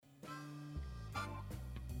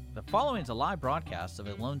The following is a live broadcast of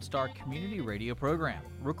a Lone Star community radio program,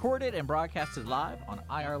 recorded and broadcasted live on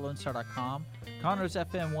irlonestar.com, Conroe's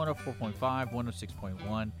FM 104.5,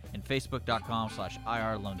 106.1, and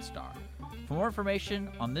facebook.com/irlonestar. For more information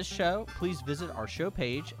on this show, please visit our show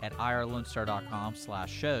page at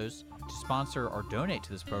irlonestar.com/shows. To sponsor or donate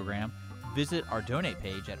to this program, visit our donate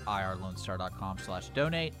page at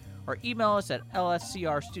irlonestar.com/donate, or email us at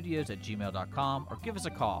lscrstudios@gmail.com, or give us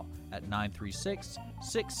a call at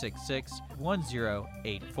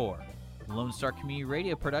 936-666-1084. Lone Star Community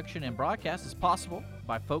Radio production and broadcast is possible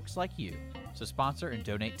by folks like you. So sponsor and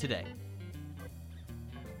donate today.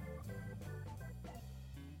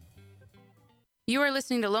 You are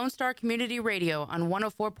listening to Lone Star Community Radio on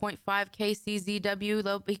 104.5 KCZW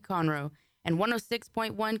LP Conroe and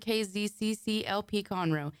 106.1 KZCC LP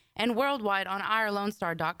Conroe, and worldwide on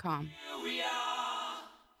irlonestar.com. Here we are,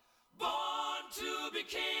 born to be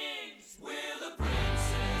kings. We're the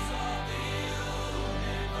princes of the universe.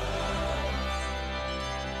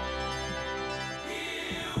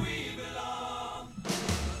 Here we belong.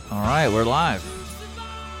 All right, we're live.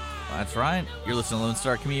 That's right. You're listening to Lone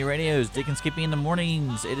Star Community Radio's Dick and Skippy in the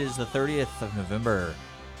mornings. It is the 30th of November.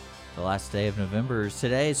 The last day of November is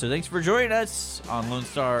today, so thanks for joining us on Lone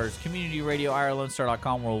Star's Community Radio,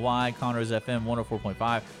 irlonestar.com, worldwide, Conroe's FM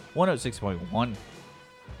 104.5, 106.1,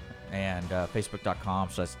 and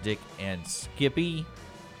facebook.com/Dick and Skippy.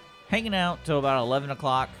 Hanging out till about 11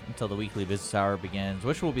 o'clock until the weekly business hour begins,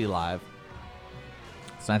 which will be live.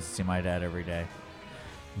 It's nice to see my dad every day.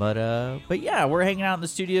 But yeah, we're hanging out in the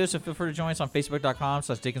studio, so feel free to join us on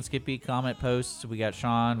facebook.com/Dick and Skippy. Comment, posts. We got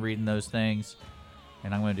Sean reading those things.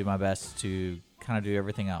 And I'm going to do my best to kind of do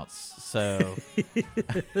everything else. So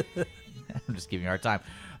I'm just giving you a hard time.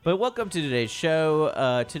 But welcome to today's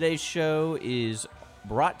show. Today's show is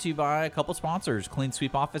brought to you by a couple sponsors. Clean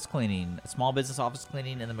Sweep Office Cleaning, a small business office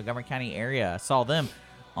cleaning in the Montgomery County area. I saw them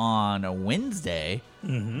on a Wednesday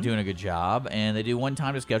doing a good job. And they do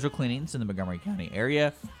one-time to schedule cleanings in the Montgomery County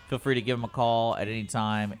area. Feel free to give them a call at any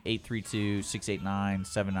time,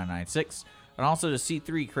 832-689-7996. And also to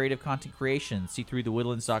C3 Creative Content Creation.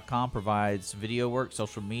 C3thewoodlands.com provides video work,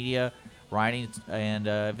 social media, writing, and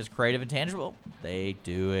if it's creative and tangible, they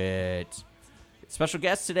do it. Special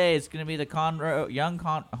guest today is going to be the Young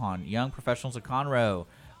Professionals of Conroe.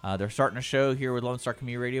 They're starting a show here with Lone Star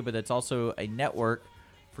Community Radio, but it's also a network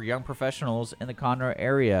for young professionals in the Conroe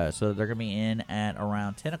area. So they're going to be in at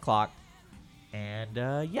around 10 o'clock. And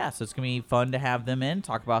so it's going to be fun to have them in,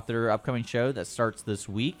 talk about their upcoming show that starts this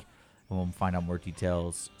week. We'll find out more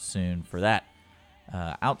details soon for that.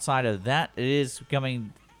 Outside of that, it is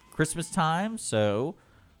coming Christmas time, so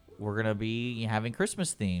we're going to be having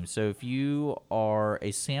Christmas themes. So if you are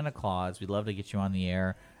a Santa Claus, we'd love to get you on the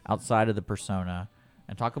air outside of the persona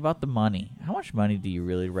and talk about the money. How much money do you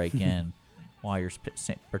really rake in while you're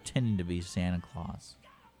pretending to be Santa Claus?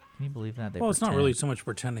 Can you believe that? Well, it's not really so much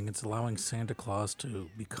pretending. It's allowing Santa Claus to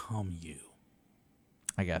become you.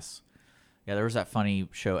 I guess. Yeah, there was that funny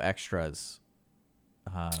show Extras.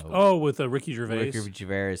 With Ricky Gervais. Ricky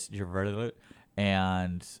Gervais,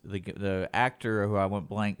 and the actor who I went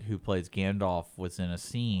blank who plays Gandalf was in a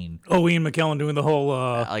scene. Oh, Ian McKellen doing the whole.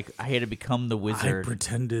 I had to become the wizard. I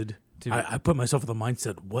pretended. I put myself in the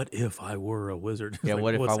mindset. What if I were a wizard? Yeah,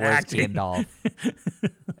 what if I was Gandalf?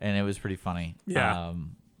 And it was pretty funny. Yeah.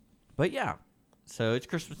 But yeah, so it's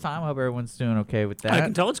Christmas time. I hope everyone's doing okay with that. I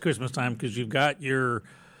can tell it's Christmas time because you've got your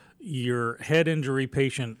head injury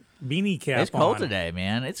patient beanie cap on. It's cold today,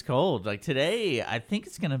 man. It's cold. Like today, I think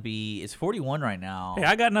it's it's 41 right now. Hey,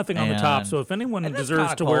 I got nothing on the top, so if anyone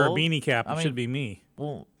deserves to wear a beanie cap, it should be me.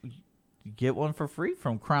 Well, you get one for free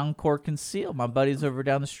from Crown Core Conceal. My buddy's over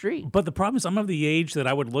down the street. But the problem is I'm of the age that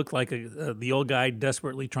I would look like the old guy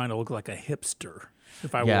desperately trying to look like a hipster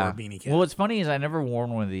if I wore a beanie cap. Well, what's funny is I never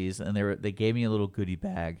worn one of these, and they gave me a little goodie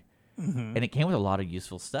bag, and it came with a lot of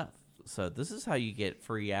useful stuff. So this is how you get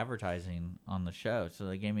free advertising on the show. So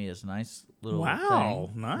they gave me this nice little thing,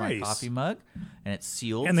 my coffee mug, and it's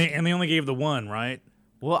sealed. And they only gave the one, right?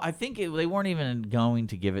 Well, I think they weren't even going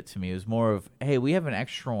to give it to me. It was more of, hey, we have an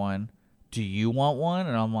extra one. Do you want one?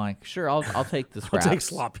 And I'm like, sure, I'll take the scraps. I'll take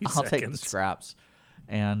sloppy I'll seconds. take the scraps.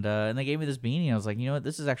 And they gave me this beanie. I was like, you know what?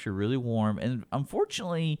 This is actually really warm. And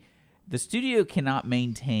unfortunately, the studio cannot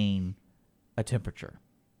maintain a temperature.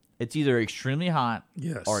 It's either extremely hot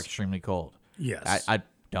or extremely cold. Yes. I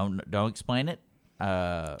don't explain it.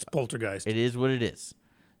 It's poltergeist. It is what it is.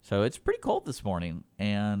 So it's pretty cold this morning,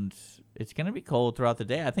 and it's going to be cold throughout the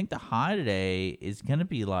day. I think the high today is going to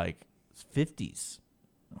be like 50s,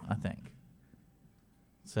 I think.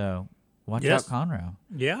 So Watch Yes. out, Conroe.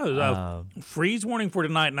 Yeah, there's a freeze warning for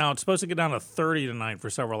tonight. Now, it's supposed to get down to 30 tonight for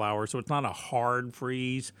several hours, so it's not a hard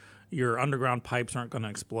freeze. Your underground pipes aren't going to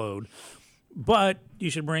explode. But you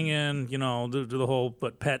should bring in, do the whole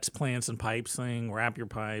pets, plants, and pipes thing. Wrap your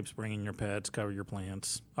pipes, bring in your pets, cover your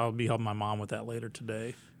plants. I'll be helping my mom with that later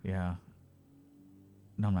today. Yeah.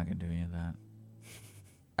 No, I'm not going to do any of that.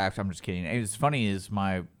 Actually, I'm just kidding. It's funny is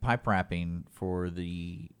my pipe wrapping for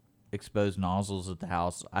the exposed nozzles at the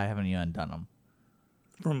house, I haven't even undone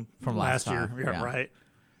them. From last year. time. Yeah, right.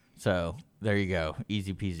 So there you go.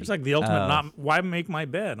 Easy peasy. It's like the ultimate why make my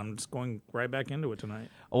bed? I'm just going right back into it tonight.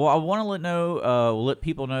 Well, I want to let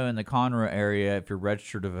people know in the Conroe area, if you're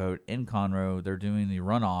registered to vote in Conroe, they're doing the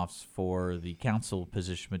runoffs for the council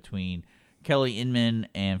position between Kelly Inman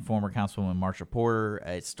and former Councilwoman Marsha Porter.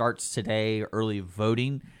 It starts today, early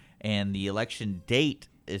voting, and the election date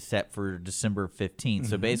is set for December 15th.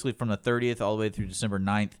 So basically from the 30th all the way through December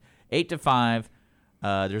 9th, 8 to 5.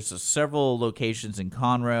 There's several locations in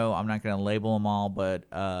Conroe. I'm not going to label them all, but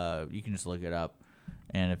you can just look it up.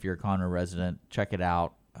 And if you're a Conroe resident, check it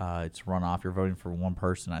out. It's runoff. You're voting for one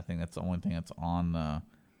person. I think that's the only thing that's on the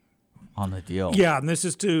deal. Yeah, and this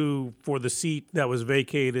is for the seat that was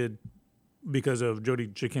vacated because of Jody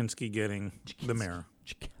Jakinski getting the mayor.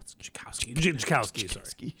 Jakowski,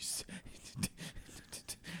 sorry.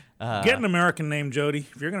 Get an American name, Jody.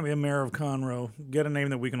 If you're going to be a mayor of Conroe, get a name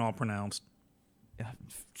that we can all pronounce.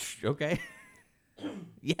 Okay.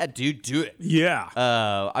 Yeah, dude, do it. Yeah.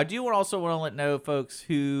 I do also want to let know folks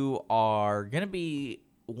who are going to be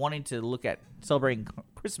wanting to look at celebrating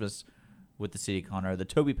Christmas with the city of Conroe. The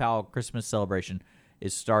Toby Powell Christmas celebration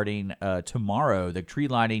is starting tomorrow. The tree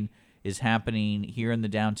lighting is happening here in the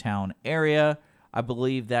downtown area. I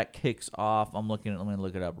believe that kicks off. Let me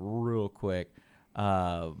look it up real quick.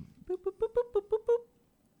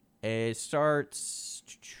 It starts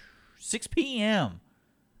 6 p.m.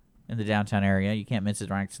 in the downtown area. You can't miss it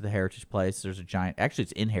right next to the Heritage Place. There's a giant, actually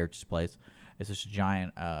it's in Heritage Place. It's just a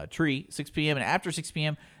giant tree, 6 p.m. And after 6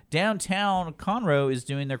 p.m., downtown Conroe is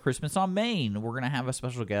doing their Christmas on Main. We're going to have a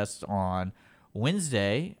special guest on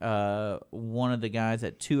Wednesday, one of the guys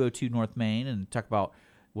at 202 North Main, and talk about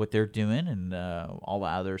what they're doing and all the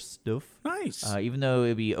other stuff. Nice. Even though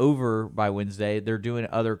it'll be over by Wednesday, they're doing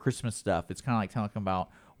other Christmas stuff. It's kind of like talking about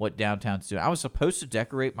what downtown's doing. I was supposed to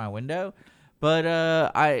decorate my window, but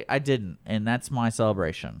I didn't, and that's my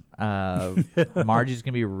celebration. Margie's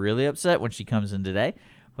going to be really upset when she comes in today,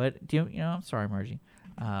 but I'm sorry, Margie.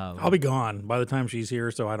 I'll be gone by the time she's here,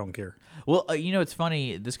 so I don't care. Well, it's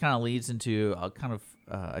funny. This kind of leads into a kind of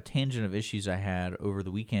a tangent of issues I had over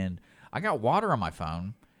the weekend. I got water on my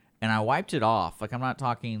phone, and I wiped it off. Like, I'm not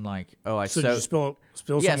talking like, Did you spill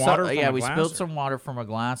some water from a we glass? spilled some water from a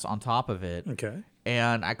glass on top of it. Okay.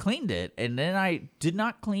 And I cleaned it, and then I did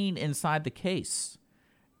not clean inside the case.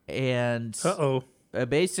 And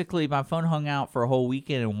basically, my phone hung out for a whole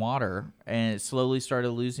weekend in water, and it slowly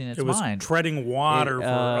started losing its It was mind. treading water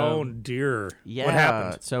oh dear. Yeah. What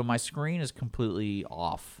happened? So my screen is completely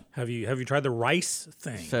off. Have you tried the rice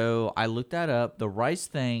thing? So I looked that up. The rice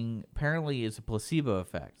thing apparently is a placebo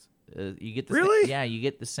effect. You get the Really? you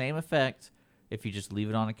get the same effect if you just leave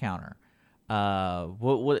it on a counter.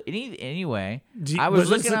 Anyway, I was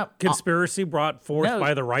looking up conspiracy brought forth No.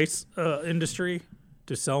 by the rice industry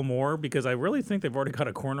to sell more, because I really think they've already got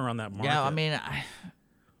a corner on that market. Yeah, I mean,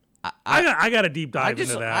 I got a deep dive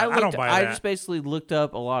into that. I don't buy that. I just basically looked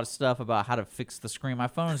up a lot of stuff about how to fix the screen. My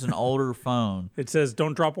phone is an older phone. It says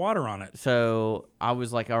don't drop water on it. So I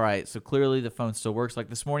was like, all right, so clearly the phone still works. Like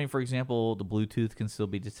this morning, for example, the Bluetooth can still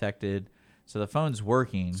be detected. So the phone's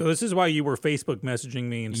working. So this is why you were Facebook messaging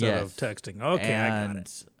me instead of texting. Okay, I got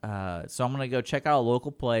it. So I'm going to go check out a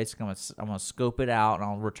local place. I'm going to scope it out, and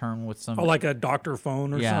I'll return with some. Oh, like a doctor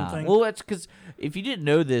phone or something? Well, that's because if you didn't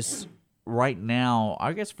know this, right now,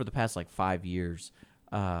 I guess for the past 5 years,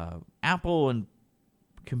 Apple and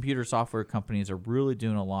computer software companies are really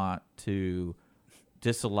doing a lot to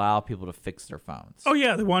disallow people to fix their phones. Oh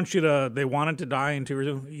yeah, they want it to die in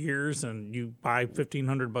 2 years, and you buy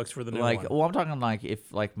 $1,500 for the new one. Well, I'm talking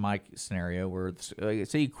if my scenario where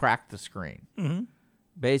say you crack the screen. Mm-hmm.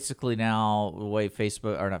 Basically now the way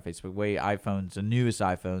way iPhones, the newest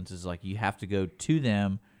iPhones is you have to go to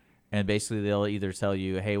them, and basically they'll either tell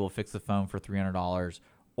you, hey, we'll fix the phone for $300,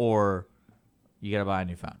 or you got to buy a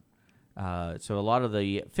new phone. So a lot of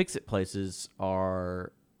the fix-it places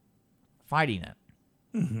are fighting it.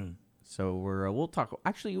 Mm-hmm. So we'll talk.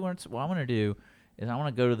 Actually, what I want to do is I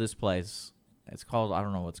want to go to this place. It's called, I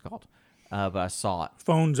don't know what it's called, but I saw it.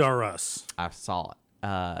 Phones Are Us. I saw it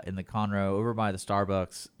in the Conroe, over by the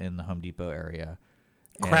Starbucks in the Home Depot area.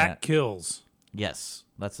 Crack kills. Yes,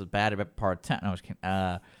 that's a bad part of 10. No, I was kidding.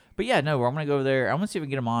 But yeah, no, I'm gonna go over there. I'm gonna see if we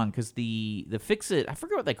can get them on because the fix it. I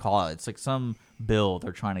forget what they call it. It's like some bill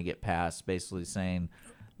they're trying to get passed, basically saying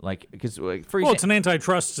like because it's an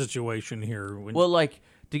antitrust situation here. Well, like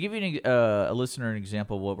to give you a listener an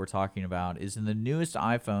example of what we're talking about is in the newest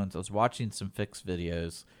iPhones. I was watching some fix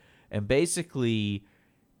videos, and basically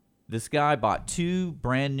this guy bought 2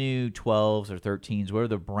 brand new 12s or 13s, whatever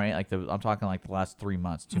the brand. I'm talking like the last 3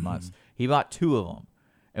 months, 2 months. He bought 2 of them.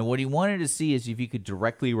 And what he wanted to see is if you could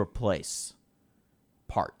directly replace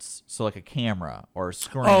parts, so like a camera or a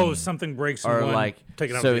screen. Oh, something breaks in or one, like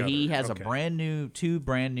take it out so the he other. has Okay. 2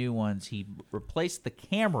 brand new ones. He replaced the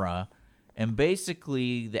camera, and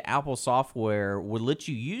basically the Apple software would let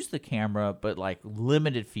you use the camera, but like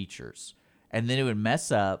limited features, and then it would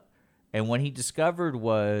mess up. And what he discovered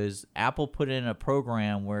was Apple put in a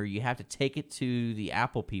program where you have to take it to the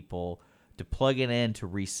Apple people to plug it in to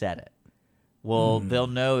reset it. Well, they'll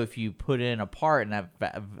know if you put in a part and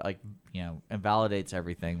that invalidates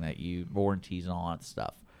everything that you warranties and all that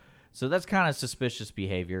stuff. So that's kind of suspicious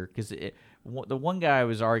behavior because the one guy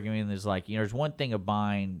was arguing is like, there's one thing of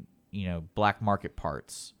buying, black market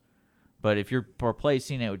parts, but if you're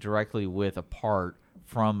replacing it directly with a part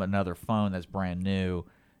from another phone that's brand new,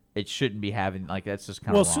 it shouldn't be having that's just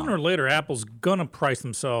kind of wrong. Sooner or later, Apple's gonna price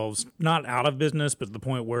themselves not out of business, but to the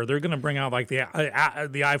point where they're gonna bring out like the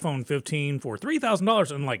iPhone 15 for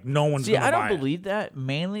 $3,000, and like no one's gonna buy it. I don't believe that,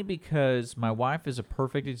 mainly because my wife is a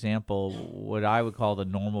perfect example of what I would call the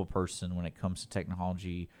normal person when it comes to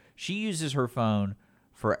technology. She uses her phone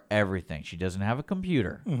for everything. She doesn't have a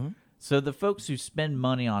computer. So the folks who spend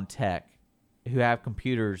money on tech, who have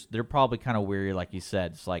computers, they're probably kind of weary, like you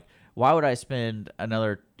said. It's like, why would I spend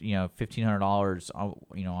another, $1,500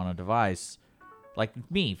 on a device? Like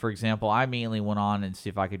me, for example, I immediately went on and see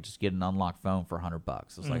if I could just get an unlocked phone for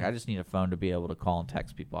 $100. It's like, I just need a phone to be able to call and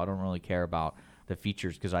text people. I don't really care about the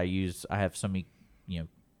features because I have so many,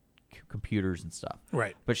 computers and stuff.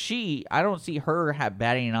 Right. But I don't see her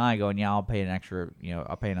batting an eye going, yeah, I'll pay an extra,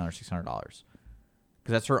 I'll pay another $600 because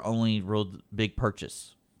that's her only real big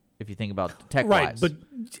purchase. If you think about tech right, wise. but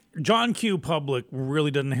John Q. Public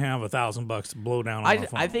really doesn't have $1,000 to blow down on a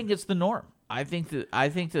phone. I think it's the norm. I think the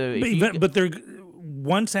but they're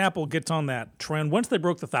once Apple gets on that trend, once they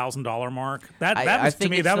broke the $1,000 mark, that was to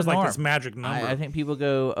me that was like this magic number. I think people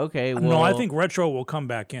go, okay, well, no, I think retro will come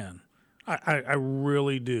back in. I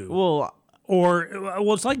really do. Well,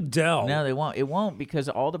 it's like Dell. No, they won't. It won't because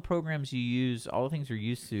all the programs you use, all the things you're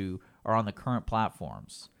used to, are on the current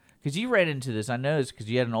platforms. Because you read into this, I noticed, because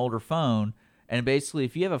you had an older phone, and basically,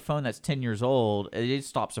 if you have a phone that's 10 years old, it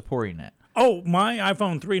stopped supporting it. Oh, my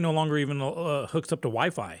iPhone 3 no longer even hooks up to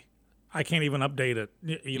Wi-Fi. I can't even update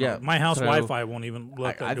it. My house Wi-Fi won't even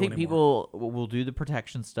let I think people will do the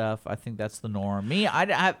protection stuff. I think that's the norm. Me,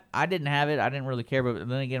 I didn't have it. I didn't really care. But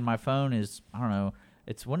then again, my phone is, I don't know.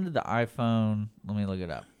 It's when did the iPhone, let me look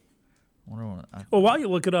it up. Well, while you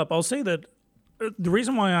look it up, I'll say that the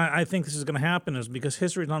reason why I think this is going to happen is because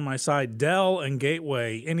history's on my side. Dell and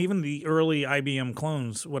Gateway, and even the early IBM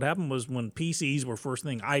clones, what happened was when PCs were first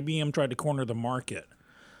thing, IBM tried to corner the market.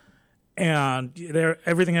 And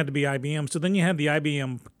everything had to be IBM. So then you had the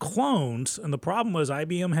IBM clones, and the problem was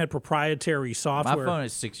IBM had proprietary software. My phone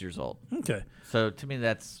is 6 years old. Okay. So to me,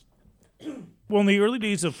 that's... Well, in the early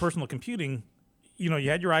days of personal computing, you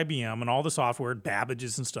had your IBM, and all the software,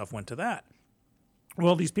 Babbage's and stuff went to that.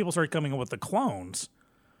 Well, these people started coming up with the clones.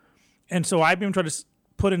 And so IBM tried to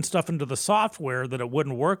put in stuff into the software that it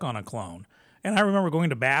wouldn't work on a clone. And I remember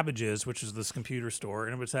going to Babbage's, which is this computer store,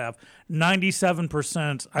 and it would have 97%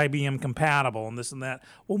 IBM compatible and this and that.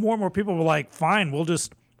 Well, more and more people were like, fine, we'll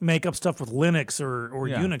just make up stuff with Linux or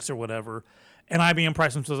Unix or whatever. And IBM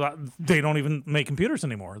priced themselves out. They don't even make computers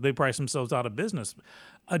anymore. They price themselves out of business.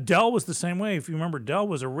 Dell was the same way. If you remember, Dell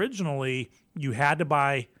was originally, you had to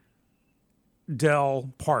buy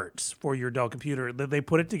Dell parts for your Dell computer. They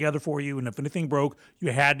put it together for you, and if anything broke,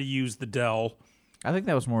 you had to use the Dell. I think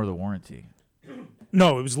that was more of the warranty.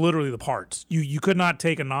 No, it was literally the parts. You could not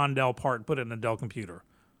take a non-Dell part and put it in a Dell computer.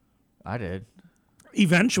 I did.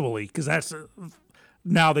 Eventually, because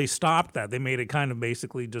now they stopped that. They made it kind of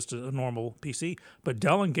basically just a normal PC. But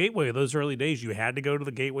Dell and Gateway, those early days, you had to go to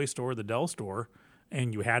the Gateway store, the Dell store,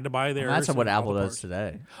 and you had to buy theirs. And that's what Apple does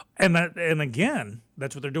today. And again,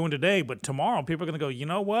 that's what they're doing today. But tomorrow, people are going to go, you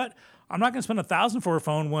know what? I'm not going to spend $1,000 for a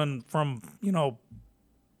phone when from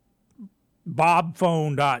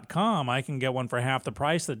bobphone.com, I can get one for half the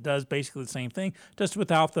price that does basically the same thing, just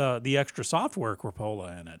without the extra software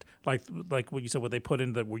crapola in it. Like what you said, what they put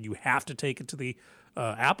in where you have to take it to the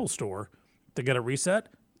Apple store to get a reset.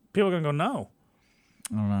 People are going to go, no.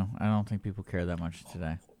 I don't know. I don't think people care that much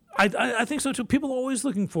today. I think so too. People are always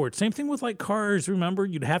looking for it. Same thing with like cars. Remember,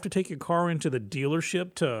 you'd have to take your car into the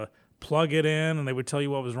dealership to plug it in, and they would tell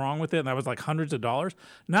you what was wrong with it, and that was like hundreds of dollars.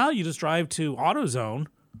 Now you just drive to AutoZone,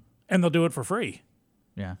 and they'll do it for free.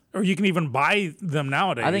 Yeah. Or you can even buy them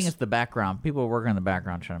nowadays. I think it's the background. People are working in the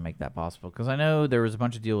background trying to make that possible. Because I know there was a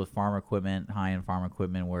bunch of deal with farm equipment, high-end farm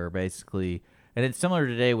equipment, where basically, and it's similar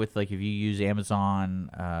today with like if you use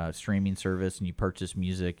Amazon streaming service and you purchase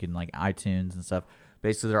music and like iTunes and stuff.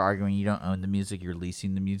 Basically, they're arguing you don't own the music, you're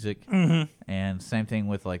leasing the music. Mm-hmm. And same thing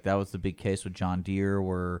with like that was the big case with John Deere,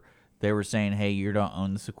 where they were saying, "Hey, you don't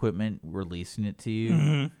own this equipment, we're leasing it to you."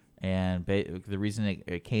 Mm-hmm. And the reason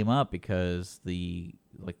it came up because the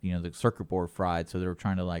circuit board fried, so they were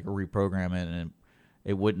trying to like reprogram it, and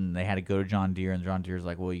it wouldn't. They had to go to John Deere, and John Deere's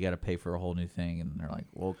like, "Well, you got to pay for a whole new thing," and they're like,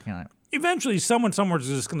 "Well, can I?" Eventually, someone somewhere's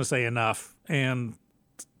just going to say enough, and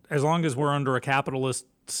as long as we're under a capitalist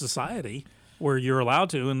society where you're allowed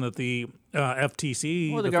to, and that the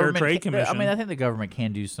FTC, the Fair Trade Commission, I think the government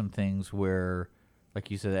can do some things where,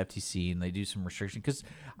 like you said, the FTC, and they do some restriction. Because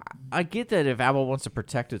I get that if Apple wants to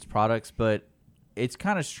protect its products, but it's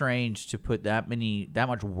kind of strange to put that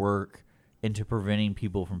much work into preventing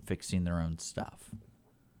people from fixing their own stuff.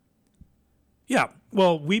 Yeah,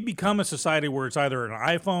 well, we become a society where it's either an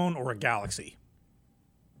iPhone or a Galaxy.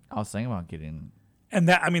 I was thinking about getting, and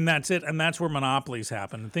that's it, and that's where monopolies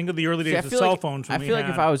happen. Think of the early days of cell phones. I feel like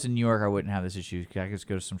if I was in New York, I wouldn't have this issue. I could just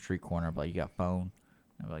go to some street corner, and be like, "You got phone?"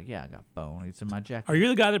 I'd be like, "Yeah, I got phone. It's in my jacket." Are you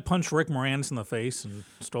the guy that punched Rick Moranis in the face and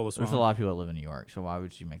stole his phone? There's a lot of people that live in New York, so why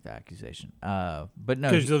would you make that accusation? But no,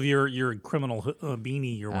 because of your criminal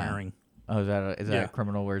beanie you're wearing. Oh, is that a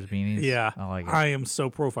criminal wears beanies? Yeah, I like it. I am so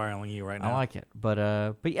profiling you right now. I like it, but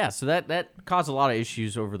yeah. So that caused a lot of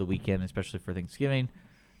issues over the weekend, especially for Thanksgiving.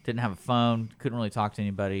 Didn't have a phone, couldn't really talk to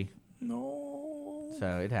anybody. No.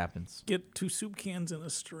 So it happens. Get 2 soup cans in a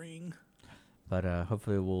string. But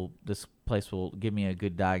hopefully this place will give me a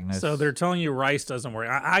good diagnosis. So they're telling you rice doesn't work.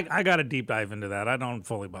 I got to deep dive into that. I don't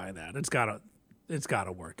fully buy that. It's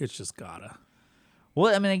gotta work. It's just gotta.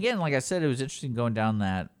 Well, I mean, again, like I said, it was interesting going down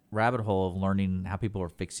that rabbit hole of learning how people are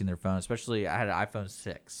fixing their phone. Especially, I had an iPhone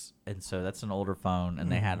 6, and so that's an older phone,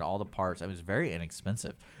 and they had all the parts. It was very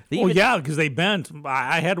inexpensive. Yeah, because they bent.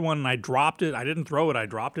 I had one, and I dropped it. I didn't throw it. I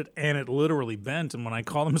dropped it, and it literally bent. And when I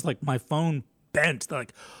called them, it's like, my phone bent. They're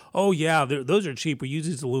like, "Oh, yeah, those are cheap. We use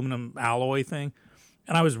this aluminum alloy thing."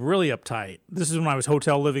 And I was really uptight. This is when I was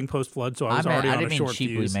hotel living post-flood, so I was already on a short fuse. I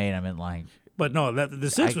didn't mean cheaply made. I meant like... But no, the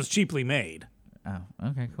 6 was cheaply made. Oh,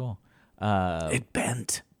 okay, cool. It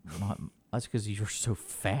bent. That's because you're so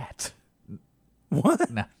fat. What?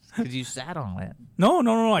 No, because you sat on it.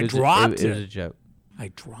 No. I dropped it. It was a joke.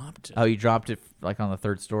 I dropped it. Oh, you dropped it like on the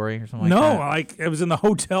 3rd story or something no, like that? it was in the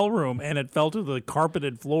hotel room, and it fell to the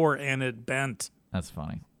carpeted floor, and it bent. That's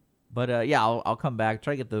funny. But, yeah, I'll come back,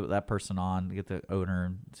 try to get that person on, get the owner,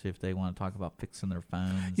 and see if they want to talk about fixing their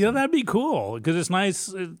phones. Yeah, that'd be cool, because it's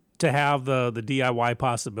nice to have the DIY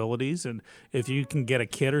possibilities, and if you can get a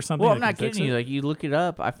kit or something. Well, I'm not kidding you. Like, you look it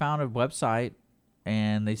up. I found a website,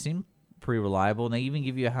 and they seem pretty reliable, and they even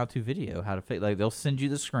give you a how-to video, how to fix. Like, they'll send you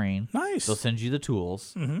the screen. Nice. They'll send you the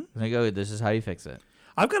tools, and they go, "This is how you fix it."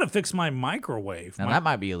 I've got to fix my microwave. Now, that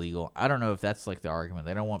might be illegal. I don't know if that's like the argument.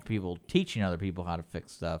 They don't want people teaching other people how to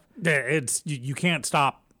fix stuff. It's you can't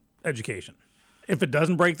stop education if it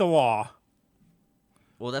doesn't break the law.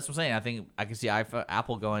 Well, that's what I'm saying. I think I can see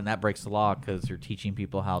Apple going, that breaks the law because you're teaching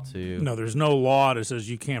people how to... No, there's no law that says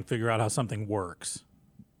you can't figure out how something works.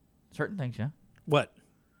 Certain things, yeah. What?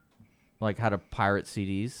 Like how to pirate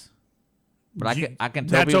CDs. But I can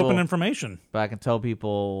tell that's people... open information. But I can tell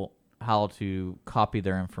people how to copy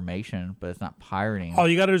their information, but it's not pirating. All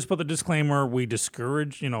you got to do is put the disclaimer, we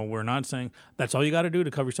discourage, we're not saying... That's all you got to do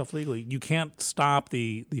to cover yourself legally. You can't stop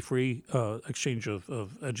the free exchange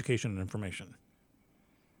of education and information.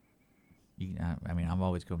 I mean, I'm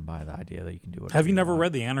always going by the idea that you can do whatever. Have you never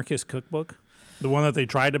read the Anarchist Cookbook? The one that they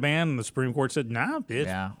tried to ban, and the Supreme Court said, "Nah,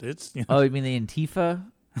 it's." Oh, you mean the Antifa?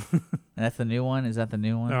 That's the new one. Is that the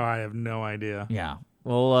new one? No, I have no idea. Yeah.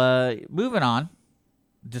 Well, moving on.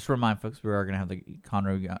 Just remind folks, we are going to have the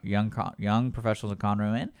Conroe young professionals of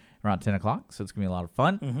Conroe in around 10 o'clock, so it's going to be a lot of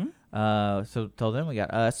fun. Mm-hmm. So till then, we got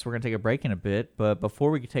us. We're going to take a break in a bit, but before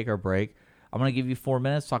we take our break, I'm going to give you 4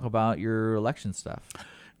 minutes to talk about your election stuff.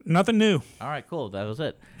 Nothing new. All right, cool. That was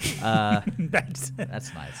it. That's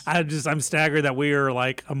nice. I'm staggered that we are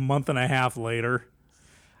like a month and a half later.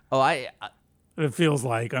 Oh, it feels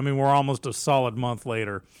like. I mean, we're almost a solid month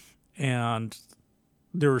later, and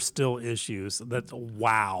there are still issues.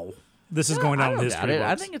 Wow. This is going down in history books.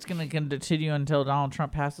 I think it's going to continue until Donald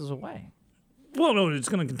Trump passes away. Well, no, it's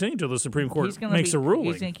going to continue until the Supreme Court makes a He's ruling.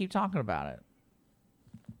 going to keep talking about it,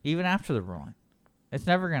 even after the ruling. It's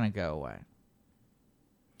never going to go away.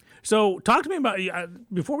 So talk to me about,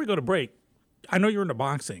 before we go to break, I know you're into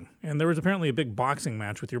boxing, and there was apparently a big boxing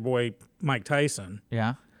match with your boy Mike Tyson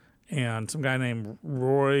Yeah. and some guy named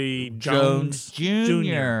Roy Jones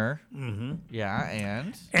Jr. Mm-hmm. Yeah,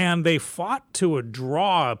 And they fought to a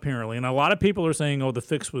draw, apparently. And a lot of people are saying, oh, the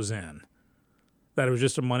fix was in. That it was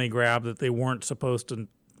just a money grab, that they weren't supposed to,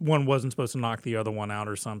 one wasn't supposed to knock the other one out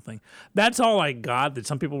or something. That's all I got, that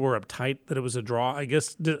some people were uptight that it was a draw. I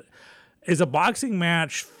guess, is a boxing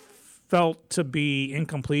match felt to be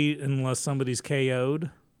incomplete unless somebody's KO'd?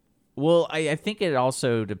 Well, I think it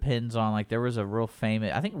also depends on, like, there was a real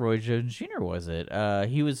famous, I think Roy Jones Jr. was it.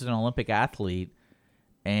 He was an Olympic athlete,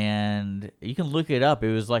 and you can look it up.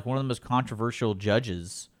 It was like one of the most controversial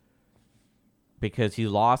judges because he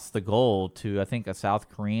lost the gold to, I think, a South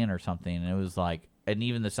Korean or something. And it was like, and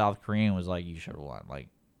even the South Korean was like, you should have won. Like,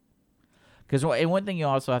 because one thing you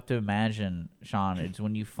also have to imagine, Sean, is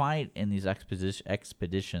when you fight in these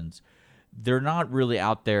expeditions, they're not really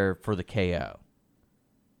out there for the KO.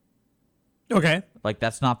 Okay. Like,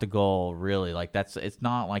 that's not the goal, really. Like, it's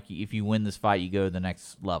not like if you win this fight, you go to the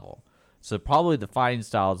next level. So probably the fighting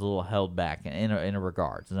style is a little held back in a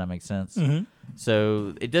regard. Does that make sense? Mm-hmm.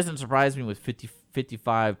 So it doesn't surprise me with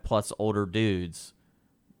 55 plus older dudes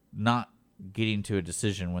not getting to a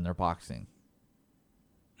decision when they're boxing.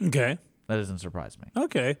 Okay. That doesn't surprise me.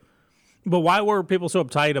 Okay. But why were people so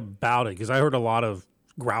uptight about it? Because I heard a lot of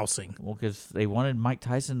grousing. Well, because they wanted Mike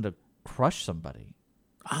Tyson to crush somebody.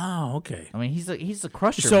 Oh, okay. I mean, he's a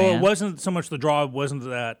crusher, So man. it wasn't so much the draw, it wasn't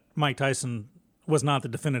that Mike Tyson was not the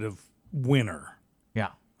definitive winner. Yeah.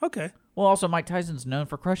 Okay. Well, also, Mike Tyson's known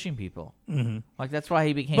for crushing people. Mm-hmm. Like, that's why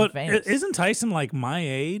he became But famous. isn't Tyson like my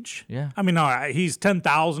age? Yeah. I mean, no, he's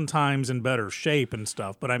 10,000 times in better shape and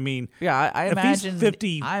stuff, but I mean, Yeah, I if imagine. he's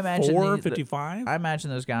 54, I imagine 55? I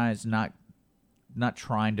imagine those guys not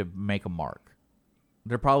trying to make a mark.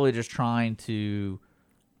 They're probably just trying to,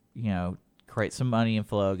 create some money and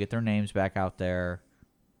flow, get their names back out there.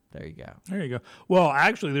 There you go. There you go. Well,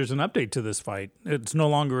 actually, there's an update to this fight. It's no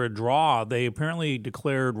longer a draw. They apparently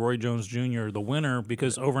declared Roy Jones Jr. the winner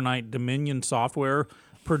because overnight Dominion Software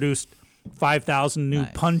produced 5,000 new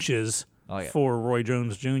Nice. punches Oh, yeah. for Roy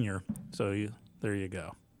Jones Jr. So there you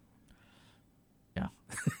go. Yeah.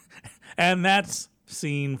 And that's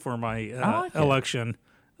scene for my like it. election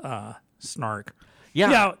snark.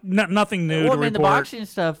 Yeah. Nothing new Well, to I mean, the report. boxing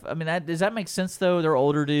stuff, I mean, does that make sense, though? They're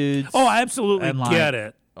older dudes. Oh, I absolutely and, like, get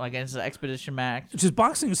it. Like, it's an expedition match. Just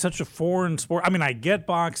boxing is such a foreign sport. I mean, I get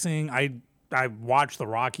boxing. I watch the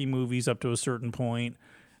Rocky movies up to a certain point.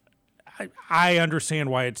 I understand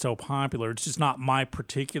why it's so popular. It's just not my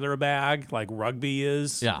particular bag, like rugby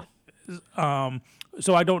is. Yeah.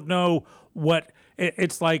 So I don't know what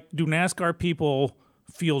it's like. Do NASCAR people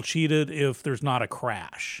feel cheated if there's not a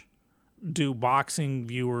crash? Do boxing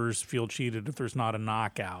viewers feel cheated if there's not a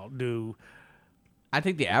knockout? I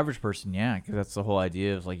think the average person, yeah, because that's the whole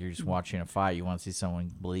idea of, like, you're just watching a fight. You want to see someone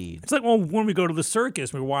bleed. It's like, well, when we go to the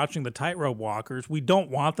circus, we're watching the tightrope walkers. We don't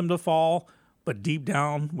want them to fall, but deep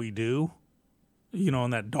down we do.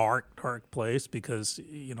 In that dark place because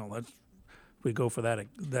we go for that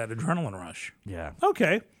adrenaline rush. Yeah.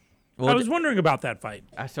 Okay. Well, I was wondering about that fight.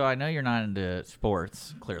 So I know you're not into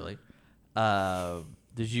sports, clearly.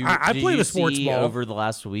 Did you? I did played you a sports see ball. over the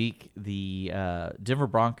last week. The Denver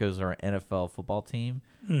Broncos are an NFL football team,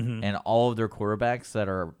 and all of their quarterbacks that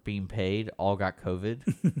are being paid all got COVID.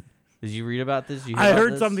 Did you read about this? Did you hear I about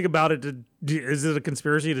heard this? something about it. Is it a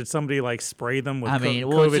conspiracy? Did somebody like spray them with I mean,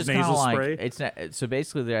 well, COVID it's just kind nasal of like spray? it's not, so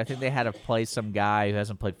basically. I think they had to play some guy who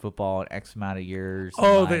hasn't played football in X amount of years. and,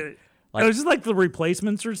 Oh, like, it was just like the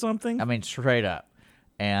replacements or something. I mean, straight up.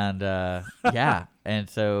 And yeah. And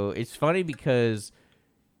so it's funny because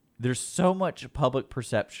there's so much public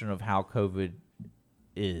perception of how COVID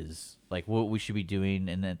is, like what we should be doing.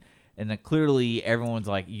 And then clearly everyone's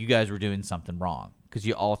like, you guys were doing something wrong because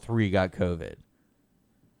you all three got COVID.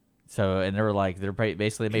 So, and they were like,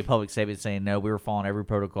 they made public statements saying, no, we were following every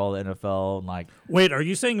protocol of the NFL. And like, Wait, are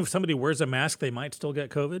you saying if somebody wears a mask, they might still get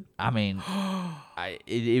COVID? I mean,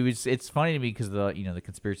 it's funny to me because the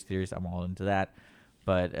conspiracy theories, I'm all into that.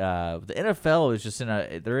 But the NFL is just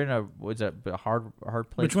they're in a hard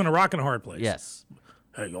place. Between a rock and a hard place. Yes.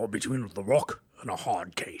 Hey, you're between the rock and a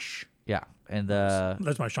hard case. Yeah. And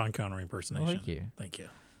That's my Sean Connery impersonation. thank you. Thank you.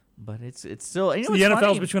 But it's still, you know, So what's the NFL's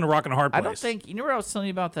funny? between a rock and a hard I place. don't think, you know what I was telling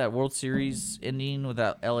you about that World Series ending with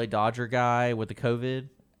that LA Dodger guy with the COVID?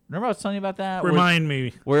 Remember I was telling you about that? Remind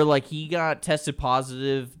me. Where like he got tested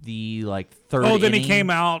positive the like third. Oh, then inning, he came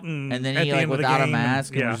out and then at he the like end of the without a game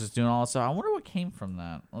mask and yeah. was just doing all this stuff. I wonder what came from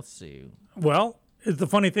that. Let's see. Well, the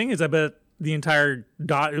funny thing is, I bet the entire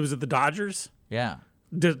it was at the Dodgers. Yeah.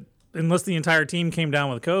 Unless the entire team came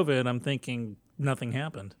down with COVID, I'm thinking nothing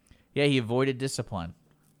happened. Yeah, he avoided discipline.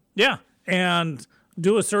 Yeah, and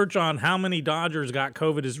do a search on how many Dodgers got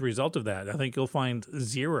COVID as a result of that. I think you'll find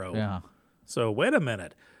 0. Yeah. So wait a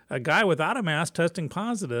minute. A guy without a mask testing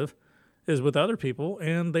positive is with other people,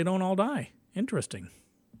 and they don't all die. Interesting.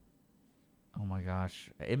 Oh my gosh.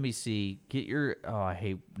 NBC, get your I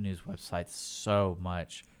hate news websites so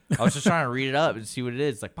much. I was just trying to read it up and see what it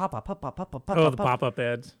is. Like pop. Oh, the pop-up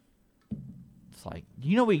ads. It's like,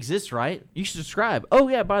 you know we exist, right? You should subscribe. Oh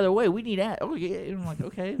yeah, by the way, we need ads. Oh yeah. And I'm like,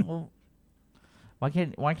 okay, well, why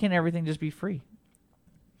can't everything just be free?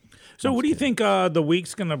 So what do you think the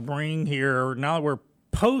week's going to bring here? Now that we're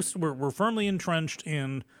firmly entrenched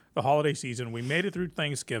in the holiday season. We made it through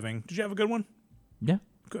Thanksgiving. Did you have a good one? Yeah.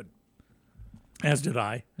 Good. As did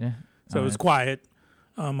I. Yeah. So it was quiet.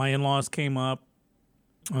 My in-laws came up,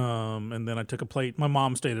 and then I took a plate. My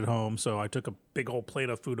mom stayed at home, so I took a big old plate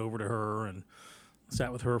of food over to her and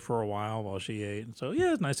sat with her for a while she ate. So yeah,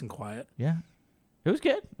 it was nice and quiet. Yeah. It was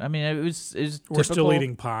good. I mean, it was We're still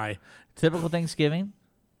eating pie. Typical Thanksgiving.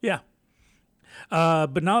 Yeah.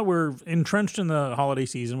 But now that we're entrenched in the holiday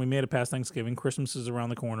season, we made it past Thanksgiving. Christmas is around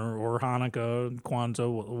the corner, or Hanukkah,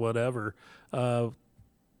 Kwanzaa, whatever.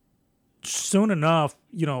 Soon enough,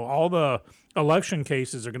 all the election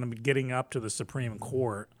cases are going to be getting up to the Supreme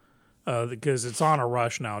Court because it's on a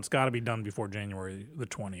rush now. It's got to be done before January the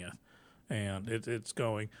 20th, and it's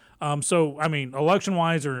going. So, I mean,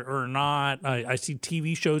 election-wise or not, I see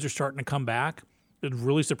TV shows are starting to come back. It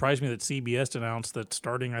really surprised me that CBS announced that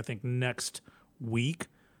starting, I think, next week,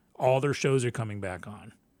 all their shows are coming back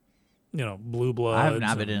on. Blue Bloods. I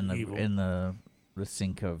haven't been Evil. in the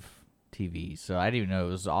sync of TV, so I didn't even know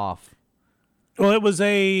it was off. Well, it was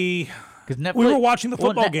because Netflix, we were watching the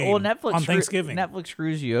football game Netflix on Thanksgiving. Netflix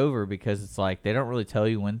screws you over because it's like they don't really tell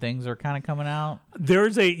you when things are kind of coming out.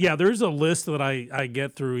 There's a list that I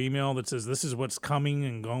get through email that says this is what's coming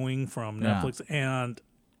and going from Netflix. And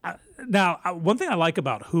now, one thing I like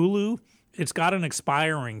about Hulu, it's got an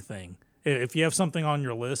expiring thing. If you have something on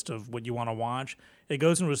your list of what you want to watch, it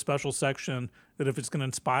goes into a special section that if it's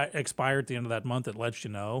going to expire at the end of that month, it lets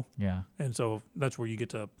you know. Yeah. And so that's where you get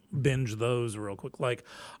to binge those real quick. Like,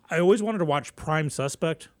 I always wanted to watch Prime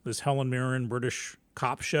Suspect, this Helen Mirren British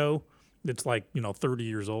cop show. It's like, 30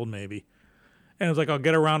 years old maybe. And it's like, I'll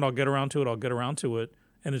get around to it.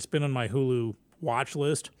 And it's been on my Hulu watch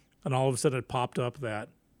list. And all of a sudden it popped up that,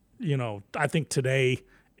 I think today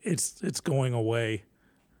it's going away.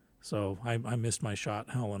 So I missed my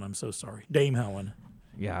shot, Helen. I'm so sorry. Dame Helen.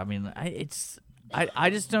 Yeah, I mean, I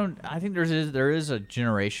just don't. I think there is a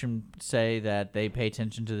generation say that they pay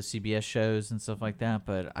attention to the CBS shows and stuff like that.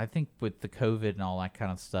 But I think with the COVID and all that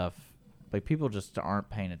kind of stuff, like people just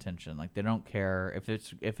aren't paying attention. Like they don't care if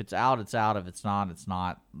it's out, it's out. If it's not, it's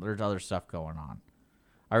not. There's other stuff going on.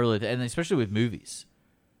 I really, and especially with movies.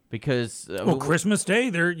 Because Christmas Day,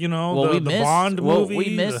 the missed, Bond movie. We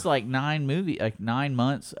missed like 9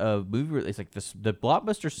 months of movie release. Like the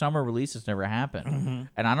blockbuster summer releases never happened,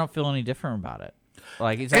 and I don't feel any different about it.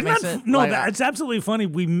 Like, does that make sense? No, it's absolutely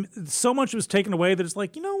funny. So much was taken away that it's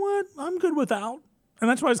like, you know what? I'm good without. And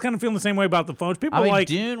that's why I was kind of feeling the same way about the phones. People like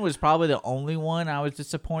Dune was probably the only one I was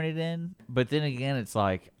disappointed in, but then again, it's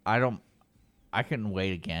like I couldn't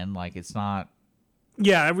wait again. Like it's not.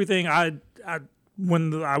 Yeah, everything.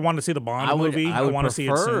 When I want to see the Bond movie, I want to see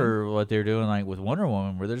it soon. What they're doing, like with Wonder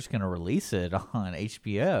Woman, where they're just going to release it on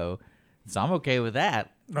HBO. So I'm okay with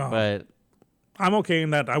that. But I'm okay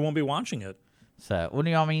in that I won't be watching it. So what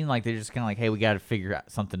do y'all mean? Like they're just kind of like, hey, we got to figure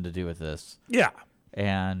out something to do with this. Yeah,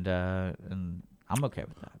 and I'm okay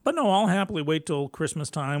with that. But no, I'll happily wait till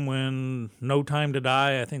Christmas time when No Time to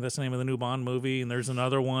Die. I think that's the name of the new Bond movie, and there's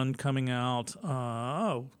another one coming out.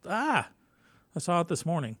 I saw it this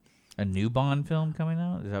morning. A new Bond film coming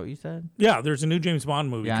out? Is that what you said? Yeah, there's a new James Bond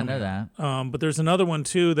movie. Yeah, I know that. But there's another one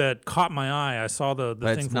too that caught my eye. I saw the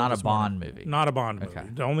but thing. It's not a Bond movie. Not a Bond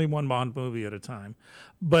movie. Only one Bond movie at a time.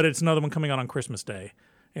 But it's another one coming out on Christmas Day,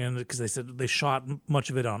 and because they said they shot much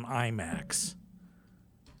of it on IMAX.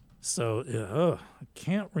 So I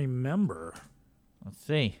can't remember. Let's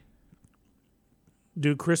see.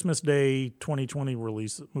 Do Christmas Day 2020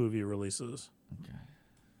 movie releases? Okay.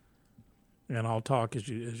 And I'll talk as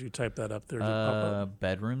you type that up there.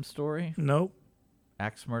 Bedroom Story? Nope.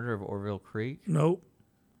 Axe Murder of Orville Creek? Nope.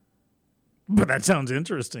 But that sounds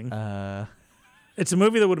interesting. It's a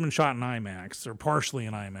movie that would have been shot in IMAX or partially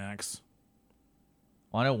in IMAX.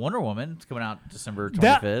 Well, I know Wonder Woman. It's coming out December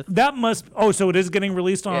 25th. That must. Oh, so it is getting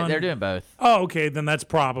released on. Yeah, they're doing both. Oh, okay. Then that's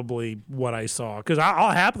probably what I saw because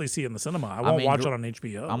I'll happily see it in the cinema. I won't watch it on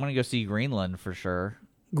HBO. I'm gonna go see Greenland for sure.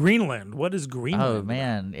 Greenland. What is Greenland? Oh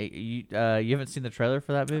man, you haven't seen the trailer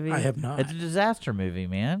for that movie? I have not. It's a disaster movie,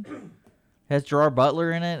 man. It has Gerard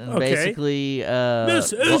Butler in it, and Okay. basically,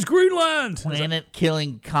 This is Greenland.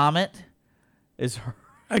 planet-killing comet is.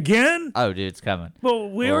 Again? Oh, dude, it's coming. Well,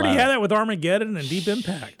 we Well, already had that with Armageddon and Deep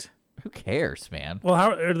Impact. Who cares, man? Well,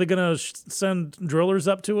 how are they going to send drillers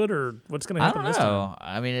up to it, or what's going to I happen don't this time? know.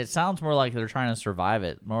 I mean, it sounds more like they're trying to survive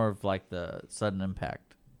it, more of like the sudden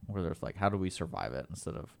impact, where there's like, how do we survive it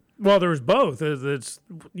instead of. Well, there's both. It's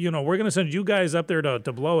we're going to send you guys up there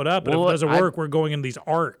to blow it up, but Well, if it doesn't work, we're going in these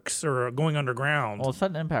arcs or going underground. Well,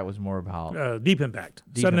 sudden impact was more about. Deep Impact.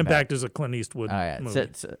 Deep Sudden Impact. Impact is a Clint Eastwood movie.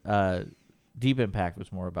 Deep Impact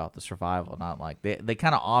was more about the survival, not like they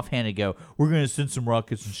kind of offhanded go, we're gonna send some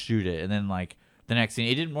rockets and shoot it, and then like the next scene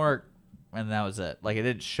it didn't work, and that was it. Like it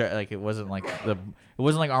didn't show, like it wasn't like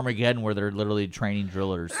Armageddon where they're literally training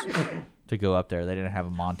drillers to go up there. They didn't have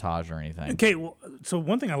a montage or anything. Okay, well, so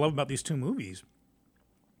one thing I love about these two movies,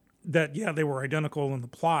 that they were identical in the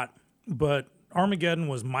plot, but Armageddon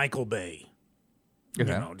was Michael Bay.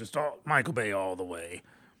 Okay. Just Michael Bay all the way.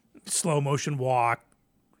 Slow motion walk,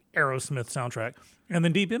 Aerosmith soundtrack. And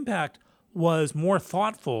then Deep Impact was more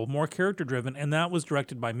thoughtful, more character driven, and that was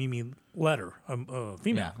directed by Mimi Leder, a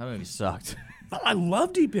female. Yeah, that movie sucked. I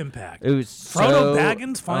love Deep Impact. It was Frodo so,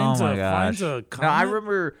 Baggins finds oh my a gosh. comet. No, I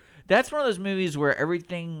remember that's one of those movies where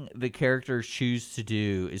everything the characters choose to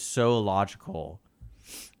do is so illogical.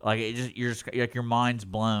 Like you're just like your mind's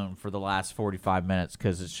blown for the last 45 minutes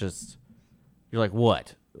because it's just you're like,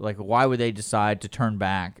 what? Like, why would they decide to turn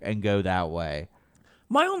back and go that way?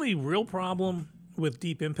 My only real problem with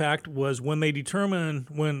Deep Impact was when they determine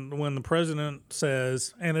when the president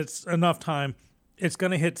says, and it's enough time, it's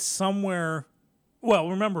going to hit somewhere. Well,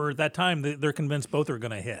 remember at that time they're convinced both are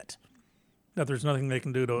going to hit. That there's nothing they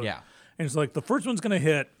can do to. Yeah. And it's like the first one's going to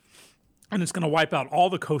hit, and it's going to wipe out all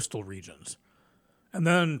the coastal regions, and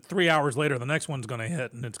then 3 hours later the next one's going to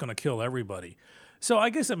hit, and it's going to kill everybody. So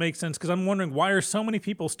I guess it makes sense because I'm wondering why are so many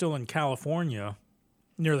people still in California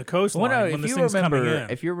near the coastline Well, no, when if this you thing's coming remember, in?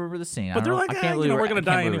 if you remember the scene, But they're like, I can't believe we're gonna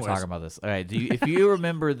die we're anyways. talking about this. All right, if you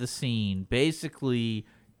remember the scene, basically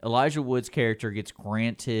Elijah Wood's character gets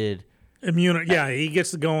granted Immunity. Yeah, he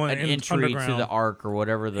gets to go in an entry to underground, the Ark or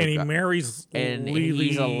whatever. and he marries and Lily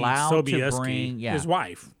he's allowed to Sobieski, bring his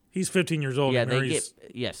wife. He's 15 years old. Yeah, and they marries,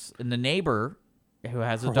 get and the neighbor who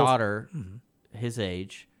has a Her whole- daughter his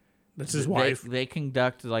age. that's his wife. They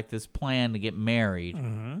conduct like this plan to get married.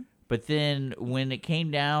 But then when it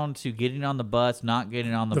came down to getting on the bus, not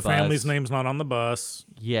getting on the The bus, family's name's not on the bus,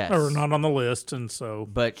 yes, or not on the list, and so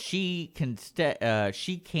but she can.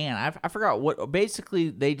 She can. I forgot what. Basically,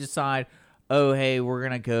 they decide. Oh, hey, we're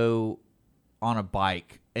gonna go on a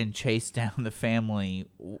bike and chase down the family.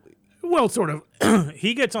 well, sort of.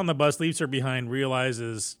 He gets on the bus, leaves her behind,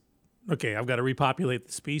 realizes, okay, I've got to repopulate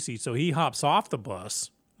the species. So he hops off the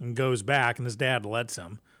bus and goes back, and his dad lets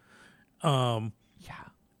him. Yeah,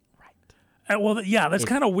 right. Well, yeah, that's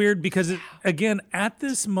kind of weird because, again, at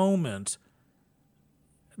this moment,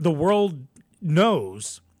 the world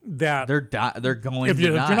knows that They're going if to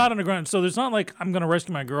you're die. not underground, so there's not like I'm going to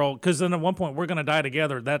rescue my girl because then at one point we're going to die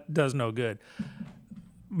together. That does no good.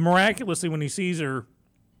 Miraculously, when he sees her,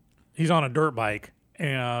 he's on a dirt bike,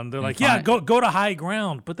 and they're like, "Yeah, go to high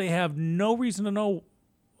ground," but they have no reason to know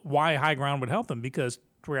why high ground would help them because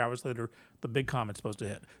 3 hours later the big comet's supposed to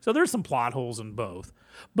hit. So there's some plot holes in both,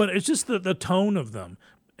 but it's just the tone of them.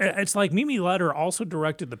 It's like Mimi Leder also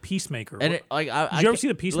directed The Peacemaker. And it, like, Did you ever see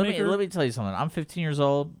The Peacemaker? Let me tell you something. I'm 15 years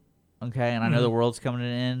old, okay, and I know the world's coming to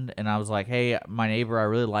an end. And I was like, hey, my neighbor, I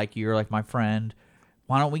really like you. You're like my friend.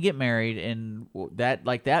 Why don't we get married? And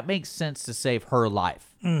that makes sense to save her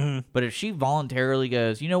life. Mm-hmm. But if she voluntarily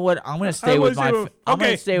goes, you know what, I'm going to stay with my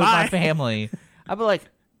bye. family, I'd be like,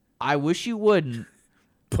 I wish you wouldn't,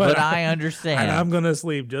 but I understand. And I'm going to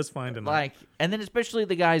sleep just fine tonight. Like, and then especially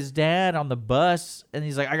the guy's dad on the bus, and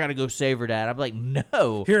he's like, I gotta go save her, dad. I'm like,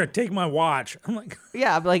 no. Here, take my watch. I'm like,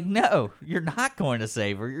 Yeah, I'm like, no, you're not going to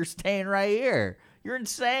save her. You're staying right here. You're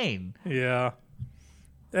insane. yeah.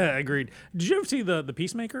 Agreed. Did you ever see the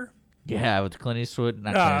Peacemaker? Yeah, with Clint Eastwood,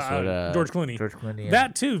 not Clint Eastwood, George Clooney. George Clooney. Yeah.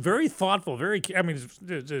 That too, very thoughtful. Very. I mean,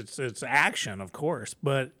 it's action, of course,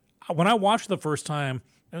 but when I watched the first time,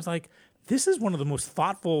 I was like, this is one of the most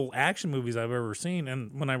thoughtful action movies I've ever seen.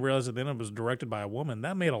 And when I realized at the end it was directed by a woman,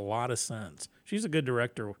 that made a lot of sense. She's a good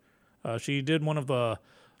director. She did one of the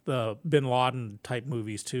the Bin Laden type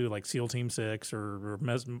movies too, like SEAL Team 6 or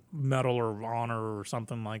Medal or Honor or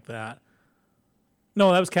something like that.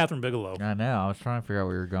 No, that was Catherine Bigelow. I know. I was trying to figure out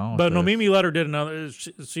where you're going. But with this. Noemi Letter did another.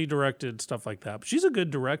 She directed stuff like that. But she's a good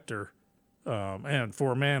director, and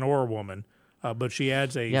for a man or a woman. But she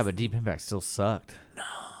adds a Yeah, but Deep Impact still sucked. No,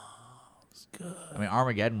 it's good. I mean,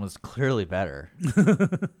 Armageddon was clearly better.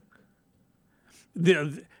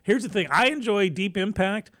 Here's the thing: I enjoy Deep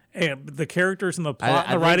Impact and the characters and the plot I and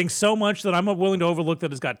the think- writing so much that I'm willing to overlook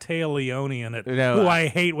that it's got Taya Leone in it, No, who I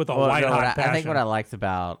hate with a white hot passion. I think what I liked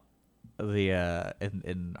about the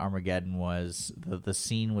in Armageddon was the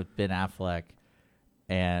scene with Ben Affleck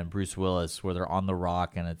and Bruce Willis where they're on the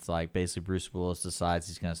rock and it's like basically Bruce Willis decides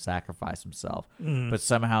he's going to sacrifice himself, but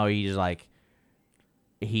somehow he's like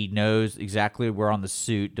he knows exactly where on the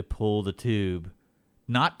suit to pull the tube,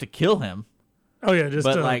 not to kill him. Oh yeah, just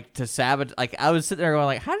But like to sabotage, like I was sitting there going,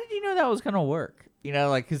 like, how did you know that was gonna work? You know,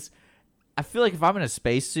 like because I feel like if I'm in a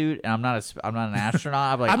spacesuit and I'm not an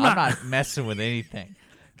astronaut, I'm like I'm not messing with anything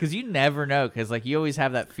because you never know. Because like you always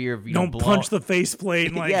have that fear of don't punch the faceplate.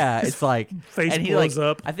 And, like, yeah, it's like face and he blows like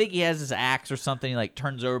up. I think he has his axe or something. He like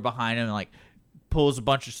turns over behind him and like pulls a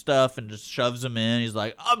bunch of stuff and just shoves him in. He's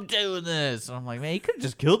like, I'm doing this, and I'm like, man, he could have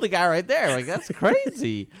just killed the guy right there. Like that's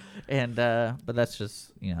crazy. And but that's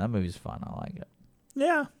just that movie's fun. I like it.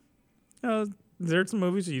 Yeah. There's some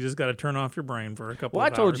movies you just got to turn off your brain for a couple Well,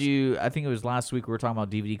 of I told hours. you, I think it was last week we were talking about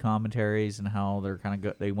DVD commentaries and how they're kind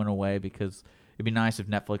of they went away because it'd be nice if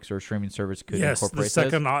Netflix or a streaming service could Yes, incorporate the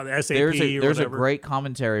second this. SAP There's or a whatever. great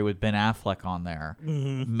commentary with Ben Affleck on there,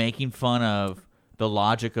 making fun of the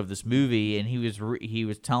logic of this movie, and he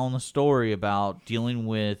was telling the story about dealing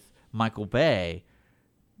with Michael Bay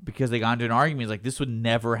because they got into an argument. He's like, this would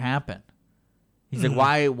never happen. He's like,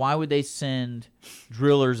 why would they send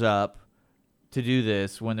drillers up to do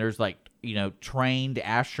this when there's like, trained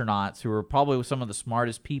astronauts who are probably some of the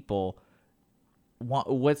smartest people?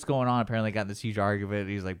 What's going on? Apparently got in this huge argument.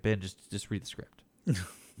 He's like, Ben, just read the script.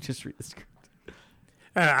 Just read the script.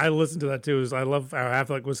 I listened to that too. I love how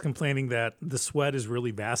Affleck was complaining that the sweat is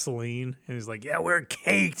really Vaseline. And he's like, yeah, we're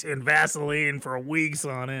caked in Vaseline for weeks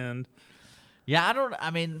on end. Yeah,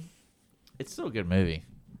 it's still a good movie.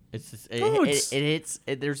 It's just,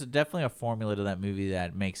 there's definitely a formula to that movie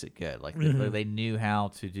that makes it good. Like they knew how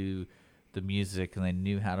to do the music and they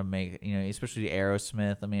knew how to make especially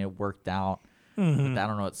Aerosmith. I mean, it worked out. I don't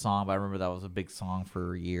know what song, but I remember that was a big song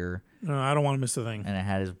for a year. No, I don't want to miss a thing. And it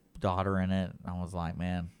had his daughter in it. I was like,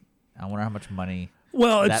 man, I wonder how much money.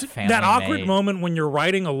 Well, that it's family that awkward made. moment when you're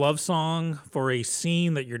writing a love song for a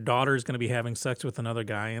scene that your daughter is going to be having sex with another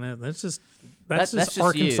guy in it. That's just That's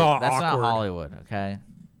Arkansas you. That's awkward. not Hollywood, okay?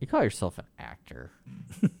 You call yourself an actor.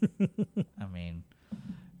 I mean,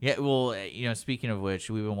 yeah. Well, speaking of which,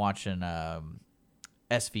 we've been watching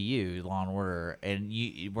SVU, Law and Order, and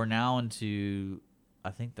we're now into, I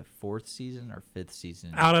think, the 4th season or 5th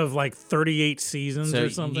season. Out of like 38 seasons So or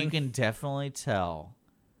something. you can definitely tell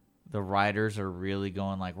the writers are really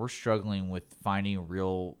going like, we're struggling with finding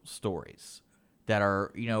real stories that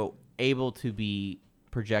are able to be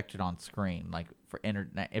projected on screen, like for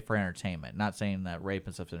entertainment. Not saying that rape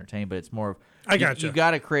and stuff's entertainment, but it's more of I gotcha. You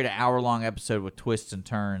got to create an hour-long episode with twists and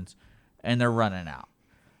turns, and they're running out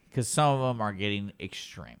because some of them are getting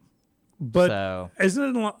extreme. But So-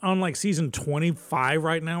 isn't it on like season 25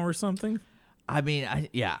 right now or something? I mean,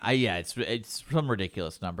 it's some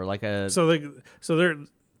ridiculous number, like a. So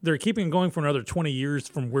they're keeping it going for another 20 years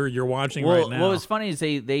from where you're watching Well, right now. what was funny is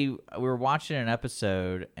we were watching an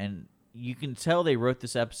episode, and you can tell they wrote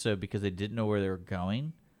this episode because they didn't know where they were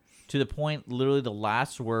going. To the point, literally, the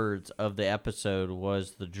last words of the episode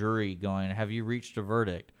was the jury going, "Have you reached a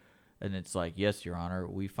verdict?" And it's like, "Yes, Your Honor.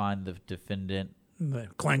 We find the defendant."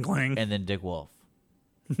 Clang clang. And then Dick Wolf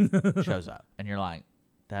shows up, and you're like,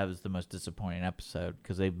 "That was the most disappointing episode,"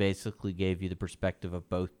 because they basically gave you the perspective of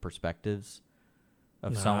both perspectives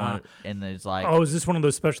of someone, and it's like, Oh, is this one of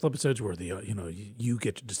those special episodes where you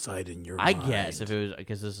get to decide in your I mind? guess if it was,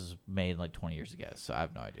 because this is made like 20 years ago, so I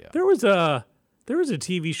have no idea. There was a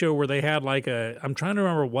TV show where they had like I'm trying to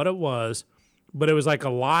remember what it was, but it was like a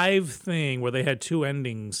live thing where they had 2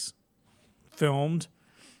 endings filmed,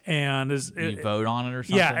 and You vote on it or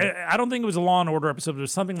something? yeah, I don't think it was a Law and Order episode, but it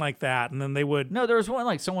was something like that, and then they would. No, there was one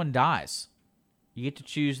like someone dies. You get to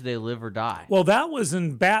choose if they live or die. Well, that was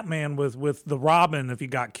in Batman with the Robin, if he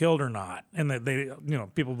got killed or not, and that they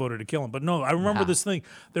people voted to kill him. But no, I remember Wow. this thing.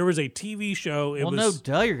 There was a TV show. It Well, was,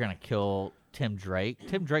 no, duh, you're gonna kill Tim Drake.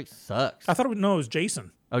 Tim Drake sucks. I thought it was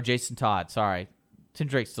Jason. Oh, Jason Todd. Sorry, Tim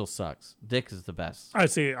Drake still sucks. Dick is the best. I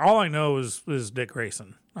see. All I know is Dick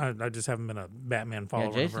Grayson. I just haven't been a Batman follower.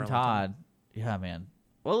 Yeah, in a Jason very long time. Todd. Yeah, man.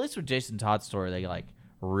 Well, at least with Jason Todd's story, they like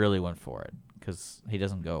really went for it because he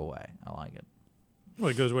doesn't go away. I like it. Well,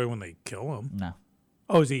 he goes away when they kill him. No.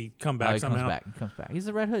 Oh, does he come back He somehow? comes back. He comes back. He's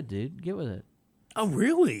the Red Hood, dude. Get with it. Oh,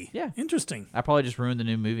 really? Yeah. Interesting. I probably just ruined the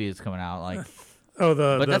new movie that's coming out. Like, Oh,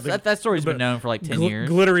 but that story's been known for like 10 years.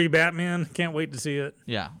 Glittery Batman. Can't wait to see it.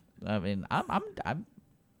 Yeah. I mean, I'm.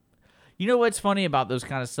 You know what's funny about those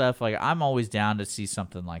kind of stuff? Like, I'm always down to see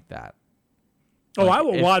something like that. Oh, Like, I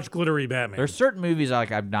will if- watch Glittery Batman. There's certain movies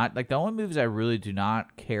like I'm not like the only movies I really do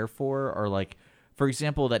not care for are like, for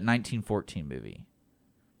example, that 1914 movie.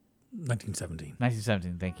 1917.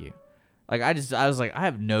 1917. Thank you. Like I was like I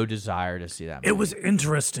have no desire to see that movie. It was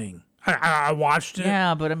interesting. I watched it.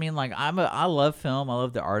 Yeah, but I mean, like I love film. I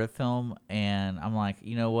love the art of film, and I'm like,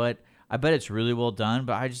 you know what? I bet it's really well done,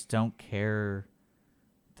 but I just don't care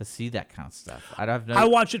to see that kind of stuff. I don't have no. I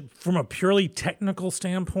watch it from a purely technical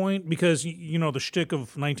standpoint because you know the shtick of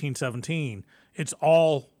 1917. It's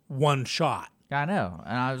all one shot, I know,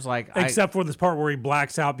 and I was like, except for this part where he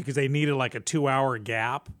blacks out because they needed like a 2-hour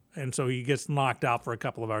gap, and so he gets knocked out for a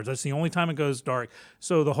couple of hours. That's the only time it goes dark.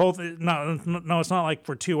 So the whole thing, no, it's not like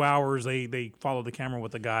for 2 hours they follow the camera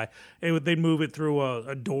with the guy. They'd move it through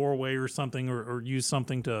a doorway or something, or use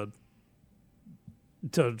something to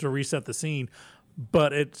reset the scene.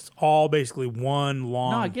 But it's all basically one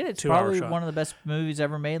long. no, I get it. It's 2-hour probably shot. one of the best movies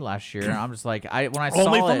ever made last year. And I'm just like, when I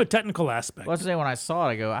Only saw from it, a technical aspect. let's say when I saw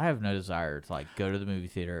it, I go, I have no desire to like go to the movie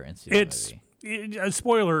theater and see It's the movie. a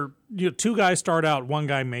spoiler. Two guys start out. One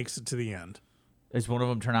guy makes it to the end. Does one of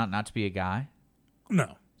them turn out not to be a guy?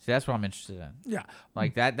 No. See, that's what I'm interested in. Yeah.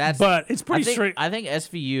 Like that. That's. But it's pretty straight. I think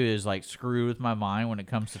SVU is like screwed with my mind when it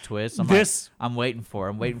comes to twists. I'm waiting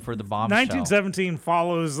for the bombshell. 1917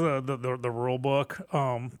 follows the rule book,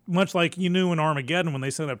 much like you knew in Armageddon when they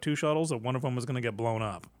sent up two shuttles that one of them was going to get blown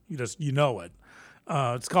up. You know it.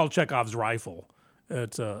 It's called Chekhov's rifle.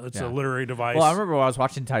 It's a literary device. Well, I remember when I was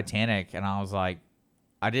watching Titanic, and I was like,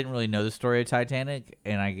 I didn't really know the story of Titanic,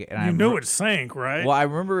 and I knew it sank, right? Well, I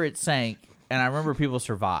remember it sank, and I remember people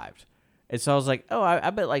survived, and so I was like, oh, I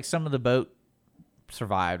bet like some of the boat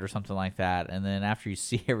survived or something like that. And then after you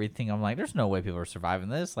see everything, I'm like, there's no way people are surviving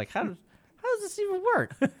this. Like, how does this even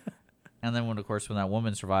work? And then when that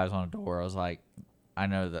woman survives on a door, I was like, I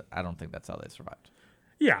don't think that's how they survived.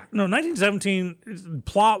 Yeah, no, 1917,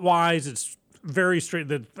 plot-wise, it's very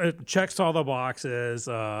straight. It checks all the boxes,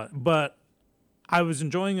 but I was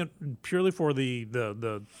enjoying it purely for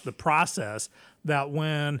the process that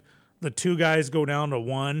when the two guys go down to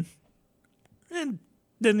one, it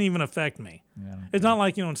didn't even affect me. Yeah. It's not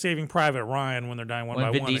like, in Saving Private Ryan when they're dying one by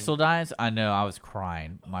When Vin one. Diesel dies, I know I was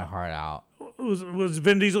crying my heart out. Was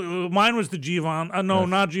Vin Diesel? Mine was the Giovanni. No,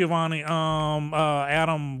 not Giovanni.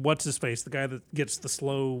 Adam, what's his face? The guy that gets the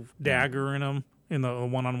slow dagger in him in the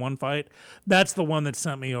one-on-one fight. That's the one that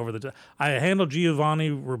sent me over the. I handled Giovanni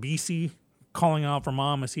Ribisi calling out for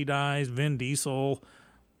mom as he dies. Vin Diesel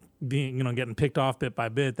being, getting picked off bit by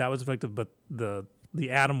bit. That was effective. But the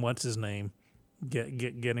Adam, what's his name,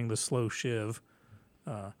 getting the slow shiv.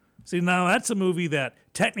 See, now that's a movie that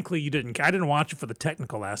technically I didn't watch it for the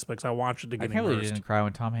technical aspects. I watched it to I get can't believe you immersed. didn't cry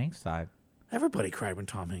when Tom Hanks died. Everybody cried when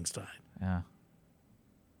Tom Hanks died. Yeah.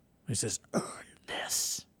 He says, "Earn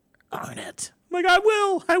this, earn it." I'm like, I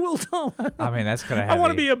will, Tom. I mean, that's kind of I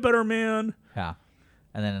want to be a better man. Yeah.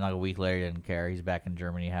 And then like a week later, he didn't care. He's back in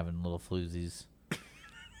Germany having little floozies.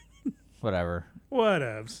 Whatever.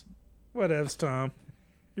 Whatevs, Tom.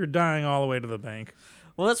 You're dying all the way to the bank.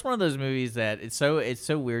 Well, that's one of those movies that it's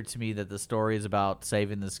so weird to me that the story is about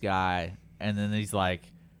saving this guy, and then he's like,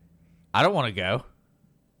 I don't want to go.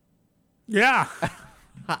 Yeah.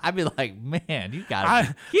 I'd be like, man, you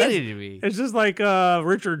gotta be kidding me. It's just like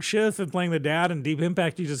Richard Schiff and playing the dad in Deep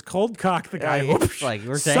Impact. You just cold cock the guy. Yeah, it's like,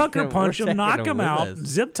 we're sucker taking- punch we're him, knock taking him him out, with us.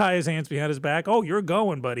 zip tie his hands behind his back. Oh, you're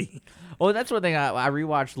going, buddy. Well, that's one thing. I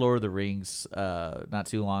rewatched Lord of the Rings not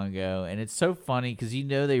too long ago, and it's so funny because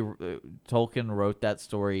Tolkien wrote that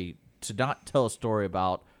story to not tell a story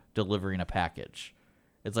about delivering a package.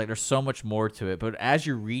 It's like there's so much more to it, but as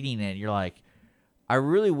you're reading it, you're like, I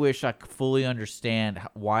really wish I could fully understand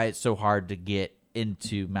why it's so hard to get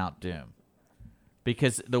into Mount Doom,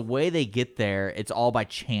 because the way they get there, it's all by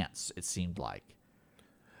chance. It seemed like.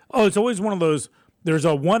 Oh, it's always one of those. There's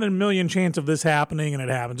a 1 in a million chance of this happening, and it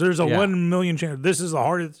happens. There's a 1 in a million chance. This is the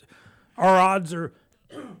hardest. Our odds are.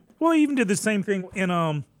 Well, he even did the same thing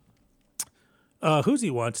in who's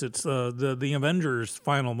he wants? It's the Avengers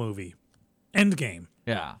final movie, Endgame,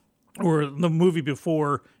 Yeah. or the movie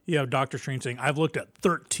before. You have Doctor Strange saying, "I've looked at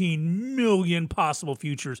 13 million possible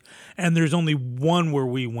futures, and there's only one where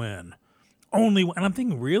we win." Only, and I'm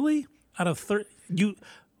thinking, really, out of 30,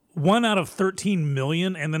 1 out of 13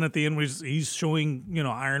 million, and then at the end he's showing,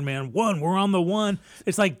 Iron Man 1, we're on the 1.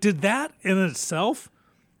 It's like, did that in itself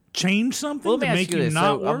change something Well, let me to ask make you you this.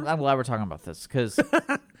 not So work? I'm glad we're talking about this because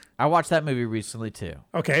I watched that movie recently too.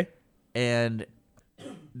 Okay. And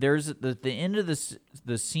there's the end of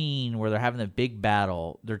the scene where they're having the big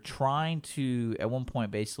battle. They're trying to, at one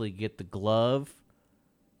point, basically get the glove.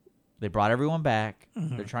 They brought everyone back.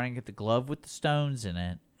 They're trying to get the glove with the stones in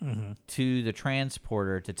it to the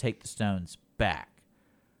transporter to take the stones back.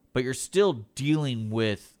 But you're still dealing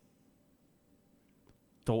with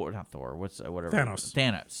whatever.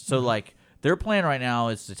 Thanos. So, like, their plan right now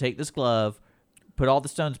is to take this glove, put all the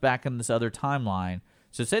stones back in this other timeline.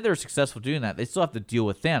 So, say they're successful doing that, they still have to deal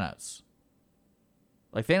with Thanos.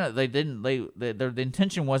 Like, Thanos, the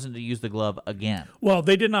intention wasn't to use the glove again. Well,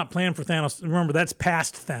 they did not plan for Thanos. Remember, that's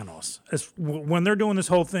past Thanos. When they're doing this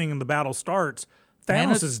whole thing and the battle starts,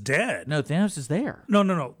 Thanos is dead. No, Thanos is there.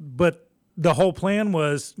 No. But the whole plan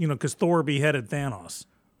was, because Thor beheaded Thanos.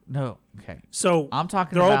 No, okay. So I'm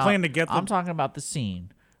talking they're about, all planning to get I'm talking about the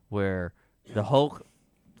scene where the Hulk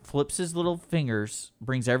flips his little fingers,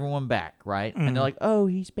 brings everyone back, right? And they're like, oh,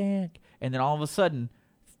 he's back. And then all of a sudden,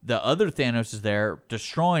 the other Thanos is there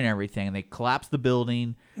destroying everything. And they collapse the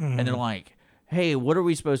building. And they're like, hey, what are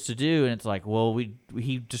we supposed to do? And it's like, well,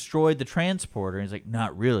 he destroyed the transporter. And he's like,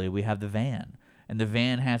 not really. We have the van. And the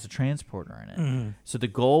van has a transporter in it. So the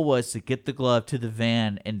goal was to get the glove to the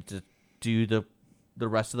van and to do the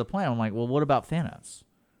rest of the plan. I'm like, well, what about Thanos?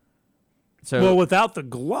 So without the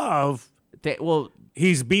glove,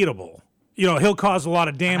 he's beatable. He'll cause a lot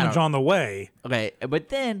of damage on the way. Okay, but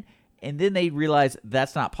then they realize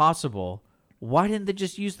that's not possible. Why didn't they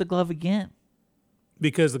just use the glove again?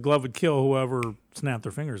 Because the glove would kill whoever snapped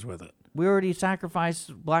their fingers with it. We already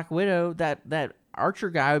sacrificed Black Widow. That Archer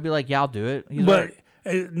guy would be like, yeah, I'll do it. But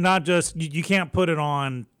not just, you can't put it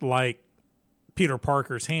on like Peter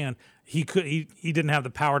Parker's hand. He didn't have the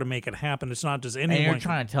power to make it happen. It's not just anyone. And you're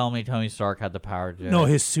trying to tell me Tony Stark had the power to do it? No,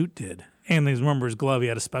 his suit did. And remember his glove. He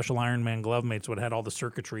had a special Iron Man glove made, so it had all the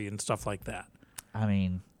circuitry and stuff like that. I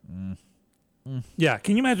mean, yeah.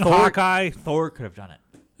 Can you imagine Hawkeye? Thor could have done it.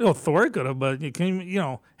 Oh, Thor could have, but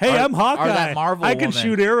hey, I'm Hawkeye. Or that Marvel I can woman.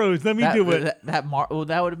 shoot arrows. Let me do it. That would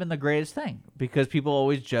have been the greatest thing because people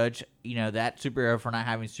always judge, that superhero for not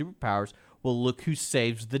having superpowers. Well, look who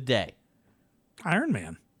saves the day. Iron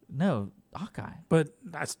Man. No, Hawkeye. But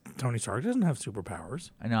that's Tony Stark doesn't have superpowers.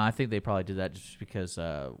 I know. I think they probably did that just because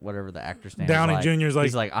whatever the actor's name Downey is Jr.'s like,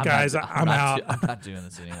 he's like, guys, I'm out. I'm not doing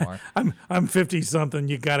this anymore. I'm 50 something.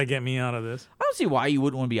 You got to get me out of this. I don't see why you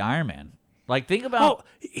wouldn't want to be Iron Man. Like, think about.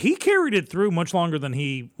 He carried it through much longer than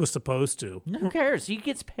he was supposed to. Who cares? He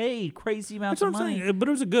gets paid crazy amounts That's of what I'm money. saying. But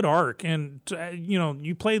it was a good arc, and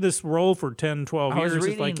you play this role for 10, 12 years.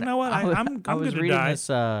 It's like, you know what? I'm I was good to reading die. this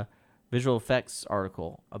visual effects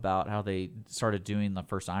article about how they started doing the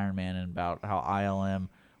first Iron Man and about how ILM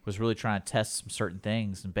was really trying to test some certain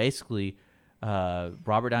things, and basically,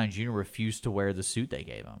 Robert Downey Jr. refused to wear the suit they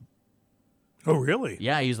gave him. Oh, really?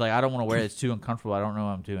 Yeah, he's like, I don't want to wear it. It's too uncomfortable. I don't know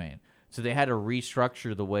what I'm doing. So they had to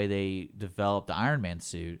restructure the way they developed the Iron Man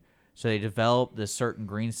suit. So they developed this certain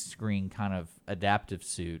green screen kind of adaptive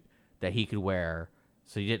suit that he could wear.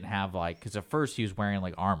 So he didn't have because at first he was wearing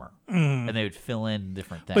like armor, and they would fill in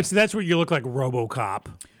different things. But see, that's where you look like RoboCop.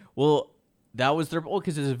 Well, that was their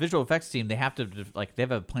because as a visual effects team, they have to they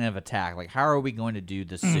have a plan of attack. Like, how are we going to do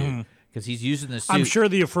this suit? Because he's using this suit. I'm sure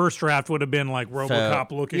the first draft would have been like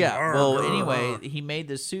RoboCop looking. Yeah. Well, anyway, he made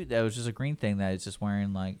this suit that was just a green thing that is just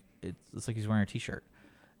wearing it's like he's wearing a t-shirt.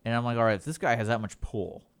 And I'm like, all right, if this guy has that much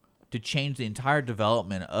pull to change the entire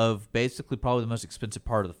development of basically probably the most expensive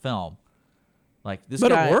part of the film, like this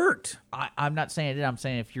but guy, it worked. I'm not saying it did. I'm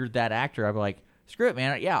saying if you're that actor, I'd be like, screw it,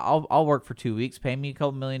 man. Yeah, I'll work for 2 weeks, pay me a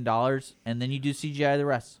couple $1 million, and then you do CGI the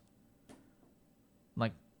rest.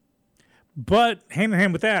 Like, but hand in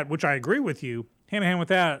hand with that, which I agree with you, hand in hand with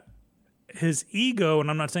that, his ego,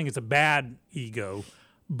 and I'm not saying it's a bad ego,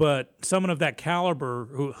 but someone of that caliber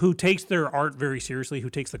who takes their art very seriously, who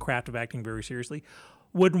takes the craft of acting very seriously,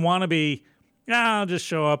 wouldn't want to be, I'll just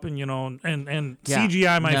show up and,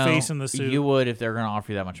 CGI my face in the suit. You would if they're going to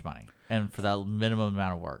offer you that much money and for that minimum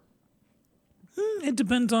amount of work. It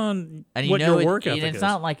depends on and what your work ethic it's is.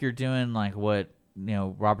 not like you're doing like what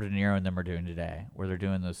Robert De Niro and them are doing today, where they're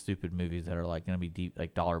doing those stupid movies that are like going to be deep,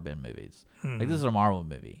 like dollar bin movies. Like, this is a Marvel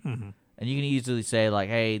movie. And you can easily say like,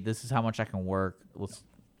 hey, this is how much I can work.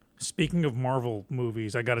 Speaking of Marvel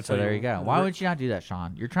movies, I got to tell you. So there you go. Why would you not do that,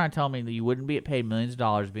 Sean? You're trying to tell me that you wouldn't be paid millions of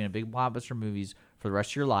dollars being a big blockbuster movies for the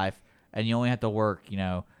rest of your life, and you only have to work,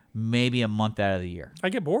 maybe a month out of the year. I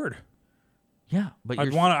get bored. Yeah, but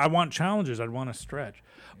I want challenges. I'd want to stretch.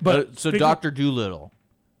 But so speaking- Dr. Doolittle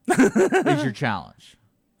is your challenge.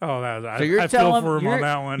 Oh, So you're I telling feel for him on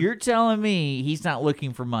that one. You're telling me he's not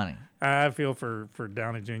looking for money. I feel for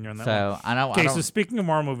Downey Jr. on that one. So I know. Okay, so speaking of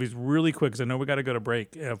Marvel movies, really quick, because I know we got to go to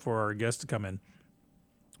break for our guest to come in.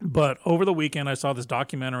 But over the weekend, I saw this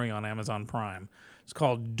documentary on Amazon Prime. It's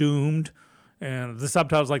called Doomed, and the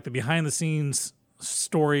subtitle is like the behind-the-scenes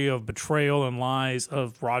story of betrayal and lies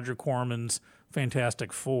of Roger Corman's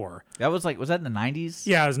Fantastic Four. that was that in the 90s?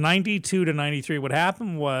 Yeah, it was 92 to 93. What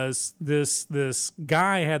happened was this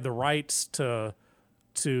guy had the rights to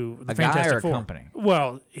the A guy Fantastic or a Four. company?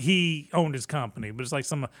 Well, he owned his company, but it's like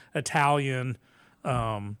some Italian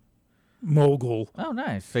mogul. Oh,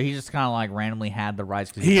 nice. So he just kind of randomly had the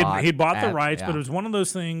rights because He bought the rights, yeah. but it was one of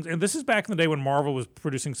those things. And this is back in the day when Marvel was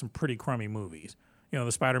producing some pretty crummy movies. You know,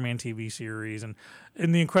 the Spider-Man TV series and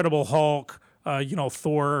the Incredible Hulk.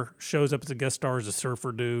 Thor shows up as a guest star as a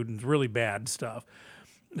surfer dude, and it's really bad stuff.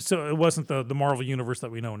 So it wasn't the Marvel universe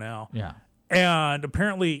that we know now. Yeah. And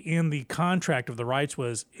apparently in the contract of the rights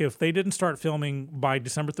was if they didn't start filming by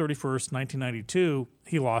December 31st, 1992,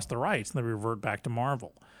 he lost the rights and they revert back to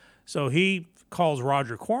Marvel. So he calls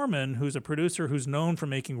Roger Corman, who's a producer who's known for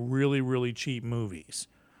making really, really cheap movies.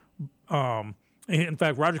 In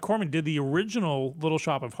fact, Roger Corman did the original Little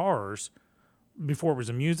Shop of Horrors before it was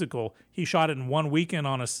a musical. He shot it in one weekend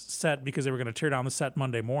on a set because they were going to tear down the set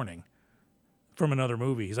Monday morning from another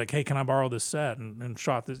movie. He's like, hey, can I borrow this set? And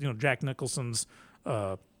shot this, Jack Nicholson's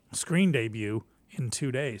screen debut in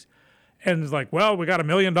 2 days. And it's like, well, we got $1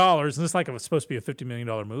 million. And it's like it was supposed to be a $50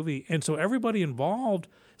 million movie. And so everybody involved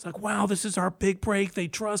is like, wow, this is our big break. They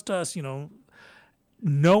trust us,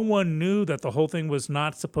 No one knew that the whole thing was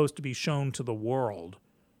not supposed to be shown to the world.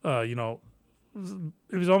 It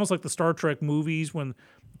was almost like the Star Trek movies when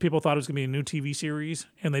people thought it was going to be a new TV series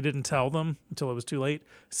and they didn't tell them until it was too late.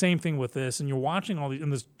 Same thing with this. And you're watching in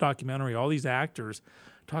this documentary, all these actors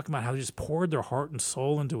talking about how they just poured their heart and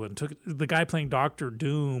soul into it. And took the guy playing Dr.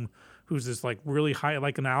 Doom, who's this really high,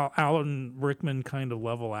 like an Alan Rickman kind of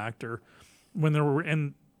level actor, when they were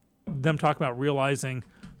in them talking about realizing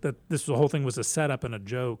that the whole thing was a setup and a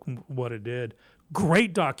joke, what it did.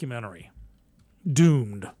 Great documentary.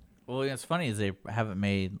 Doomed. Well, what's funny is they haven't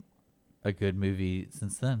made a good movie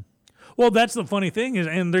since then. Well, that's the funny thing is,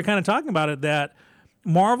 and they're kind of talking about it, that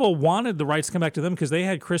Marvel wanted the rights to come back to them because they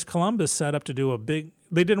had Chris Columbus set up to do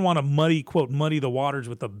they didn't want to muddy the waters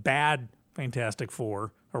with the bad Fantastic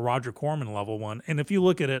Four, a Roger Corman level one. And if you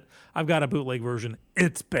look at it, I've got a bootleg version.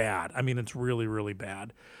 It's bad. I mean, it's really, really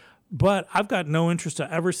bad. But I've got no interest to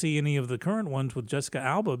ever see any of the current ones with Jessica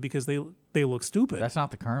Alba because they look stupid. That's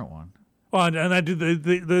not the current one. Well, and I did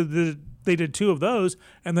they did two of those,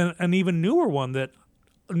 and then an even newer one that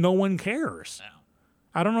no one cares. No.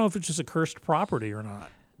 I don't know if it's just a cursed property or not.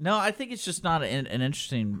 No, I think it's just not an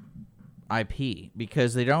interesting IP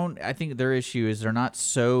because they don't. I think their issue is they're not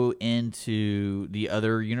so into the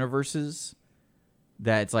other universes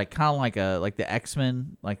that it's kind of like the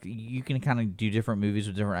X-Men. Like you can kind of do different movies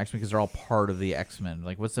with different X-Men because they're all part of the X-Men.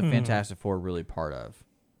 Like what's the Fantastic Four really part of?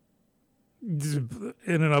 In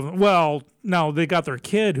and of well, no, they got their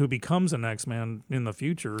kid who becomes an X-Man in the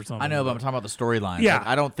future or something. I know, but I'm talking about the storyline. Yeah,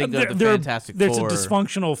 I don't think of the Fantastic Four. There's a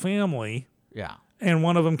dysfunctional family. Yeah, and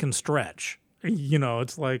one of them can stretch.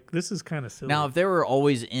 It's like this is kind of silly. Now, if they were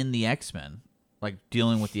always in the X-Men, like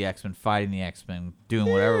dealing with the X-Men, fighting the X-Men,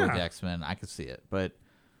 doing whatever with the X-Men, I could see it. But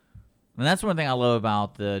and that's one thing I love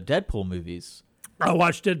about the Deadpool movies. I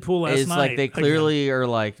watched Deadpool last night. It's like they clearly are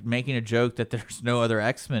making a joke that there's no other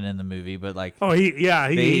X-Men in the movie, but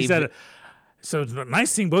he said, so it's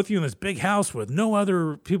nice seeing both of you in this big house with no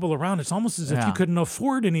other people around. It's almost as if you couldn't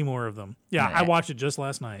afford any more of them. Yeah, I watched it just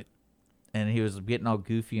last night. And he was getting all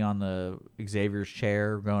goofy on the Xavier's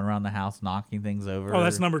chair, going around the house, knocking things over. Oh,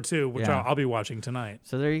 that's number 2, which I'll be watching tonight.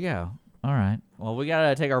 So there you go. All right. Well, we got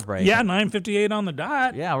to take our break. Yeah, 9:58 on the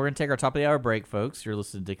dot. Yeah, we're going to take our top of the hour break, folks. You're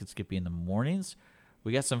listening to Dick and Skippy in the mornings.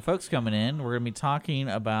 We got some folks coming in. We're going to be talking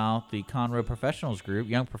about the Conroe Professionals Group,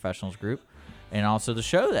 Young Professionals Group, and also the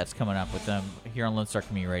show that's coming up with them here on Lone Star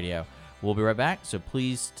Community Radio. We'll be right back, so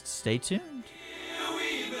please stay tuned. Here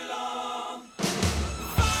we belong,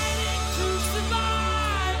 fighting to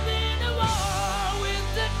survive in a war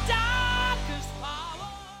with the darkest power.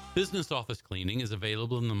 Business office cleaning is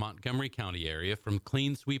available in the Montgomery County area from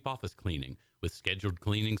Clean Sweep Office Cleaning, with scheduled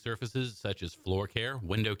cleaning services such as floor care,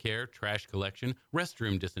 window care, trash collection,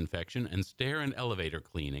 restroom disinfection, and stair and elevator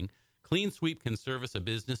cleaning. Clean Sweep can service a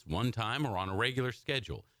business one time or on a regular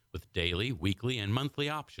schedule with daily, weekly, and monthly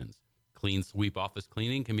options. Clean Sweep Office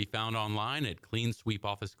Cleaning can be found online at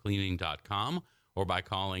cleansweepofficecleaning.com or by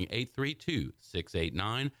calling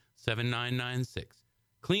 832-689-7996.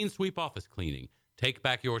 Clean Sweep Office Cleaning. Take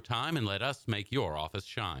back your time and let us make your office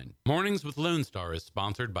shine. Mornings with Lone Star is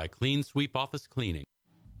sponsored by Clean Sweep Office Cleaning.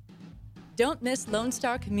 Don't miss Lone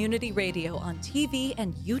Star Community Radio on TV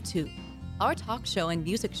and YouTube. Our talk show and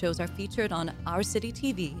music shows are featured on Our City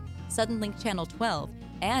TV, Suddenlink Channel 12,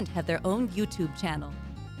 and have their own YouTube channel.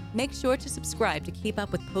 Make sure to subscribe to keep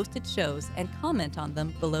up with posted shows and comment on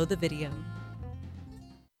them below the video.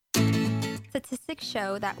 Statistics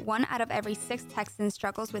show that 1 out of every 6 Texans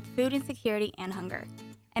struggles with food insecurity and hunger.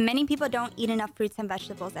 And many people don't eat enough fruits and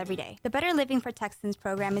vegetables every day. The Better Living for Texans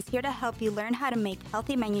program is here to help you learn how to make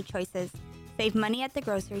healthy menu choices, save money at the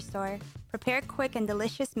grocery store, prepare quick and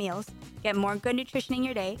delicious meals, get more good nutrition in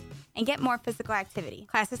your day, and get more physical activity.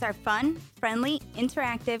 Classes are fun, friendly,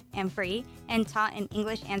 interactive, and free, and taught in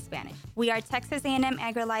English and Spanish. We are Texas A&M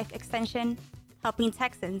AgriLife Extension, helping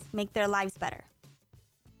Texans make their lives better.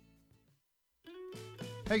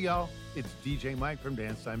 Hey y'all, it's DJ Mike from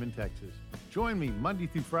Dance Time in Texas. Join me Monday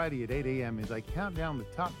through Friday at 8 a.m. as I count down the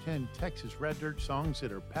top 10 Texas Red Dirt songs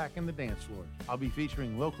that are packing the dance floor. I'll be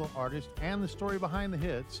featuring local artists and the story behind the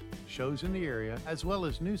hits, shows in the area, as well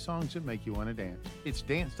as new songs that make you want to dance. It's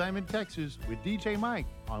Dance Time in Texas with DJ Mike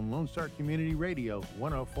on Lone Star Community Radio,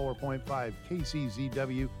 104.5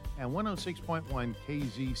 KCZW and 106.1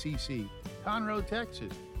 KZCC, Conroe,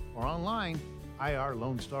 Texas, or online,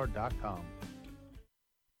 irlonestar.com.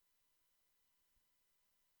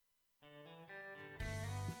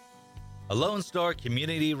 Lone Star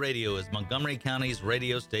Community Radio is Montgomery County's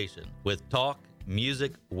radio station with talk,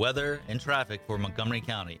 music, weather, and traffic for Montgomery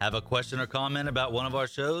County. Have a question or comment about one of our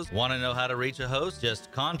shows? Want to know how to reach a host?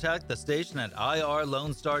 Just contact the station at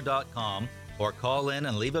irlonestar.com or call in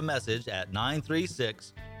and leave a message at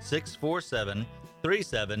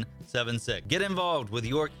 936-647-3776. Get involved with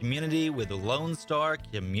your community with Lone Star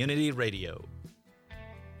Community Radio.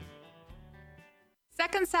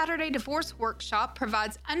 Second Saturday Divorce Workshop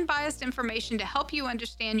provides unbiased information to help you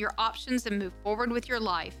understand your options and move forward with your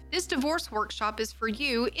life. This divorce workshop is for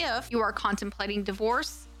you if you are contemplating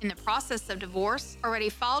divorce, in the process of divorce, already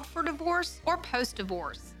filed for divorce, or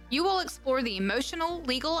post-divorce. You will explore the emotional,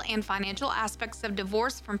 legal, and financial aspects of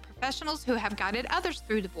divorce from professionals who have guided others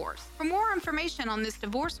through divorce. For more information on this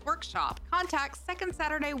divorce workshop, contact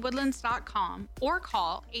SecondSaturdayWoodlands.com or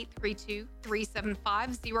call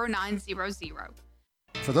 832-375-0900.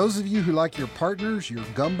 For those of you who like your partners, your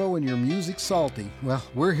gumbo, and your music salty, well,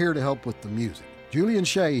 we're here to help with the music. Julian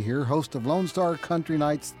Shea here, host of Lone Star Country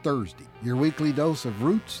Nights Thursday, your weekly dose of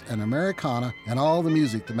roots and Americana and all the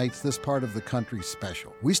music that makes this part of the country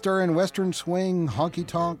special. We stir in Western swing,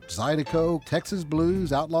 honky-tonk, Zydeco, Texas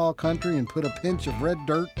blues, outlaw country, and put a pinch of red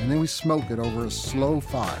dirt, and then we smoke it over a slow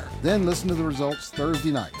fire. Then listen to the results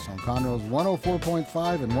Thursday nights on Conroe's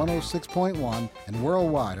 104.5 and 106.1 and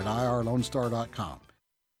worldwide at irlonestar.com.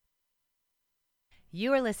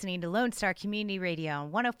 You are listening to Lone Star Community Radio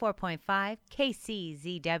on 104.5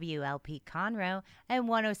 KCZWLP Conroe and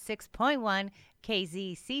 106.1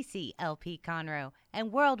 KZCCLP Conroe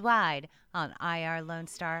and worldwide on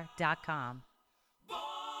irlonestar.com. Born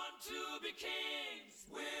to be kings,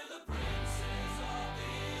 we're the princes of the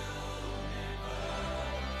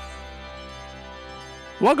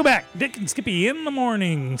universe. Welcome back. Dick and Skippy in the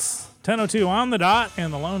mornings. 10:02 on the dot in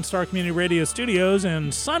the Lone Star Community Radio studios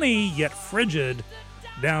in sunny yet frigid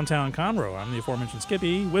downtown Conroe. I'm the aforementioned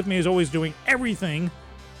Skippy. With me, as always, doing everything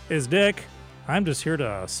is Dick. I'm just here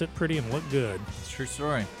to sit pretty and look good. It's a true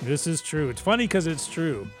story. This is true. It's funny because it's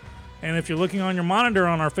true. And if you're looking on your monitor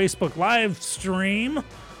on our Facebook live stream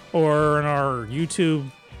or in our YouTube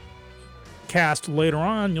cast later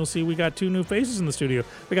on, you'll see we got 2 new faces in the studio.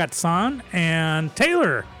 We got San and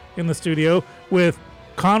Taylor in the studio with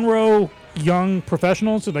Conroe Young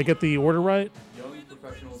Professionals. Did I get the order right? Young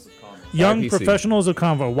Professionals of Conroe. Young YPC. Professionals of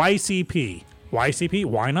Conroe. YCP. YCP?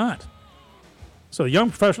 Why not? So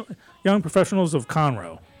Young Professionals of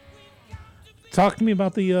Conroe. Talk to me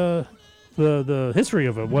about the history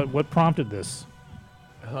of it. What prompted this?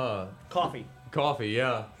 Coffee. Coffee,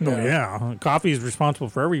 yeah. Oh, yeah. Coffee is responsible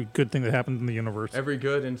for every good thing that happens in the universe. Every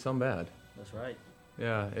good and some bad. That's right.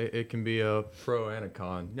 Yeah, it can be a pro and a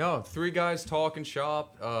con. No, 3 guys talk and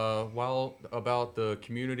shop while about the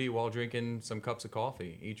community while drinking some cups of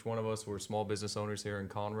coffee. Each one of us were small business owners here in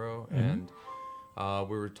Conroe, and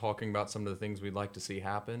we were talking about some of the things we'd like to see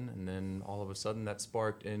happen, and then all of a sudden that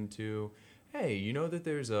sparked into, hey, you know that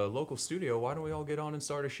there's a local studio, why don't we all get on and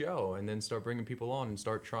start a show, and then start bringing people on and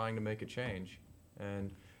start trying to make a change.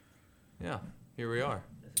 And yeah, here we are.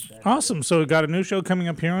 Awesome. So we got a new show coming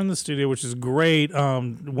up here in the studio, which is great.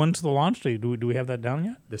 When's the launch date? Do we have that down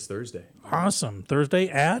yet? This Thursday. Awesome. Thursday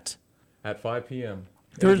at 5 p.m.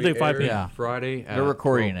 Thursday, It'll be 5 aired p.m. Friday at They're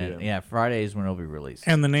recording 12 it. p.m. Yeah, Friday is when it'll be released.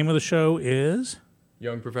 And the name of the show is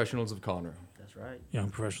Young Professionals of Conroe. That's right. Young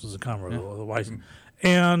Professionals of Conroe. The license.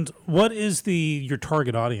 And what is your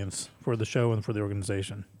target audience for the show and for the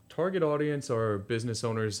organization? Target audience are business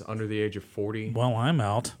owners under the age of 40. Well, I'm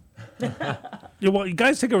out. Yeah, well, you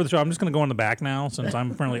guys take over the show. I'm just going to go in the back now since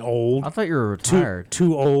I'm fairly old. I thought you were retired.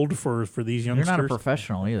 Too old for these You're youngsters. not a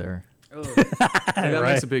professional either. And that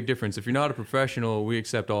Right. makes a big difference. If you're not a professional, we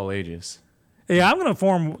accept all ages. Yeah, I'm going to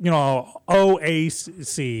form,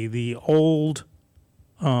 OAC, the old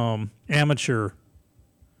amateur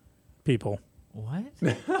people. What?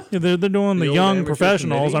 Yeah, they're doing the The old young amateur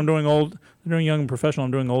professionals. committee? I'm doing old. They're doing young and professional.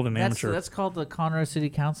 I'm doing old and That's amateur. called the Conroe City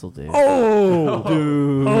Council, dude. Oh,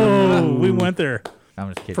 dude. Oh, we went there. I'm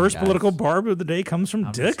just kidding. First guys. political barb of the day comes from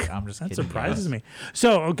I'm Dick. just- I'm just that kidding, surprises guys. me.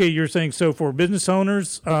 So, okay, you're saying so for business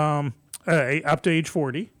owners up to age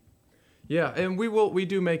 40. Yeah, and we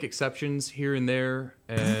do make exceptions here and there.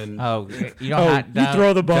 And Oh, you don't. Oh, have, you don't-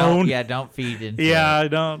 throw the bone. Don't feed into Yeah, it. I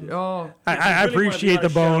don't. oh, I If you really wanna appreciate be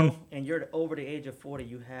the on a bone. show and you're over the age of 40,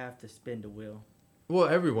 you have to spin the wheel. well,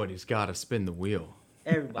 everybody's got to spin the wheel.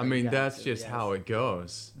 Everybody. I mean, got that's to, just yes. how it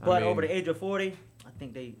goes. I But mean, over the age of 40, I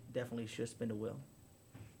think they definitely should spin the wheel.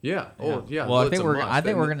 yeah. Oh, yeah. Well, I it's think a we're. must. I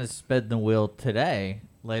think And we're gonna spin the wheel today,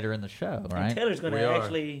 later in the show, And right? Taylor's going We to are.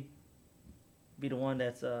 actually be the one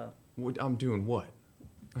that's I'm doing what?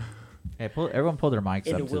 Hey, everyone pull their mics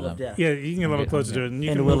in the up to wheel them. of death. Yeah, you can get a little Okay, closer okay. to it. And you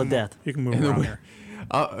In can the wheel move of death. You can move In the around wheel-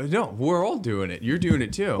 there. No, we're all doing it. You're doing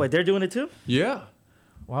it too. Wait, they're doing it too? Yeah,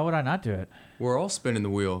 Why would I not do it? we're all spinning the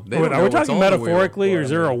wheel. They Wait, don't are know we what's talking on the wheel. metaphorically, or is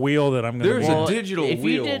there a wheel that I'm going to There's Well, a digital if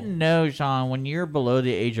wheel. you didn't know, Sean, when you're below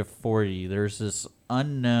the age of 40, there's this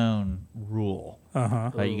unknown rule.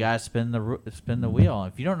 Uh-huh. You gotta spin the wheel.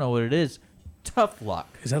 If you don't know what it is, tough luck.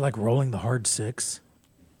 Is that like rolling the hard six?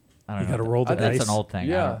 I don't You know. got to roll the That's dice. an old thing. I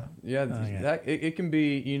Yeah, don't- yeah. yeah. That it can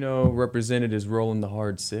be represented as rolling the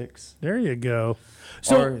hard six. There you go.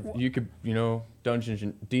 So Or you could Dungeons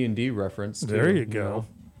and D&D reference. there too, you go.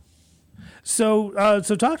 So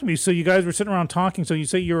talk to me. So you guys were sitting around talking. So you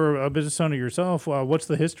say you're a business owner yourself. What's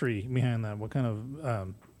the history behind that? What kind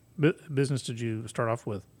of business did you start off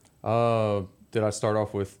with? Did I start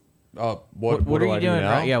off with what What do are I you do doing?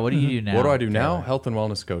 now? Right? Yeah, what do you do now? What do I do now? Taylor? Health and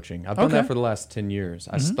wellness coaching. I've done that Okay. for the last 10 years.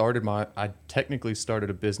 I technically started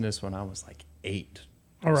a business when I was like 8.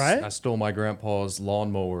 All right. I stole my grandpa's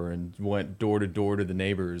lawnmower and went door to door to the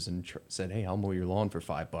neighbors and said, "Hey, I'll mow your lawn for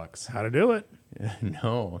 $5." How to do it?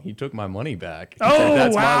 No, he took my money back. He Oh, said,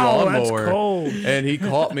 "That's wow, my that's lawnmower." cold. And he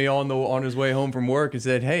caught me on his way home from work and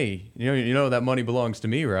said, "Hey, you know that money belongs to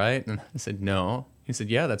me, right?" And I said, "No." He said,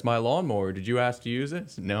 "Yeah, that's my lawnmower. Did you ask to use it?" I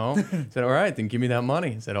said, "No." He said, "All right, then give me that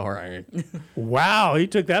money." I said, "All right." Wow, he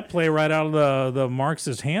took that play right out of the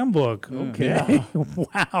Marxist handbook. Okay.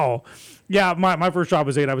 Wow. Yeah, my first job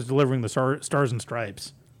was 8. I was delivering the Stars and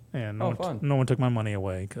Stripes. And fun. no one took my money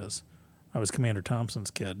away because I was Commander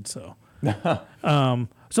Thompson's kid. So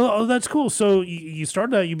that's cool. So you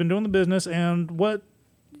started that. You've been doing the business. And what,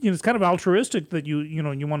 it's kind of altruistic that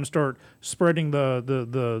you want to start spreading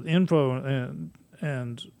the info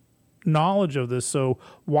and knowledge of this. So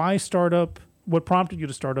why start up? What prompted you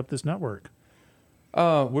to start up this network?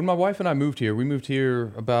 When my wife and I moved here, we moved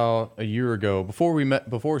here about a year ago.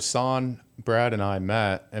 Before Son, Brad, and I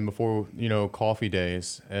met, and before coffee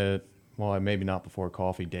days. Maybe not before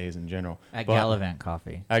coffee days in general. At but Gallivant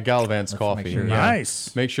Coffee. At Gallivant's Let's Coffee. make sure. yeah.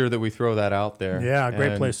 Nice. Make sure that we throw that out there. Yeah, great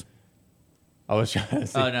And place. I was trying to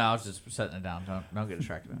say, Oh no, I was just setting it down. Don't get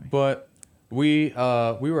distracted by me. but we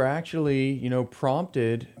were actually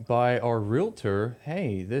prompted by our realtor.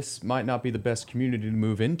 Hey, this might not be the best community to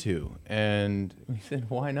move into, and we said,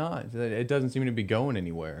 why not? It doesn't seem to be going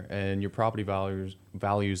anywhere, and your property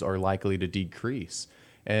values are likely to decrease.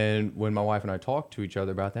 And when my wife and I talked to each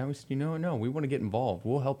other about that, we said, no, we want to get involved.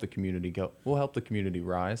 We'll help the community go. We'll help the community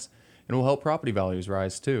rise, and we'll help property values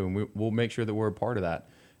rise too. And we'll make sure that we're a part of that.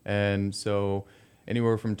 And so,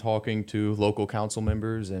 anywhere from talking to local council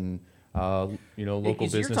members and local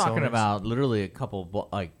Because business you're talking owners. about literally a couple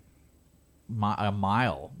a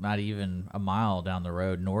mile, not even a mile down the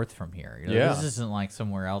road north from here. Yeah. This isn't like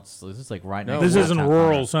somewhere else. This is like right No, next. This to isn't downtown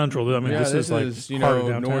rural Conroe. central. I mean, Yeah, this is like heart of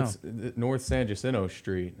downtown. North San Jacinto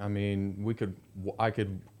Street. I mean, I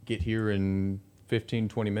could get here in 15,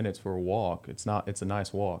 20 minutes for a walk. It's a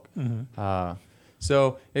nice walk. Mm-hmm.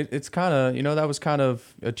 So it's kind of, that was kind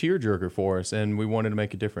of a tearjerker for us, and we wanted to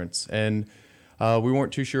make a difference. And we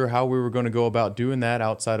weren't too sure how we were going to go about doing that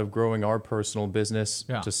outside of growing our personal business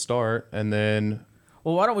to start. And then...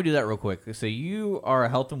 Well, why don't we do that real quick? So you are a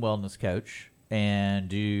health and wellness coach, and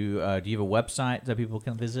do you have a website that people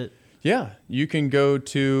can visit? Yeah, you can go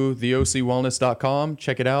to theocwellness.com,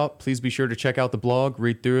 check it out. Please be sure to check out the blog,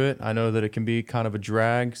 read through it. I know that it can be kind of a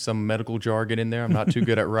drag, some medical jargon in there. I'm not too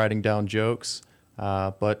good at writing down jokes,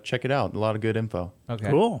 but check it out. A lot of good info. Okay.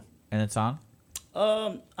 Cool. And it's on?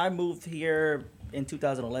 I moved here in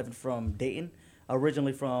 2011 from Dayton,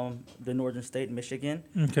 originally from the northern state, Michigan.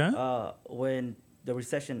 Okay. When the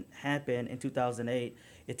recession happened in 2008,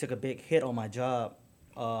 it took a big hit on my job.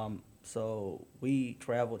 So we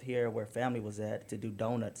traveled here where family was at to do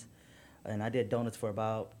donuts. And I did donuts for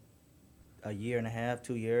about a year and a half,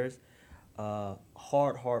 2 years.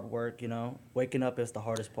 Hard work, you know. Waking up is the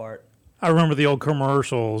hardest part. I remember the old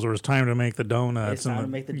commercials. It was time to make the donuts. It's time to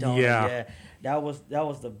make the donuts. Yeah. That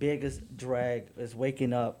was the biggest drag, is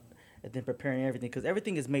waking up and then preparing everything, because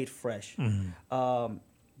everything is made fresh. Mm-hmm.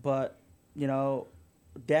 But you know,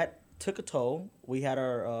 that took a toll. We had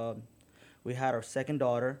our second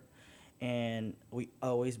daughter, and we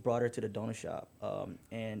always brought her to the donut shop,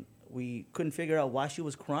 and we couldn't figure out why she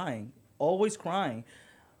was crying, always crying.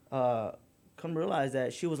 Come to realize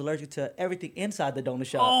that she was allergic to everything inside the donut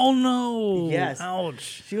shop. Oh no! Yes.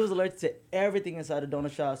 Ouch. She was allergic to everything inside the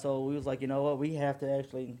donut shop, so we was like, you know what, we have to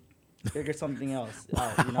actually figure something else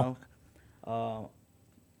out, you know.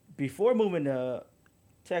 Before moving to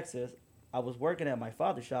Texas, I was working at my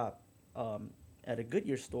father's shop at a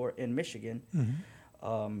Goodyear store in Michigan.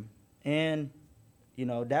 Mm-hmm. And, you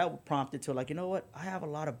know, that prompted to, like, you know what, I have a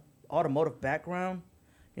lot of automotive background,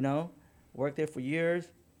 you know, worked there for years.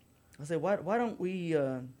 I said, why don't we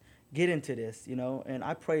get into this, you know? And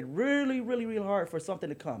I prayed really, really, really hard for something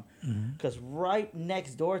to come. Because right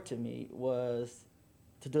next door to me was,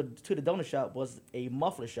 to the donut shop, was a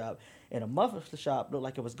muffler shop. And a muffler shop looked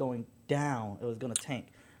like it was going down. It was going to tank.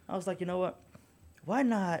 I was like, you know what? Why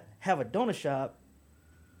not have a donut shop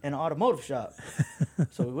and an automotive shop?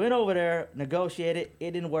 So we went over there, negotiated.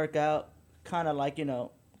 It didn't work out. Kind of like, you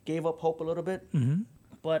know, gave up hope a little bit. Mm-hmm.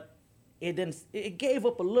 But it didn't. It gave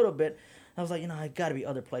up a little bit. I was like, you know, I got to be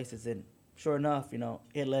other places. And sure enough, you know,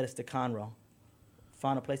 it led us to Conroe.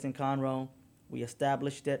 Found a place in Conroe. We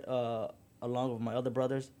established it along with my other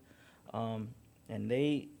brothers. And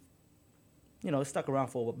they, you know, stuck around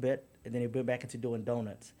for a bit. And then they went back into doing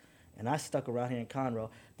donuts. And I stuck around here in Conroe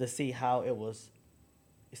to see how it was.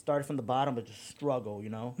 It started from the bottom, but just struggle, you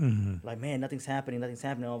know? Mm-hmm. Like, man, nothing's happening.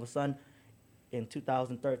 All of a sudden, in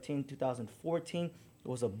 2013, 2014, it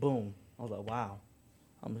was a boom. I was like, wow.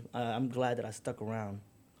 I'm glad that I stuck around.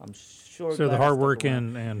 I'm sure. So the hard work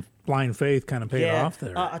and blind faith kind of paid off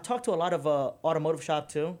there. I talked to a lot of automotive shop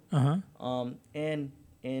too. Uh-huh. And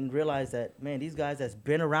realized that, man, these guys that's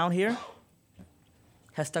been around here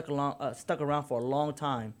has stuck around for a long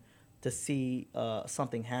time to see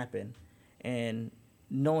something happen. And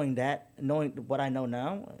knowing what I know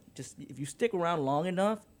now, just if you stick around long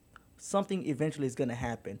enough, something eventually is going to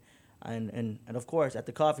happen. And of course, at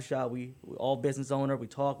the coffee shop, we all business owner, we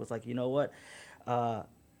talk. It's like, you know what?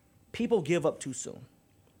 People give up too soon.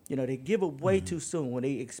 You know, they give up way too soon when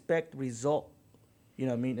they expect result. You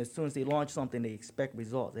know what I mean? As soon as they launch something, they expect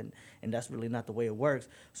results. And that's really not the way it works.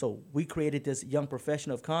 So we created this Young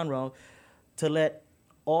Professional of Conroe to let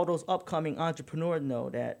all those upcoming entrepreneurs know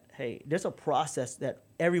that, hey, there's a process that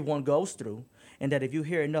everyone goes through. And that if you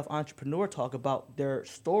hear enough entrepreneurs talk about their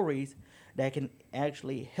stories, that can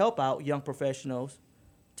actually help out young professionals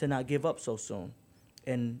to not give up so soon.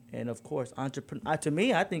 And of course, to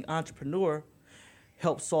me, I think entrepreneur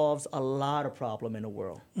helps solves a lot of problem in the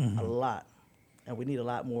world, a lot. And we need a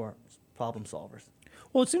lot more problem solvers.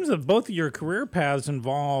 Well, it seems that both of your career paths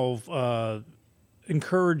involve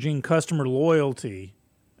encouraging customer loyalty.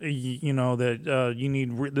 You know, that you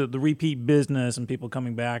need the repeat business and people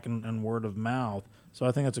coming back and word of mouth. So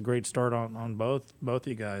I think that's a great start on both of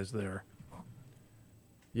you guys there.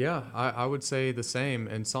 Yeah, I would say the same.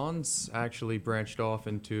 And San's actually branched off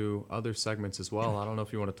into other segments as well. I don't know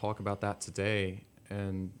if you want to talk about that today.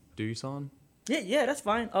 And do you, San? Yeah, that's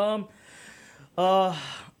fine. Of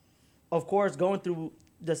course, going through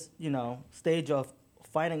this, you know, stage of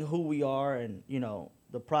finding who we are and, you know,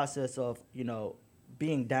 the process of, you know,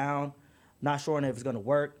 being down, not sure if it's going to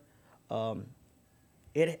work.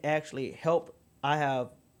 It actually helped. I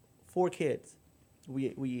have 4 kids.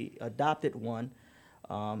 We adopted one.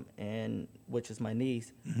 And which is my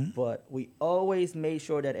niece, but we always made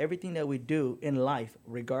sure that everything that we do in life,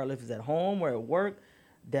 regardless if it's at home or at work,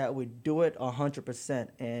 that we do it 100%.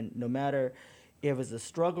 And no matter if it's a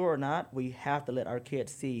struggle or not, we have to let our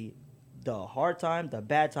kids see the hard time, the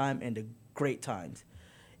bad time, and the great times.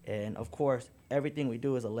 And of course, everything we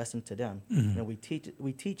do is a lesson to them, and we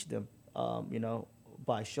teach them,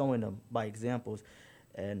 by showing them by examples.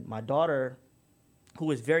 And my daughter, who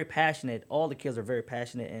is very passionate, all the kids are very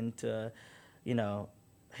passionate into,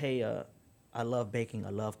 hey, I love baking, I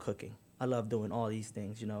love cooking, I love doing all these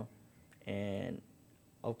things, And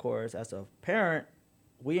of course, as a parent,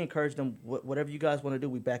 we encourage them, whatever you guys want to do,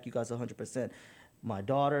 we back you guys 100%. My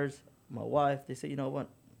daughters, my wife, they say, you know what?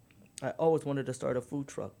 I always wanted to start a food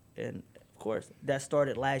truck. And of course, that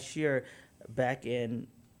started last year back in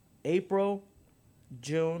April,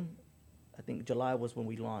 June, I think July was when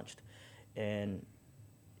we launched. And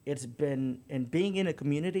it's been, and being in the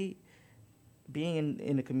community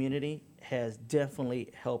has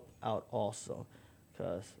definitely helped out also.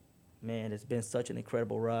 Because, man, it's been such an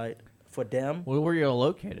incredible ride for them. Where were you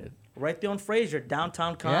located? Right there on Fraser,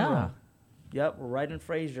 downtown Conroe. Yep, we're right in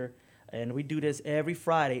Fraser. And we do this every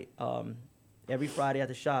Friday. Every Friday at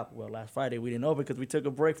the shop. Well, last Friday we didn't open because we took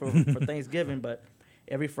a break for Thanksgiving, but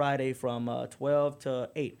every Friday from 12 to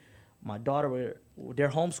 8. My daughter, they're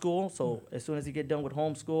homeschooled, so as soon as you get done with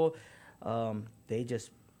homeschool, they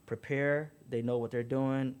just prepare. They know what they're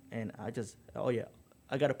doing, and I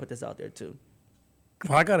got to put this out there too.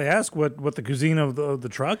 Well, I got to ask what the cuisine of the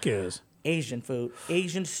truck is. Asian food,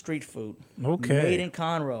 Asian street food. Okay. Made in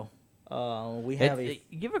Conroe. We have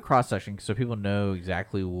give a cross section so people know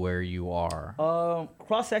exactly where you are.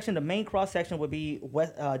 Cross section. The main cross section would be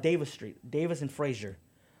Davis Street, Davis and Fraser,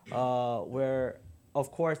 where,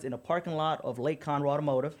 of course, in a parking lot of Lake Conroe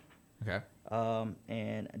Automotive. Okay.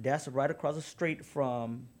 And that's right across the street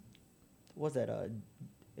from, what's that?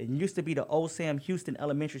 It used to be the Old Sam Houston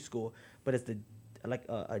Elementary School, but it's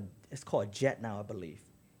it's called Jet now, I believe.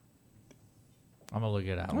 I'm gonna look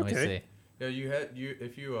it up. Let me see.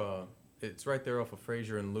 Yeah, it's right there off of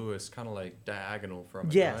Fraser and Lewis, kind of like diagonal from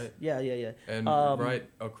it, yes. right? Yeah. And right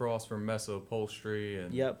across from Mesa Upholstery.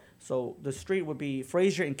 And yep. So the street would be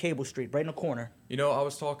Fraser and Cable Street, right in the corner. I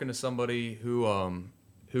was talking to somebody who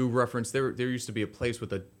referenced there used to be a place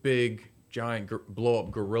with a big, giant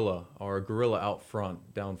blow-up gorilla or a gorilla out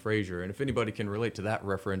front down Fraser. And if anybody can relate to that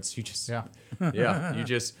reference, you just you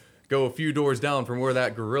just go a few doors down from where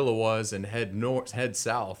that gorilla was and head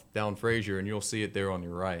south down Fraser, and you'll see it there on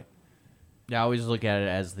your right. Yeah, I always look at it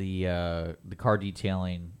as the car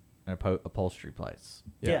detailing and upholstery place.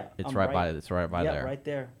 Yeah, it's right by there. Yeah, right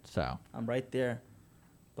there. So I'm right there.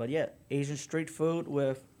 But yeah, Asian street food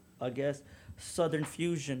with, I guess, Southern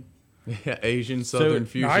fusion. Yeah, Asian Southern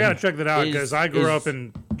fusion. I gotta check that out because I grew up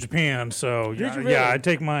in Japan, so yeah, I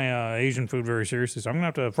take my Asian food very seriously. So I'm gonna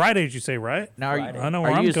have to Fridays. You say right? Now, I know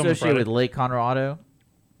where are I'm you coming associated with Lake Conroe Auto?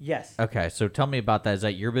 Yes. Okay, so tell me about that. Is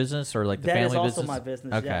that your business or like the family business? That is also my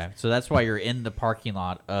business. Okay, yes. So that's why you're in the parking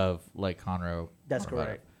lot of Lake Conroe. That's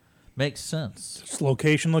correct. Makes sense. It's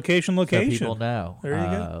location. So people know. There you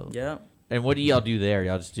go. Yeah. And what do y'all do there?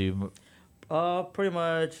 Y'all just do? Pretty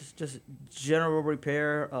much just general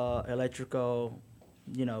repair, electrical.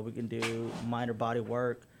 We can do minor body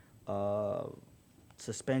work,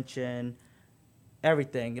 suspension,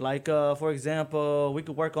 everything. Like, for example, we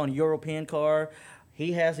could work on European car.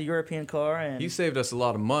 He has a European car, and he saved us a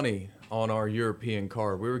lot of money on our European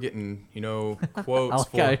car. We were getting, quotes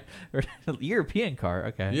for European car.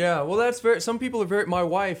 Okay. Yeah, well, that's very. Some people are very. My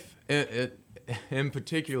wife, in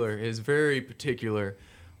particular, is very particular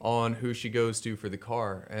on who she goes to for the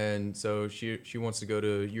car, and so she wants to go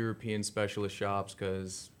to European specialist shops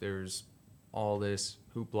because there's all this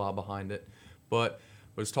hoopla behind it. But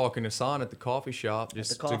was talking to San at the coffee shop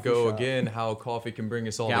just to go again how coffee can bring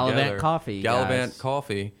us all together. Gallivant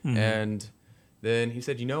Coffee. Mm-hmm. And then he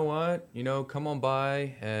said, you know what? Come on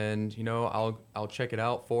by and I'll check it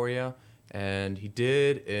out for you. And he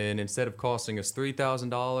did, and instead of costing us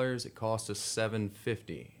 $3,000, it cost us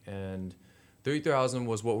 $750. And $3,000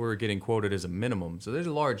 was what we were getting quoted as a minimum. So there's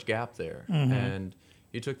a large gap there. Mm-hmm. And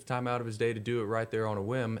he took the time out of his day to do it right there on a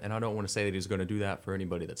whim, and I don't want to say that he's going to do that for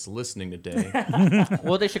anybody that's listening today.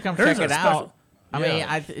 Well, they should come check it out. I mean,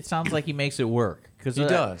 it sounds like he makes it work. Cause he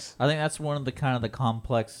does. I think that's one of the kind of the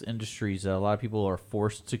complex industries that a lot of people are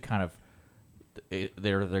forced to kind of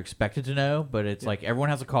they're expected to know, but it's like everyone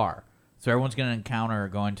has a car, so everyone's going to encounter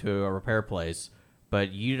going to a repair place,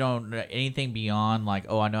 but you don't know anything beyond like,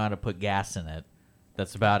 oh, I know how to put gas in it.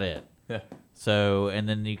 That's about it. Yeah. So, and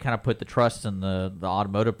then you kind of put the trust in the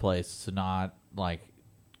automotive place to not like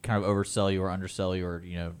kind of oversell you or undersell you or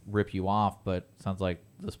rip you off. But it sounds like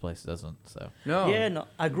this place doesn't. So No. Yeah, no.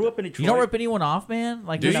 I grew up in Detroit. you don't rip anyone off, man.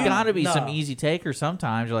 Like Do there's you? got to be some No. easy takers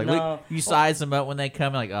sometimes. You're like, No. look, you size them up when they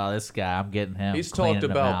come. Like, oh, this guy, I'm getting him. He's cleaning talked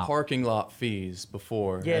him about out. parking lot fees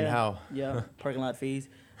before Yeah, and how. yeah, parking lot fees.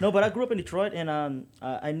 No, but I grew up in Detroit, and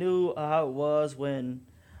I knew how it was when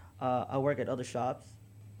I work at other shops,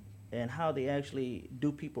 and how they actually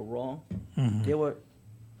do people wrong. They would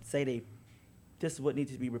say this is what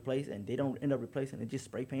needs to be replaced, and they don't end up replacing it, just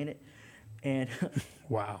spray paint it. And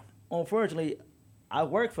Wow. unfortunately, I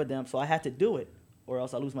work for them, so I had to do it, or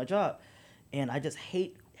else I lose my job. And I just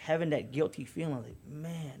hate having that guilty feeling. Like,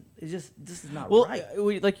 man, it's just this is not Well,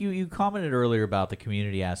 right. like you commented earlier about the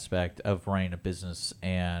community aspect of running a business,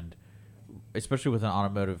 and especially with an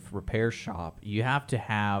automotive repair shop, you have to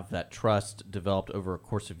have that trust developed over a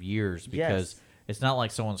course of years, because Yes. it's not like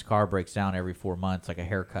someone's car breaks down every 4 months, like a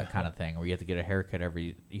haircut kind of thing, where you have to get a haircut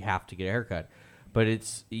you have to get a haircut. But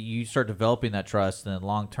it's you start developing that trust, and then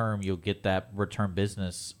long term you'll get that return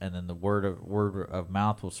business, and then the word of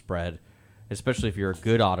mouth will spread, especially if you're a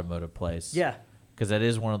good automotive place. Yeah. Because that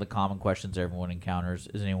is one of the common questions everyone encounters.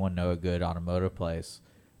 Does anyone know a good automotive place?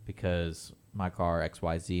 Because my car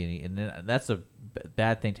XYZ, and then that's a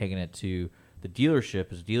bad thing taking it to the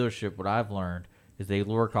dealership. Is dealership, what I've learned is they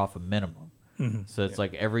work off a minimum. So it's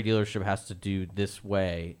like every dealership has to do this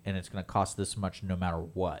way, and it's going to cost this much no matter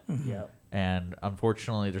what. Yeah. And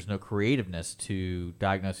unfortunately, there's no creativeness to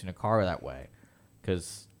diagnosing a car that way,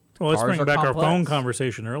 because Well, let's cars bring are back our phone complex.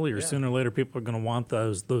 conversation earlier. Sooner or later, people are going to want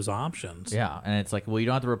those options. Yeah, and it's like, well, you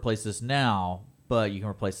don't have to replace this now, but you can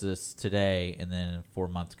replace this today, and then in 4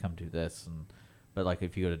 months come do this. But like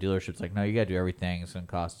if you go to dealerships, it's like, no, you got to do everything. It's going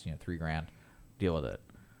to cost $3,000. Deal with it.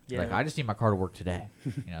 Like, Yeah. I just need my car to work today.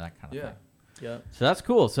 That kind of Yeah. thing. Yeah. So that's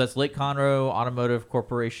cool. So that's Lake Conroe Automotive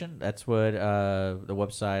Corporation. That's what the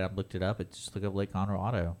website. I looked it up. It's just look up Lake Conroe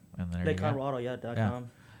Auto, and there you go.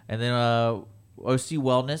 LakeConroeAuto.com. And then OC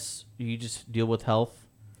Wellness. You just deal with health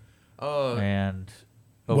and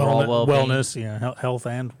overall well-being. Wellness, yeah, health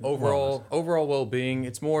and Overall well-being.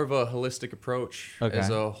 It's more of a holistic approach Okay.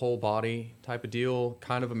 as a whole body type of deal.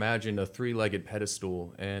 Kind of imagine a three-legged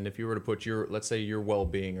pedestal, and if you were to put let's say your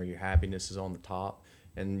well-being or your happiness is on the top,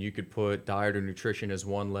 and you could put diet or nutrition as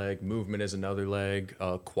one leg, movement as another leg,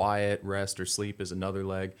 quiet, rest, or sleep as another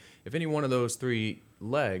leg. If any one of those three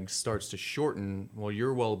legs starts to shorten, well,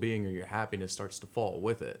 your well-being or your happiness starts to fall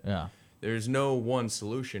with it. Yeah. There's no one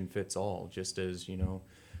solution fits all, just as,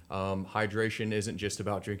 hydration isn't just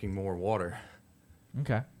about drinking more water.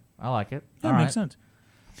 Okay, I like it. That All makes right. sense.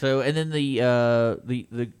 So, and then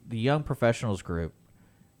the young professionals group,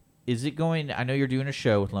 is it going? I know you're doing a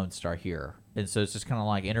show with Lone Star here, and so it's just kind of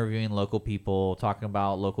like interviewing local people, talking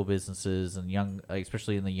about local businesses and young,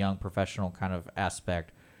 especially in the young professional kind of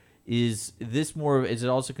aspect. Is this more? Is it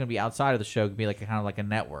also going to be outside of the show? Going to be like kind of like a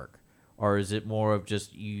network, or is it more of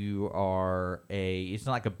just you are a? It's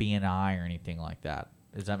not like a BNI or anything like that.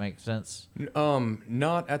 Does that make sense?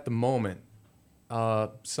 Not at the moment.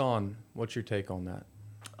 Son, what's your take on that?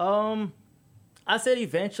 I said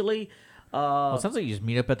eventually. Well, it sounds like you just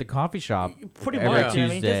meet up at the coffee shop Pretty every much. I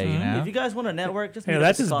mean, Tuesday. just, if you guys want to network, just Yeah, meet up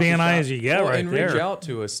that's at as the coffee BNI shop. as you get Well, right and there. reach out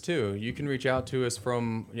to us too. You can reach out to us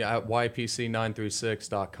from at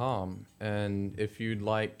ypc936.com, and if you'd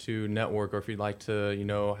like to network, or if you'd like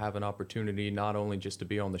to have an opportunity not only just to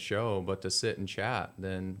be on the show but to sit and chat,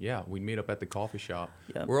 then we meet up at the coffee shop.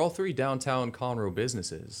 Yep. We're all three downtown Conroe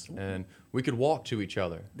businesses, and we could walk to each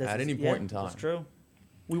other at any point in time. That's true.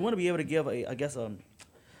 We want to be able to give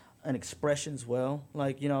an expression as well.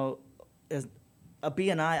 Like, as a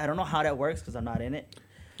BNI, I don't know how that works because I'm not in it.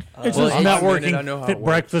 It's Well, just I'm in it, I know networking, how fit it works.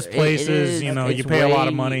 breakfast It places. is- You it's pay a lot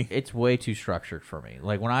of way- money. It's way too structured for me.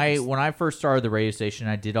 Like when I first started the radio station,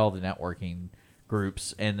 I did all the networking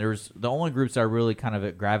groups, and there's the only groups I really kind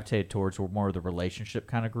of gravitated towards were more of the relationship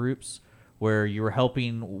kind of groups, where you were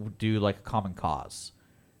helping do like a common cause,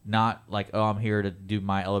 not like, oh, I'm here to do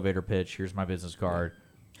my elevator pitch. Here's my business card.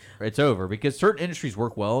 It's over, because certain industries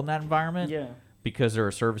work well in that environment. Yeah. Because they're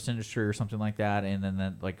a service industry or something like that, and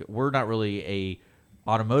then like we're not really a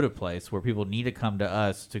automotive place where people need to come to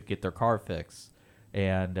us to get their car fixed.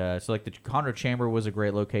 And so like the Conroe Chamber was a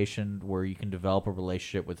great location where you can develop a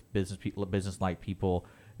relationship with business-like people,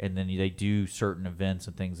 and then they do certain events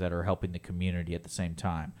and things that are helping the community at the same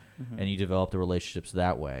time. And you develop the relationships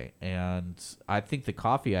that way. And I think the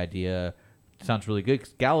coffee idea sounds really good,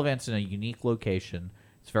 because Gallivant's in a unique location.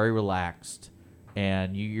 It's very relaxed.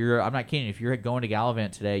 And I'm not kidding. If you're going to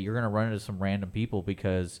Gallivant today, you're going to run into some random people,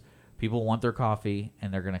 because people want their coffee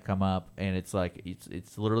and they're going to come up, and it's like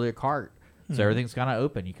it's literally a cart. So everything's kind of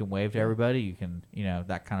open. You can wave to everybody. You can,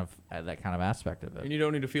 that kind of aspect of it. And you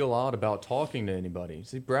don't need to feel odd about talking to anybody.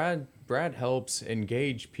 See, Brad helps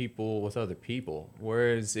engage people with other people.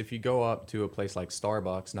 Whereas if you go up to a place like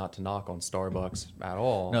Starbucks, not to knock on Starbucks at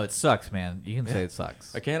all. No, it sucks, man. You can say it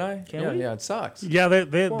sucks. Can I? Can we? Yeah, it sucks. Yeah,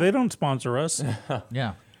 they don't sponsor us.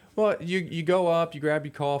 Yeah. Well, you go up, you grab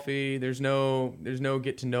your coffee. There's no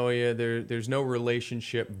get to know you. There's no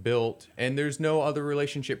relationship built, and there's no other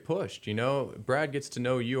relationship pushed. Brad gets to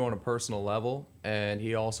know you on a personal level, and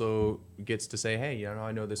he also gets to say, hey,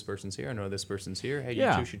 I know this person's here. I know this person's here. Hey,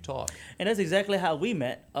 you two should talk. And that's exactly how we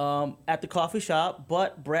met at the coffee shop.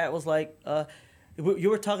 But Brad was like, you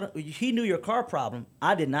were talking. He knew your car problem.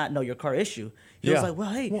 I did not know your car issue. He was like,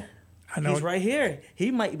 well, hey, he's right here.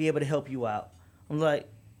 He might be able to help you out. I'm like,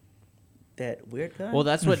 that weird guy? Well,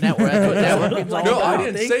 that's what networking. No, I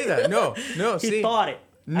didn't say that. No. He thought it.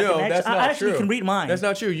 No, that's not true. I actually can read mine. That's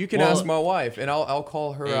not true. You can ask my wife, and I'll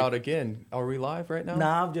call her out again. Are we live right now?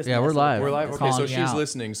 Nah, I'm just. Yeah, we're live. We're live. Okay, so she's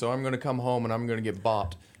listening. So I'm gonna come home and I'm gonna get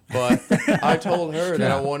bopped. But I told her that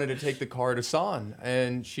I wanted to take the car to San,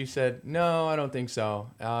 and she said, "No, I don't think so.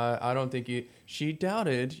 I don't think you." She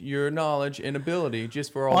doubted your knowledge and ability.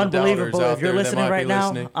 Just for all the doubters out if you're there listening that might right be now,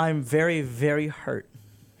 listening. I'm very, very hurt.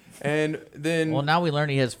 And then, well, now we learn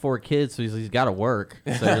he has 4 kids, so he's got to work.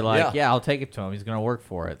 So you're like, yeah, I'll take it to him. He's going to work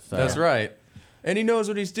for it. So. That's right, and he knows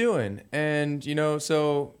what he's doing, and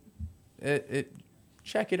so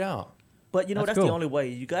check it out. But that's cool. the only way.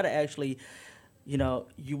 You got to actually,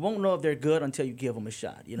 you won't know if they're good until you give them a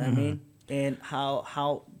shot. You know what I mean? And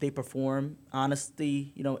how they perform,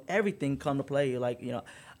 honesty, everything come to play. Like,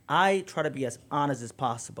 I try to be as honest as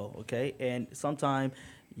possible. Okay, and sometimes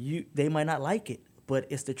they might not like it. But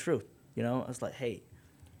it's the truth, It's like, hey,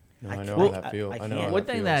 I know how that feels. I know. One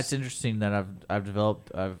thing that's interesting that I've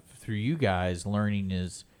developed through you guys learning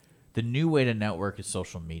is the new way to network is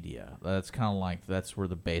social media. That's kind of like that's where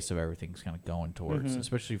the base of everything's kind of going towards,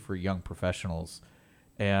 especially for young professionals.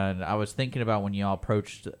 And I was thinking about when y'all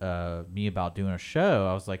approached me about doing a show,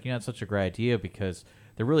 I was like, it's such a great idea because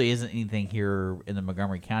there really isn't anything here in the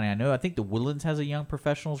Montgomery County. I think the Woodlands has a young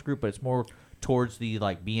professionals group, but it's more towards the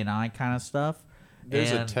like B&I kind of stuff.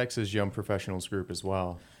 There's a Texas Young Professionals group as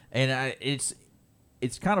well. And it's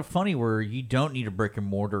kind of funny where you don't need a brick and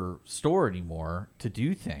mortar store anymore to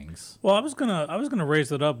do things. Well, I was gonna raise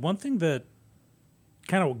that up. One thing that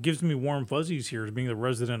kind of gives me warm fuzzies here is being the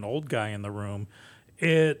resident old guy in the room.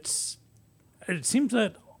 It seems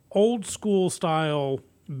that old school style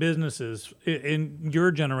businesses in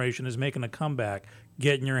your generation is making a comeback,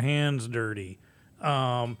 getting your hands dirty.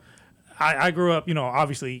 I grew up,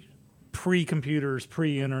 obviously pre-computers,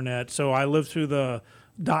 pre-internet, so I lived through the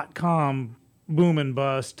 .com boom and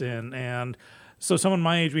bust, and so someone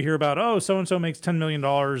my age, we hear about, so-and-so makes $10 million,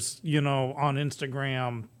 on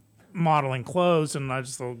Instagram modeling clothes, and I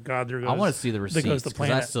just thought, God, there goes. I want to see the receipts because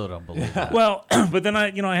I still don't believe that. Well, but then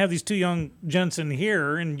I have these 2 young gents in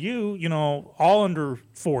here, and you all under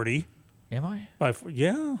 40. Am I?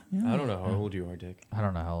 Yeah. I don't know how old you are, Dick. I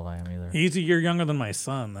don't know how old I am either. He's a year younger than my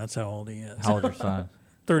son. That's how old he is. How old is your son?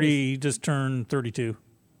 30, just turned 32.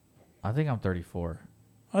 I think I'm 34.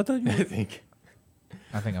 I thought you were.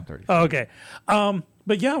 I think I'm 34. Oh, okay.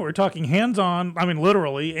 But yeah, we're talking hands-on,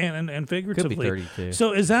 literally and figuratively. Could be 32.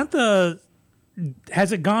 So is that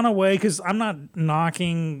has it gone away? Because I'm not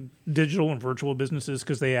knocking digital and virtual businesses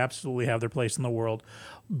because they absolutely have their place in the world.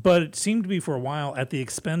 But it seemed to be for a while at the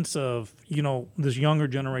expense of, this younger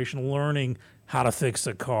generation learning how to fix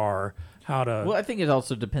a car, Well, I think it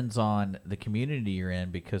also depends on the community you're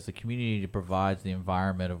in because the community provides the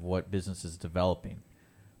environment of what business is developing.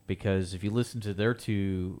 Because if you listen to their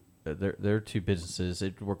two businesses,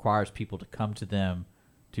 it requires people to come to them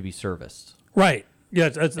to be serviced. Right. Yeah,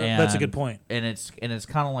 that's a good point. And it's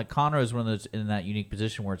kind of like Conroe is one of those in that unique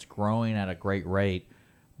position where it's growing at a great rate,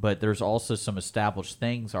 but there's also some established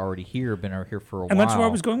things already here, been here for a while. And that's where I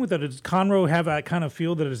was going with that. Does Conroe have that kind of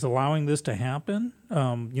feel that is allowing this to happen?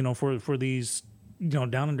 For these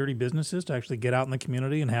down and dirty businesses to actually get out in the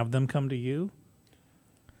community and have them come to you.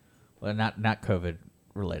 Well, not COVID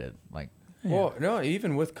related, like. Yeah. Well, no,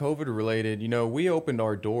 even with COVID related, we opened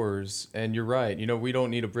our doors, and you're right. We don't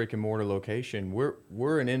need a brick and mortar location.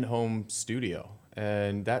 We're an in-home studio,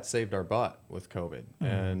 and that saved our butt with COVID. Mm-hmm.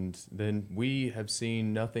 And then we have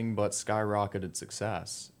seen nothing but skyrocketed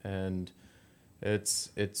success, and it's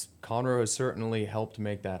Conroe has certainly helped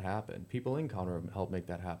make that happen. People in Conroe helped make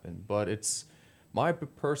that happen, but it's. My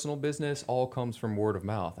personal business all comes from word of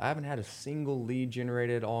mouth. I haven't had a single lead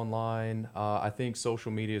generated online. I think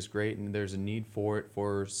social media is great, and there's a need for it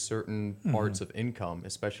for certain parts of income,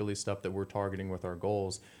 especially stuff that we're targeting with our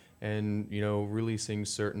goals. and you know, releasing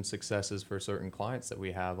certain successes for certain clients that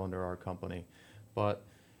we have under our company. But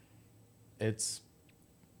it's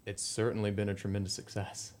certainly been a tremendous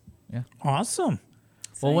success. Yeah. Awesome.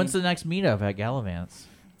 Well, when's the next meetup at Gallivants?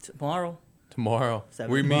 Tomorrow. Tomorrow.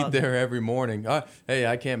 7 We meet o'clock. there every morning. Hey,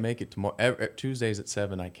 I can't make it tomorrow. Tuesdays at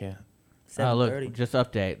 7, I can't. Oh, 7:30. look, just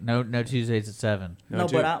update. No Tuesdays at 7. No,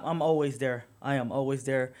 but I'm always there. I am always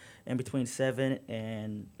there in between 7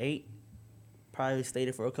 and 8. Probably stay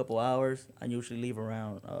there for a couple hours. I usually leave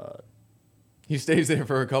around He stays there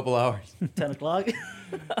for a couple hours. 10 o'clock.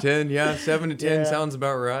 10, yeah, 7 to 10 Yeah. sounds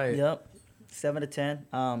about right. Yep. 7 to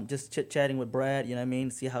 10. Just chit-chatting with Brad, you know what I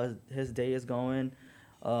mean? See how his day is going.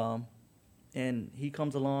 And he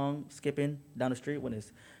comes along, skipping down the street when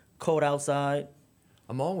it's cold outside.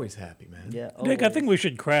 I'm always happy, man. Yeah. Nick, I always. think we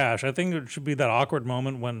should crash. I think it should be that awkward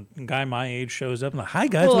moment when a guy my age shows up and like, "Hi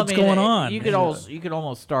guys, Well, I what's mean, going on?" You could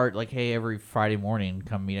almost start like, hey, every Friday morning,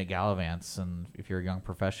 come meet at Gallivants, and if you're a young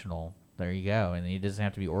professional, there you go. And it doesn't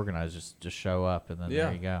have to be organized; just show up, and then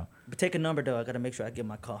there you go. But take a number though. I gotta make sure I get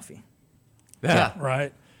my coffee. Yeah,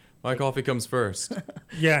 right. My coffee comes first.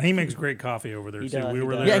 Yeah, he makes great coffee over there He too. does, We he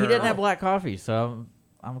were does. there. Yeah, he didn't have black coffee, so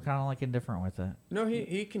I'm kind of like indifferent with it. No,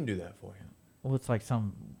 he can do that for you. Well, it's like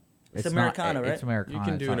some. It's Americano, right? It's Americano. You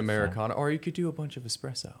can do it's an not- Americano, or you could do a bunch of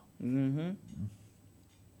espresso. Mm-hmm.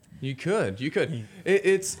 You could.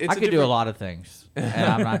 It's I could do a lot of things,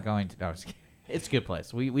 and I'm not going to. No, I'm just kidding. It's a good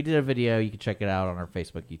place. We did a video. You can check it out on our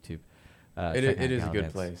Facebook, YouTube. It is a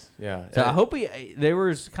good place. Yeah. So I hope there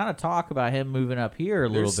was kind of talk about him moving up here a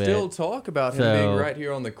little There's bit. still talk about him So, being right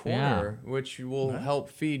here on the corner, which will help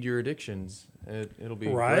feed your addictions. It'll be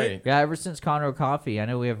great. Yeah, ever since Conroe Coffee, I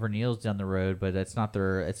know we have Vernil's down the road, but it's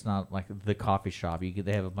not like the coffee shop.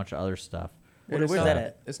 They have a bunch of other stuff. Where's that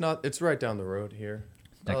at? It's not. It's right down the road here.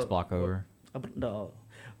 Next block over. No,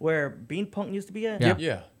 where Bean Punk used to be at. Yeah.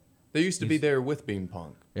 Yeah. They used to be there with Bean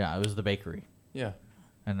Punk. Yeah, it was the bakery. Yeah.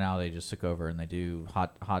 And now they just took over and they do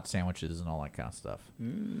hot sandwiches and all that kind of stuff.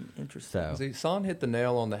 Interesting. So See, San hit the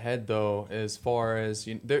nail on the head, though, as far as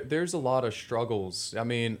there's a lot of struggles. I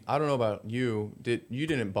mean, I don't know about you. You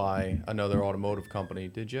didn't buy another automotive company,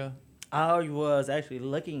 did you? I was actually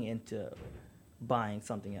looking into buying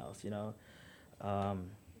something else,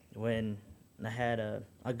 when I had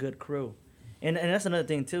a good crew. And that's another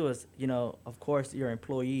thing, too, is, of course, your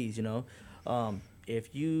employees,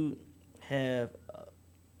 if you have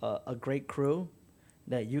a great crew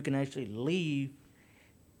that you can actually leave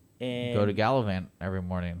and go to Gallivant every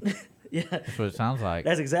morning. Yeah. That's what it sounds like.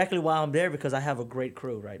 That's exactly why I'm there, because I have a great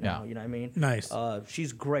crew right now. Yeah. You know what I mean? Nice.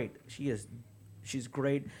 She's great. She's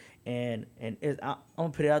great, and I'm gonna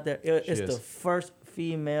put it out there. It's the first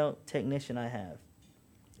female technician I have,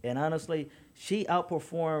 and honestly, she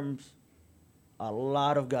outperforms a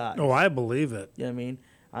lot of guys. Oh, I believe it. You know what I mean?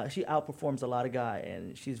 She outperforms a lot of guys,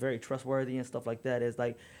 and she's very trustworthy and stuff like that. It's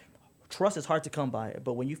like, trust is hard to come by,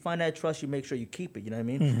 but when you find that trust, you make sure you keep it. You know what I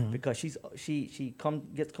mean? Mhm. Because she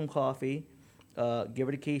gets some coffee, give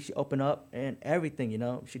her the key, she open up and everything.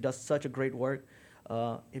 She does such a great work.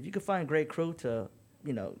 If you could find a great crew to,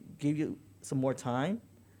 give you some more time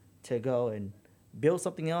to go and build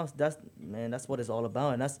something else, that's what it's all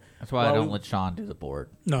about, and that's why I don't let Sean do the board.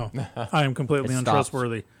 No, I am completely It stops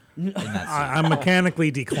untrustworthy. in that I'm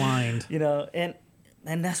mechanically declined.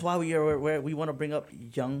 And that's why we want to bring up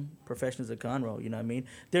young professionals at Conroe. You know what I mean?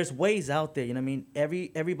 There's ways out there. You know what I mean?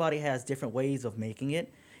 Everybody has different ways of making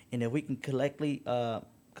it, and if we can collectively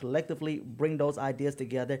bring those ideas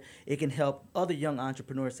together, it can help other young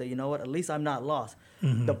entrepreneurs say, you know what? At least I'm not lost.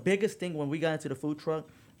 Mhm. The biggest thing when we got into the food truck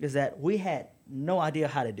is that we had no idea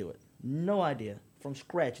how to do it. No idea from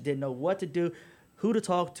scratch. Didn't know what to do, who to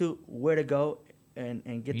talk to, where to go, and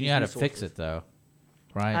get. You these knew how to resources. fix it though,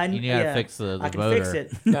 right? You knew how to fix the I can motor. fix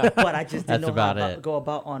it, but I just didn't That's know about how it. to go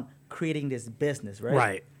about on creating this business, right?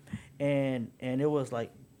 Right. And it was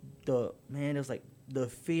like the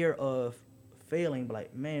fear of failing, but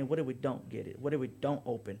like, man, what if we don't get it? What if we don't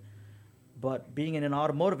open? But being in an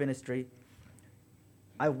automotive industry,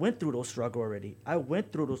 I went through those struggles already. I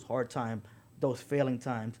went through those hard times, those failing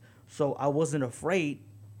times. So I wasn't afraid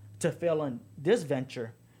to fail on this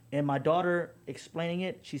venture. And my daughter explaining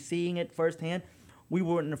it, she's seeing it firsthand. We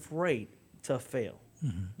weren't afraid to fail,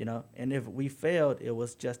 And if we failed, it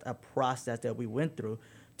was just a process that we went through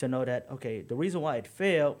to know that, okay, the reason why it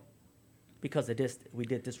failed, because of this, we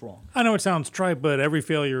did this wrong. I know it sounds trite, but every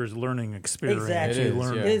failure is a learning experience. Exactly. You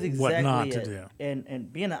learn It is exactly what not to it. do.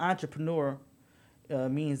 And being an entrepreneur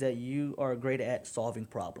means that you are great at solving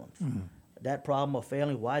problems. Mhm. That problem of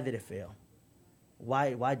failing, why did it fail? Why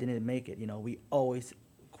didn't it make it? We always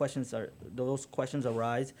those questions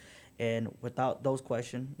arise, and without those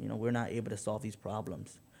questions, we're not able to solve these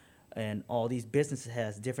problems. And all these businesses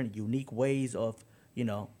has different unique ways of,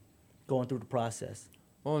 going through the process.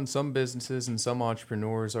 Well, and some businesses and some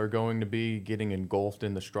entrepreneurs are going to be getting engulfed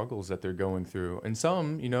in the struggles that they're going through. And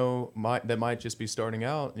some, that might just be starting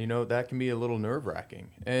out, that can be a little nerve-wracking.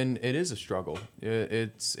 And it is a struggle.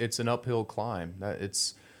 It's an uphill climb.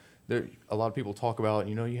 A lot of people talk about,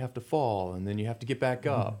 you have to fall and then you have to get back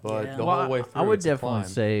up. But the whole way through, I would it's a definitely climb.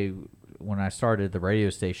 say when I started the radio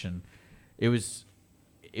station, it was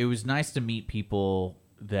nice to meet people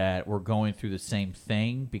that were going through the same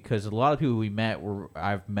thing, because a lot of people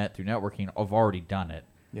I've met through networking have already done it.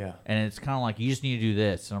 Yeah. And it's kind of like, you just need to do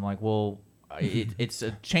this. And I'm like, well, it's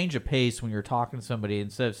a change of pace when you're talking to somebody.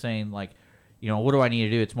 Instead of saying like, what do I need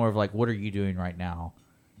to do? It's more of like, what are you doing right now?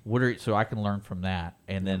 So I can learn from that.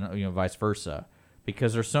 And then, vice versa.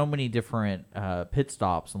 Because there's so many different pit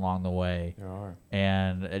stops along the way. There are.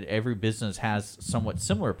 And every business has somewhat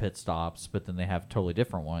similar pit stops, but then they have totally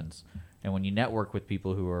different ones. And when you network with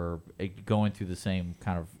people who are going through the same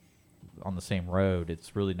kind of on the same road,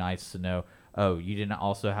 it's really nice to know, oh, you didn't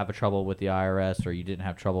also have a trouble with the IRS, or you didn't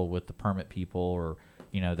have trouble with the permit people, or,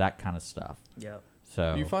 that kind of stuff. Yeah.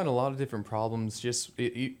 So you find a lot of different problems.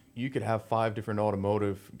 You could have 5 different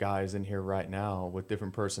automotive guys in here right now with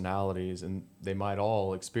different personalities, and they might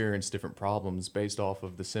all experience different problems based off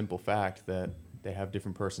of the simple fact that they have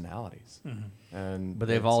different personalities. Mm-hmm. But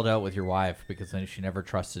they've all dealt with your wife, because then she never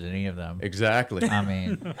trusted any of them. Exactly. I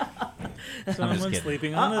mean, Someone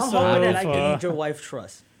sleeping on the I'm sofa. hoping that I gained your wife's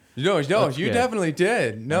trust. No, you good. definitely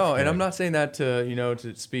did. No, That's and I'm good. not saying that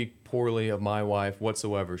to speak poorly of my wife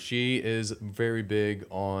whatsoever. She is very big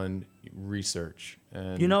on research.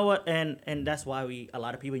 And You know what? And that's why a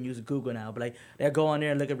lot of people use Google now. But like, they go on there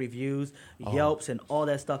and look at reviews, Yelps, and all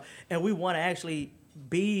that stuff. And we want to actually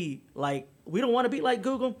be like, we don't want to be like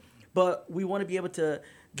Google, but we want to be able to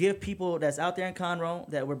give people that's out there in Conroe,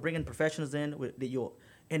 that we're bringing professionals in.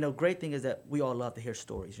 And the great thing is that we all love to hear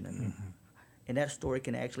stories, you know what I mean? And that story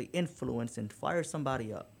can actually influence and fire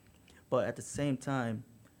somebody up. But at the same time,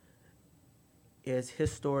 is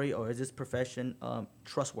his story or is his profession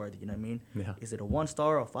trustworthy? You know what I mean? Yeah. Is it a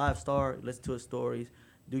 1-star or 5-star? Listen to his stories,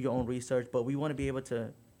 do your own research. But we want to be able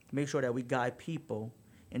to make sure that we guide people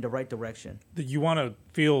in the right direction. That you want to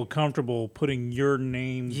feel comfortable putting your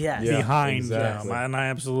name Yes. behind exactly. them. And I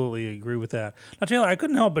absolutely agree with that. Now, Taylor, I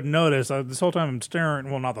couldn't help but notice this whole time I'm staring,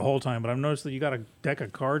 well, not the whole time, but I've noticed that you got a deck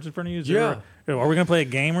of cards in front of you. Are we going to play a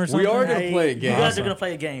game or something? We are going to play a game. You guys are going to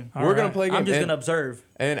play a game. We're going to play a game. I'm just and- going to observe.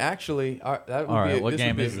 And actually, that would all right, be what this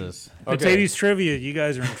game would be- is this? It's Okay. 80s trivia. You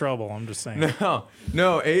guys are in trouble. I'm just saying. No,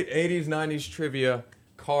 80s, 90s trivia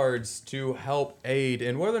cards to help aid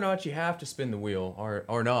in whether or not you have to spin the wheel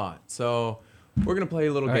or not. So we're going to play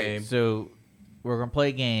a little All right, game. so we're going to play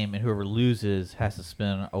a game, and whoever loses has to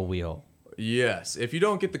spin a wheel. Yes. If you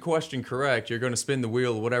don't get the question correct, you're going to spin the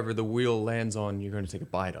wheel. Whatever the wheel lands on, you're going to take a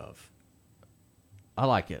bite of. I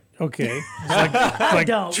like it. Okay. It's like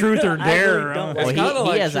don't. truth or I dare. really don't. It's Well, kinda he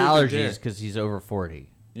like has truth or dare. allergies because he's over 40.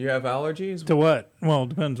 You have allergies? To what? Well, it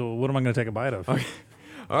depends. What am I going to take a bite of? Okay.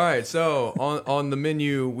 All right, so on the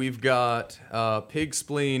menu we've got pig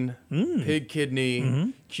spleen, pig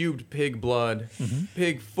kidney, cubed pig blood,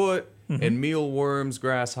 pig foot, and mealworms,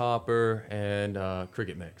 grasshopper, and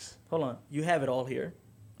cricket mix. Hold on. You have it all here.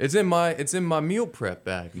 It's in my meal prep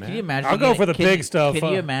bag, man. Can you imagine? I'll go for the can pig you- stuff.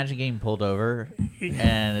 Can you imagine getting pulled over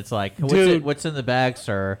and it's like, Dude. what's in the bag,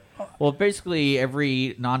 sir? Well, basically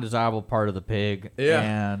every non-desirable part of the pig.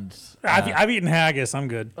 Yeah. And I've eaten haggis. I'm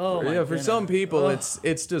good. Oh, my Yeah, for goodness. some people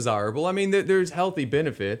it's desirable. I mean, there's healthy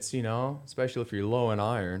benefits, especially if you're low in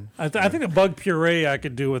iron. I think the bug puree I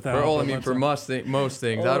could do without. For most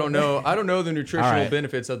things, I don't know the nutritional All right.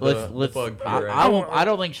 benefits of let's, the bug I, puree. I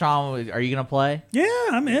don't think Sean. Are you gonna play? Yeah,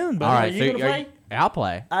 I'm in. But All right, you gonna play? I'll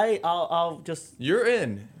play. I'll just. You're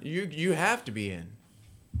in. You have to be in.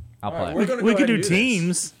 I'll play. we're gonna we go could ahead do and this.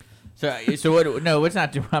 teams. So what? No, it's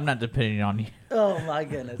not. I'm not depending on you. Oh my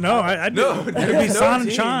goodness. No, I No, it'd there's be no Son and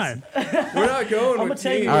teams. Shine. We're not going I'ma with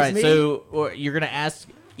tell you teams. All It's right, me. so you're gonna ask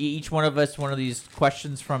each one of us one of these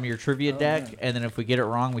questions from your trivia deck, and then if we get it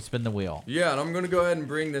wrong, we spin the wheel. Yeah, and I'm gonna go ahead and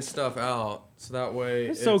bring this stuff out so that way.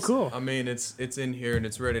 It's so cool. I mean, it's in here and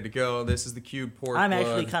it's ready to go. This is the cube pork I'm blood.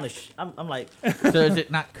 actually kind of. I'm like. So is it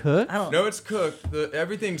not cooked? I don't. No, it's cooked.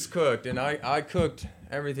 Everything's cooked, and I cooked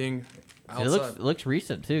everything outside. It looks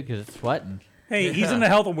recent too because it's sweating. Hey, he's into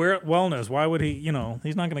health and wellness. Why would he? You know,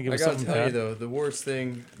 he's not going to give I us gotta something tell you bad. though, the worst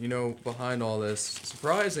thing behind all this,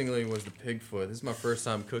 surprisingly, was the pig foot. This is my first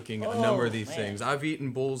time cooking a number of these things. I've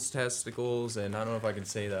eaten bull's testicles, and I don't know if I can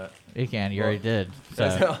say that. You can. You already did.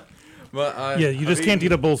 So. But Yeah, you just can't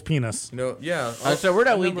eat a bull's penis. No, yeah. So we're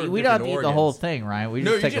not. a number of We don't different eat the whole organs. thing, right? We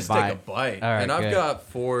No, just you take just a bite. take a bite. All right, and I've good. got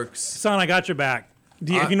forks. Son, I got your back.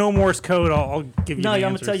 If you know Morse code, I'll give you. No, the I'm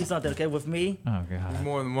gonna answers. tell you something. Okay, with me, Oh god.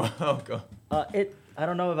 More than one. Oh, God. I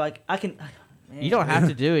don't know if I can. Man. You don't have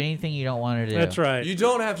to do anything you don't want to do. That's right. You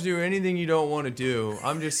don't have to do anything you don't want to do.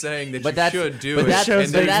 I'm just saying that But you should do but it. That's,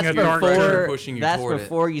 shows but and that that's you're you're before. pushing you That's toward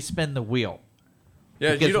before you spin the wheel. it.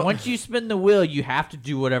 Yeah, you Because don't. once you spin the wheel, you have to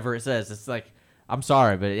do whatever it says. It's like, I'm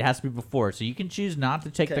sorry, but it has to be before. So you can choose not to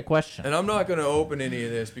take the question. And I'm not going to open any of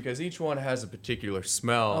this because each one has a particular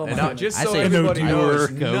smell. Oh and my just I so say everybody no knows,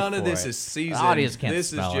 doer, go none of for this it. is seasoned. The audience can't This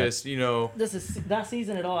is smell just, This is not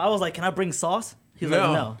seasoned at all. I was like, can I bring sauce? He was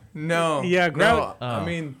no, like, no. no. Yeah, grab- no. I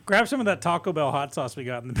mean, Grab some of that Taco Bell hot sauce we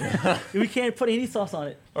got in the bin. We can't put any sauce on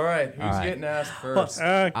it. all right, who's right. getting asked first?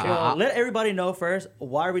 Okay. Well, let everybody know first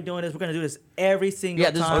why are we doing this. We're gonna do this every single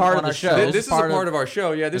Yeah, this is time part on of the our show. This This is is part a part of- of our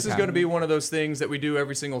show. Yeah, this is Okay. going to be one of those things that we do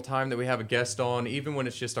every single time that we have a guest on, even when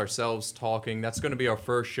it's just ourselves talking. That's going to be our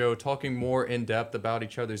first show, talking more in depth about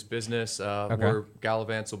each other's business. Where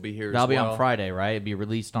Gallivants will be here That'll as be well. on Friday, right? It'll be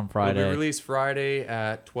released on It'll Friday. be released Friday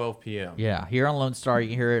at 12 p.m. Yeah, here on Lone Star. You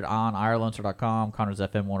can hear it on irlonestar.com, Connor's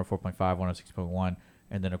FM 104.5, 106.1,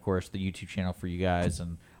 and then, of course, the YouTube channel for you guys.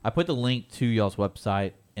 And I put the link to y'all's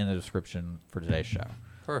website in the description for today's show.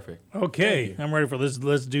 Perfect. Okay, I'm ready for this.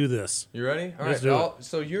 Let's do this. You ready? All Let's right. do it.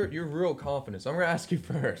 So you're real confident. So I'm going to ask you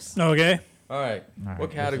first. Okay. All right. right,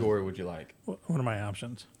 What category would you like? What are my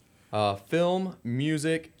options? Film,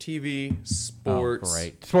 music, TV, sports. Oh,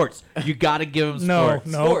 great. Sports. You got to give them No, sports.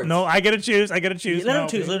 no, Sports. no. I gotta choose. I gotta choose. Let No. him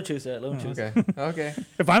choose. Let him choose. Let him choose. Okay. Okay.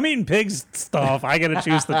 If I'm eating pig's stuff, I gotta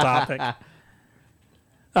choose the topic.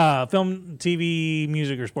 Film, TV,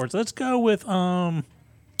 music, or sports. Let's go with TV.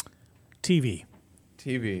 TV.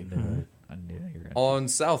 I knew you were gonna- On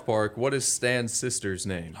South Park, what is Stan's sister's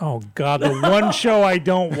name? Oh God, the one show I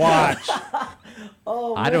don't watch.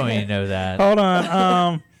 I don't even know that. Hold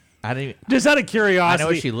on. I didn't even, Just out of curiosity, I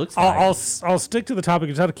know what she looks I'll like. I'll stick to the topic.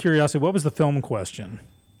 Just out of curiosity, what was the film question?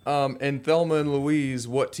 In Thelma and Louise,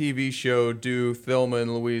 what TV show do Thelma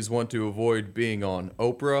and Louise want to avoid being on?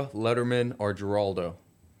 Oprah, Letterman, or Geraldo?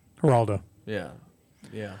 Geraldo. Yeah.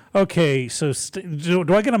 Yeah. Okay, so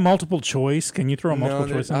do I get a multiple choice? Can you throw a multiple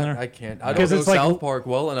choice in there? I can't. I don't Because know it's like South Park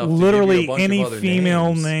well enough to literally give you a bunch any of other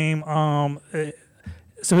female names. name.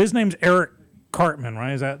 So his name's Eric Cartman,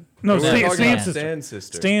 right? Is that no? We're Stan, talking Stan's about sister. Stan's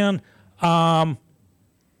sister. Stan. I'm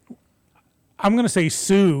gonna say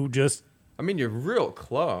Sue. Just I mean, you're real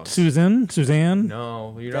close. Suzanne.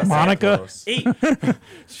 No, you're not Monica. that close.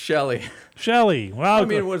 Shelley. Shelley. Wow. I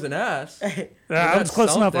mean, it was an ass. I was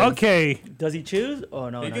close enough. Okay. Does he choose? Oh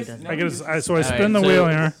no, no, he doesn't. I guess so. I All spin right, the wheel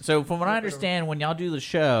here. So from what I understand, when y'all do the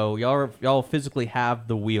show, y'all physically have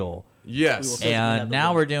the wheel. Yes. And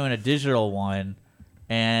now we're doing a digital one,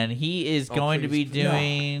 and he is going to be please.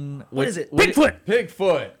 doing What is it? Bigfoot.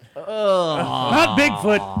 Pigfoot. Not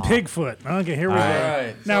Bigfoot. Pigfoot. Okay, here we go.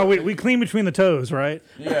 right, Now we clean between the toes, right?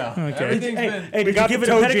 Yeah. Okay. Everything's Hey, been. hey, We did got you give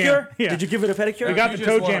the it a toe pedicure? jam. Yeah. Did you give it a pedicure? We got You the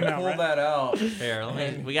just toe wanna jam out, pull right? that out.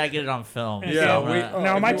 Here, we gotta get it on film. Yeah, So,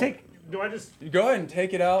 Now, am I you- take? Do I just? Go ahead and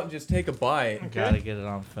take it out and just take a bite. gotta get it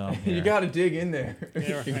on film. You here. got to dig in there.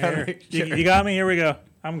 Here, you gotta here. make You, sure. you got me. Here we go.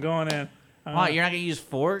 I'm going in. Oh, you're not gonna use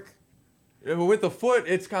fork? Yeah, but with the foot,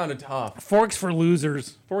 it's kind of tough. Forks for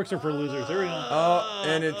losers. Forks are for losers. There we go. Oh,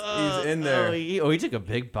 and he's in there. Oh, he took a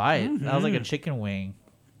big bite. That was like a chicken wing.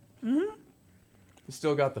 It's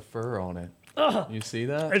still got the fur on it. You see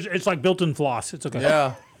that? It's like built-in floss. It's okay.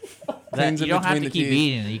 Yeah. That, Cleans you it don't have between to the keep teeth.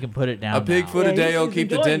 eating it. You can put it down. A pig now. foot a Yeah, day he's will keep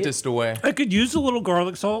the enjoying it. dentist away. I could use a little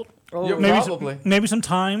garlic salt. Oh, maybe probably. maybe some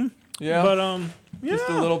thyme. Yeah. But yeah. Just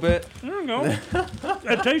a little bit. There we go.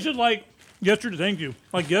 It tasted like yesterday. Thank you.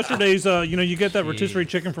 Like yesterday's. You get that rotisserie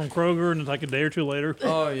chicken from Kroger, and it's like a day or two later.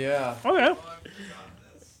 Oh yeah. Okay.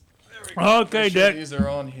 Okay, Make sure Dick. These are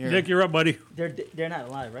on here. Dick, you're up, buddy. They're not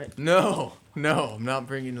alive, right? No, I'm not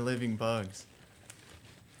bringing living bugs.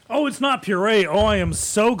 Oh, it's not puree. Oh, I am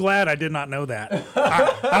so glad I did not know that.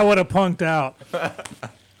 I would have punked out.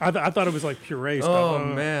 I thought it was like puree stuff. Oh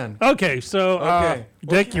man. Okay, so Okay.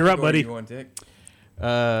 Dick, you're up, What category buddy. do you want, Dick?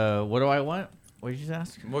 What do I want? What did you just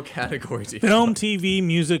ask? What category do you Film, want? TV,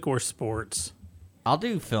 music, or sports? I'll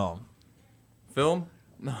do film. Film?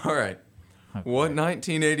 All right. What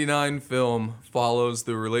 1989 film follows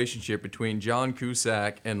the relationship between John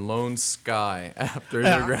Cusack and Lone Sky after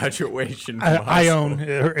their graduation from high school? Ione.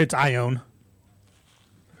 It's Ione.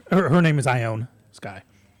 Her name is Ione Skye.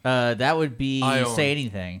 That would be Ione. Say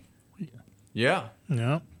Anything. Yeah.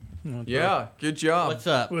 Yeah. Yeah. Good job. What's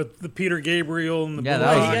up? With the Peter Gabriel and the Yeah, blue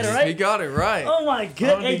that was- eyes. He got it right? He got it right. Oh my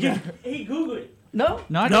god! He Googled it. No?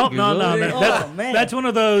 No, I No, didn't no, Google no. it. That's, Oh, man. that's one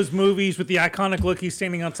of those movies with the iconic look. He's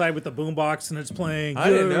standing outside with the boombox and it's playing. I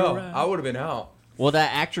didn't know. You're right. I would have been out. Well,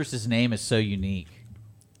 that actress's name is so unique.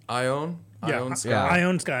 Ione? Yeah, Ione Sky. Yeah.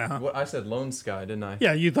 Ione Skye, huh? What, I said Lone Sky, didn't I?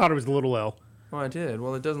 Yeah, you thought it was the little L. Well, I did.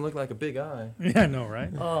 Well, it doesn't look like a big eye. Yeah, I know, right?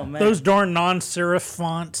 Oh man. Those darn non-serif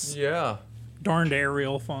fonts. Yeah. Darned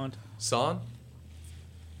Arial font. Son?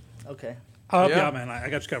 Okay. I'll help you Yeah. out, man. I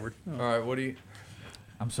got you covered. All right, what do you...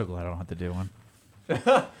 I'm so glad I don't have to do one.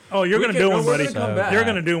 Oh, you're We going to can- do no, one, we're buddy. gonna come back. You're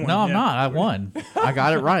going to do one. No, I'm yeah. not. I won. I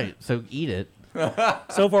got it right. So eat it.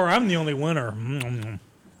 So far, I'm the only winner. All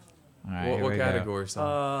right, What, here what we go. category,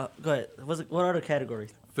 son? Go ahead. What other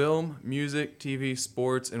categories? Film, music, TV,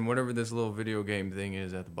 sports, and whatever this little video game thing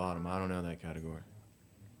is at the bottom. I don't know that category.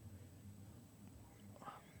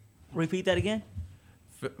 Repeat that again.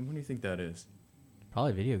 What do you think that is?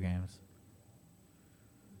 Probably video games.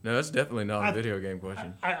 No, that's definitely not a video game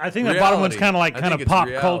question. I think that bottom one's kind of like I kind think of it's pop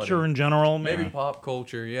reality. culture in general. Maybe pop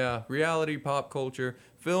culture, yeah. Reality, pop culture,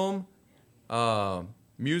 film,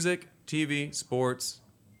 music, TV, sports,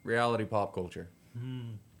 reality, pop culture.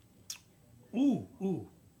 Ooh, ooh.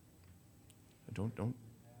 Don't.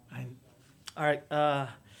 All right.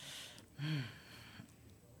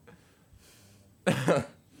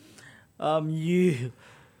 You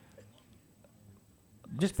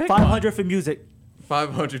Just pick 500 for music.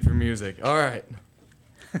 500 for music. All right.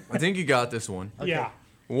 I think you got this one. Yeah.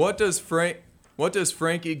 What does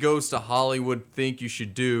Frankie Goes to Hollywood think you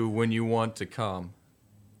should do when you want to come?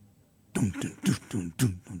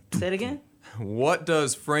 Say it again. What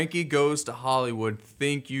does Frankie Goes to Hollywood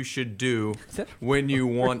think you should do when you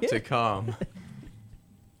want to come?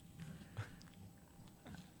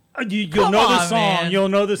 You'll Come know on, this song. man. You'll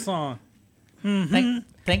know this song.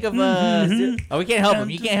 Think of Oh, we can't help him.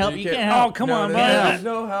 You can't help. You can't Oh, help. come No, on, there's man.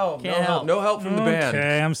 no help. Can't help. No help from the band.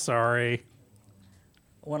 Okay, I'm sorry.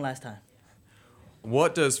 One last time.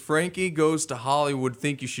 What does Frankie Goes to Hollywood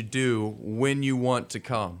think you should do when you want to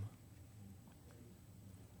come?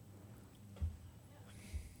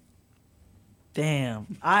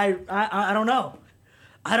 Damn. I don't know.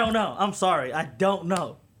 I don't know. I'm sorry. I don't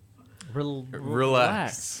know.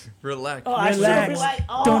 Relax. Relax. Oh, I Relax. like,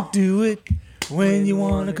 oh. Don't do it when you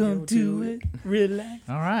want to come do it. Relax.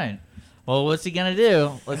 All right. Well, what's he gonna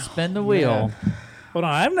do? Let's spin the wheel. Hold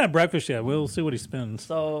on. I haven't had breakfast yet. We'll see what he spins.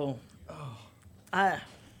 So, I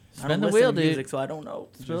Spin don't the listen wheel, to dude. music, so I don't know.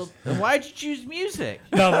 Then why'd you choose music?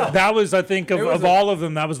 No, that was, I think, It was of all of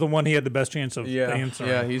them, that was the one he had the best chance of Yeah, answering.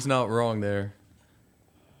 yeah, he's not wrong there.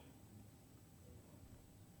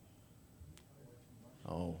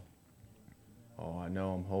 Oh, I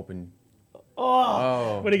know. I'm hoping.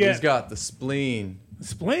 Oh, What do you he's get? got the spleen.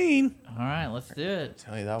 Spleen. All right, let's do it.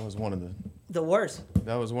 Tell you, that was one of The worst.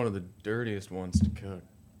 the dirtiest ones to cook.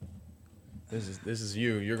 This is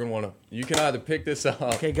you. You're gonna want to. You can either pick this up.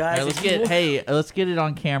 Okay, All guys. right, let's get it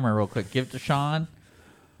on camera real quick. Give it to Sean.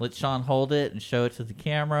 Let Sean hold it and show it to the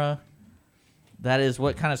camera. That is,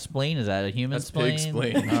 what kind of spleen is that? A human That's spleen? pig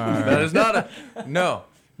spleen. All right. That is not a. No.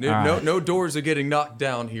 No, All no, right. no doors are getting knocked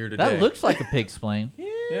down here today. That looks like a pig spleen.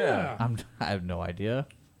 Yeah. I have no idea.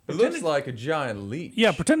 It looks like a giant leech.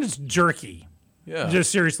 Yeah, pretend it's jerky. Yeah.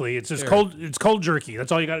 Just seriously, it's just Here. cold. It's cold jerky.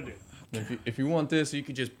 That's all you got to do. If you want this, you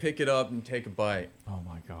could just pick it up and take a bite. Oh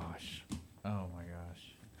my gosh. Oh my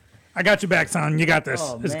gosh. I got you back, son. You got this.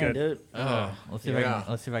 Oh It's man, good. dude. Let's see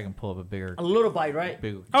if I can pull up a bigger. A little bite, right?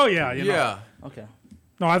 Big. Oh yeah, you know. Yeah. Okay.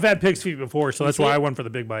 No, I've had pig's feet before, so that's see why it? I went for the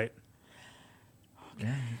big bite.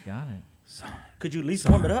 Yeah, you got it. Could you at least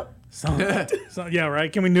warm it up? So, yeah,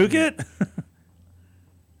 right. Can we nuke it?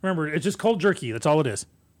 Remember, it's just cold jerky. That's all it is.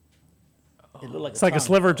 It looked like It's like a tongue.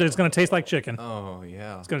 sliver. It's going to taste like chicken. Oh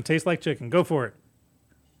yeah. It's going to taste like chicken. Go for it.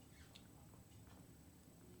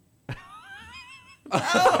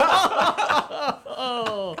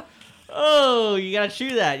 Oh, you gotta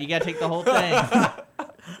chew that. You gotta take the whole thing.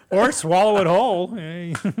 Or swallow it whole.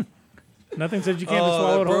 Hey. Nothing says you can't just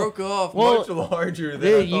swallow it it whole. broke off Well, much larger than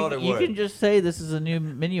Dude, I thought it you would. can just say this is a new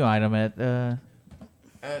menu item at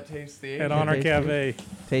Taste the At Asian. Honor Tasty. Cafe.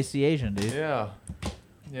 Tasty Asian, dude. Yeah.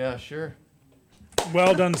 Yeah, sure.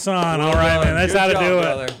 Well done, son. Well All right, done. man. That's Good how to job, do it.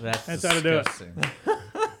 brother. That's how to do it. disgusting.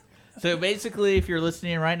 So basically, if you're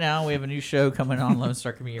listening right now, we have a new show coming on Lone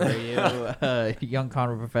Star Community Radio, Young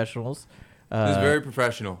Conroe Professionals. This is very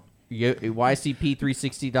professional.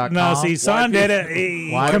 YCP360.com. No, see, Son did it.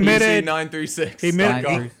 He committed. 936. He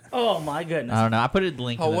made. Oh my goodness. I don't know. I put a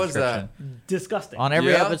link How in the was description. Disgusting. On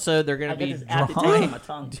every Yeah? episode, they're going I to be get this aftertaste in my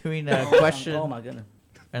tongue. doing a question, Oh my goodness.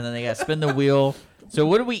 and then they got to spin the wheel. So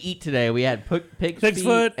what did we eat today? We had pig's Pig's feet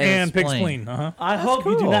foot and and pig's spleen. spleen. Uh-huh. I hope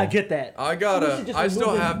you do cool. not get that. I We gotta. should just I still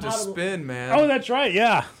remove it have to out of the- spin, man. Oh, that's right.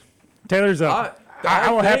 Yeah. Taylor's up.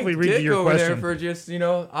 I will thank happily read Dick you your over there question. for just,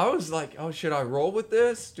 I was like, oh, should I roll with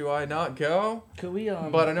this? Do I not go? Could we?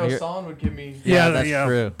 But I know You're- Son would give me. Yeah, that's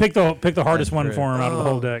true. Pick the hardest That's one true. for him out of the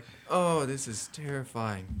whole deck. Oh, this is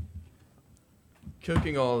terrifying.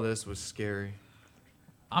 Cooking all of this was scary.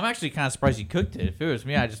 I'm actually kind of surprised you cooked it. If it was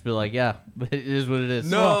me, I'd just be like, yeah, but it is what it is.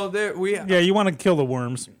 No, there we. Yeah, you want to kill the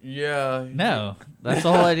worms. Yeah. No, that's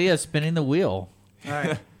the whole idea of spinning the wheel. All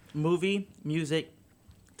right. Movie, music,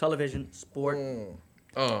 television, sport.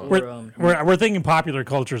 Oh. We're thinking popular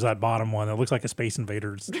culture is that bottom one. It looks like a Space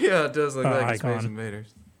Invaders. Yeah, it does look like a icon. Space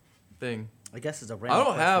Invaders thing. I guess it's a I random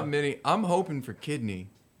don't have question. many. I'm hoping for kidney.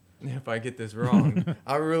 If I get this wrong,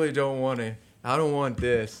 I really don't want to. I don't want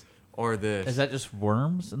this or this. Is that just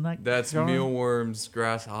worms in that? That's jar? mealworms,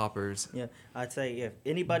 grasshoppers. Yeah, I'd say if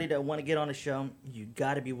anybody that want to get on the show, you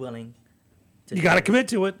got to be willing. You got to commit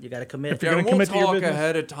to it. You got to commit. If you're Yeah, gonna we'll commit to your talk business.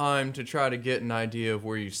 ahead of time to try to get an idea of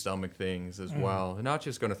where you stomach things as well. And not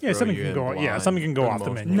just going to throw Yeah, something you can in go. blind Yeah, something can go for the off the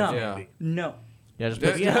most menu. part. No, Yeah. no. Yeah, just Yeah.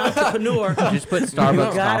 put, Be an entrepreneur. just put You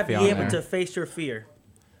Starbucks gotta coffee be on able there. to face your fear.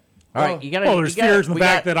 All right, you gotta. Well, there's you gotta- fears in the we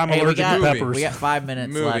fact got- that I'm hey, we allergic got- to peppers. We got 5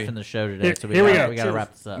 minutes Movie. left in the show today, so Here we go. we gotta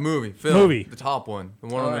wrap this up. Movie, film, Movie. the top one, the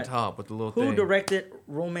one on Alright. the top with the little Who thing. directed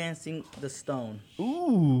Romancing the Stone?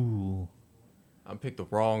 Ooh. I picked the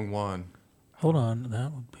wrong one. Hold on,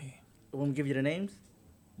 that would be. Want me to give you the names?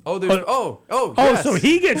 Oh, there's Oh, yes. so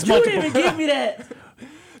he gets You didn't multiple. even give me that.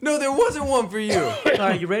 No, there wasn't one for you. All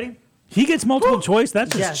right, you ready? He gets multiple choice.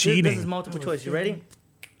 That's just Yeah, cheating. this is multiple choice. You ready?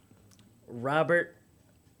 Robert,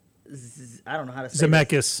 I don't know how to say Zemeckis.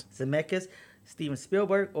 this. Zemeckis, Steven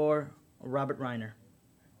Spielberg, or Robert Reiner?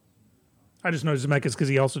 I just know Zemeckis because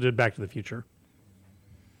he also did Back to the Future.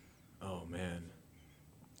 Oh man.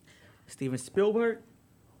 Steven Spielberg,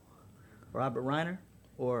 Robert Reiner,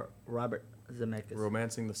 or Robert Zemeckis?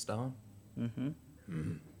 Romancing the Stone.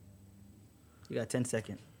 You got 10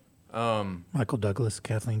 seconds. Michael Douglas,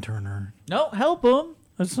 Kathleen Turner. No, help him.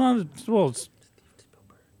 It's not. Well, it's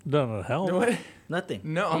doesn't help. What? Nothing.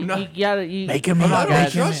 No, I'm not. You gotta Make him come eat. on, I don't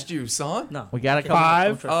guys. trust you, son. No. We gotta come.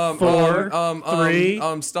 Five, four, three,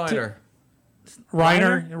 Steiner.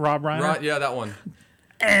 Reiner, Rob Reiner. Right, yeah, that one.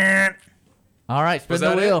 All right, spin Was the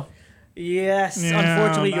that it? wheel. Yes, Yeah,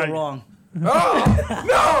 unfortunately, you're I- wrong.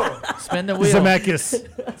 Spin the wheel.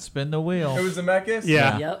 Zemeckis. Spin the wheel. It was Zemeckis?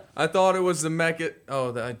 Yeah. Yep. I thought it was Zemeckis.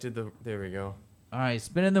 Oh, I did the. There we go. All right,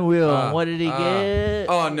 spinning the wheel. And what did he get?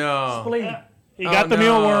 Oh no. Spleen. He got the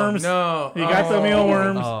mealworms. No. He got the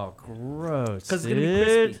mealworms. Oh, gross. Because it's going to be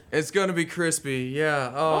dude. crispy. It's gonna be crispy.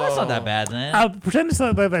 Yeah. Oh. Well, that's not that bad then. Pretend it's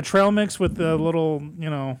like that trail mix with the little,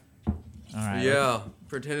 All right. Yeah.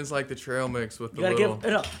 Pretend it's like the trail mix with the You got to little.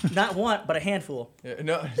 give, no, not one, but a handful. Yeah,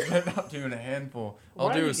 no, I'm not doing a handful. I'll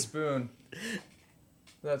Why do do a you- spoon. What does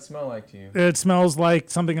that smell like to you? It smells like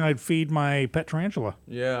something I'd feed my pet tarantula.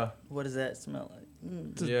 Yeah. What does that smell like?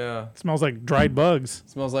 Yeah. It smells like dried bugs.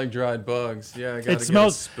 Smells like dried bugs. Yeah, I gotta It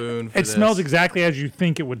smells. get a spoon for It this. smells exactly as you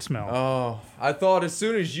think it would smell. Oh, I thought as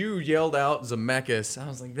soon as you yelled out Zemeckis, I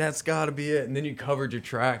was like, that's gotta be it. And then you covered your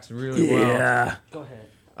tracks really well. Yeah. Go ahead.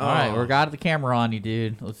 All right, we got the camera on you,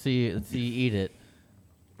 dude. Let's see you eat it.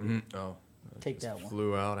 Oh, Take that one.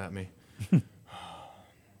 flew out at me.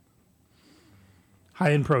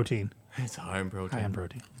 High in protein. It's high in protein. High in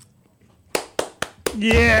protein.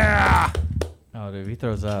 Yeah. Oh, dude, he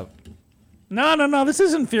throws up. No. This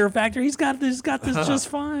isn't Fear Factor. He's got this just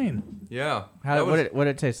fine. Yeah. How, that what, was- did, what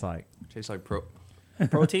did it taste like? tastes like pro.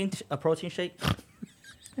 Protein, a protein shake.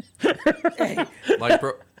 Hey, Like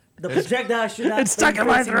pro. the projectile should not. It's stuck in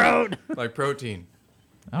my throat. Like protein.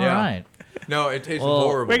 All Yeah. right. No, it tastes Well,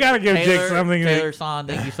 horrible. We gotta give Jake something. Taylor Son,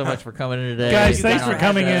 thank you so much for coming in today. Guys, thanks Being for on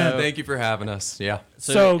coming the in. show. Thank you for having us. Yeah.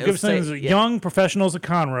 So it give was us say- yeah. Young Professionals of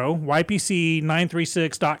Conroe,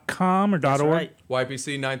 YPC936.com or That's .org. right.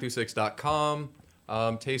 YPC936.com,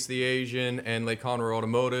 Taste the Asian, and Lake Conroe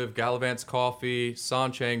Automotive, Gallivant's Coffee,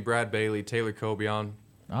 San Chang, Brad Bailey, Taylor Cobian.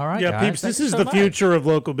 All right, Yeah, guys, peeps, thanks this is so the much. future of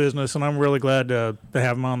local business, and I'm really glad to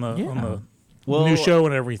have him on the Well, new show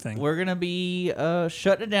and everything. We're going to be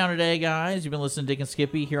shutting it down today, guys. You've been listening to Dick and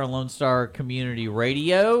Skippy here on Lone Star Community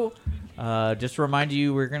Radio. Just to remind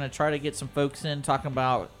you, we're going to try to get some folks in talking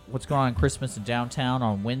about what's going on in Christmas in downtown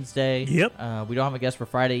on Wednesday. Yep. We don't have a guest for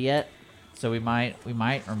Friday yet. So we might or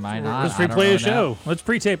might not. Let's I don't replay really a show. know. Let's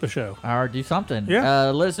pre-tape a show. Or do something. Yeah.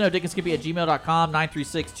 Let us know. DickandSkippy@gmail.com.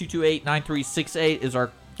 936-228-9368 is our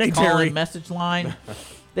Hey, call-in Terry. message line.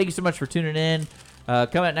 Thank you so much for tuning in.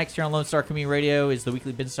 Coming up next year on Lone Star Community Radio is the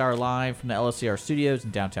weekly Business Hour live from the LSCR studios in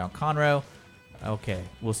downtown Conroe. Okay,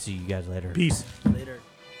 we'll see you guys later. Peace. Later.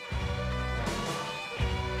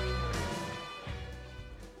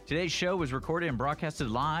 Today's show was recorded and broadcasted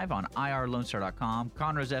live on irlonestar.com,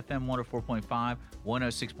 Conroe's FM 104.5,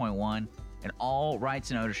 106.1, and all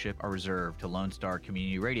rights and ownership are reserved to Lone Star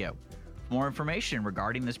Community Radio. For more information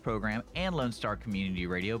regarding this program and Lone Star Community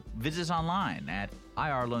Radio, visit us online at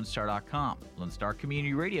irlonestar.com. Lone Star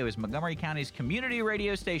Community Radio is Montgomery County's community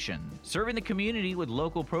radio station, serving the community with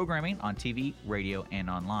local programming on TV, radio, and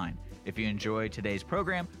online. If you enjoyed today's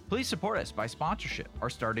program, please support us by sponsorship or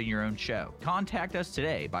starting your own show. Contact us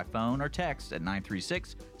today by phone or text at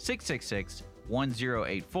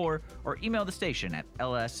 936-666-1084 or email the station at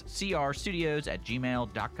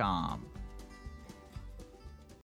lscrstudios@gmail.com.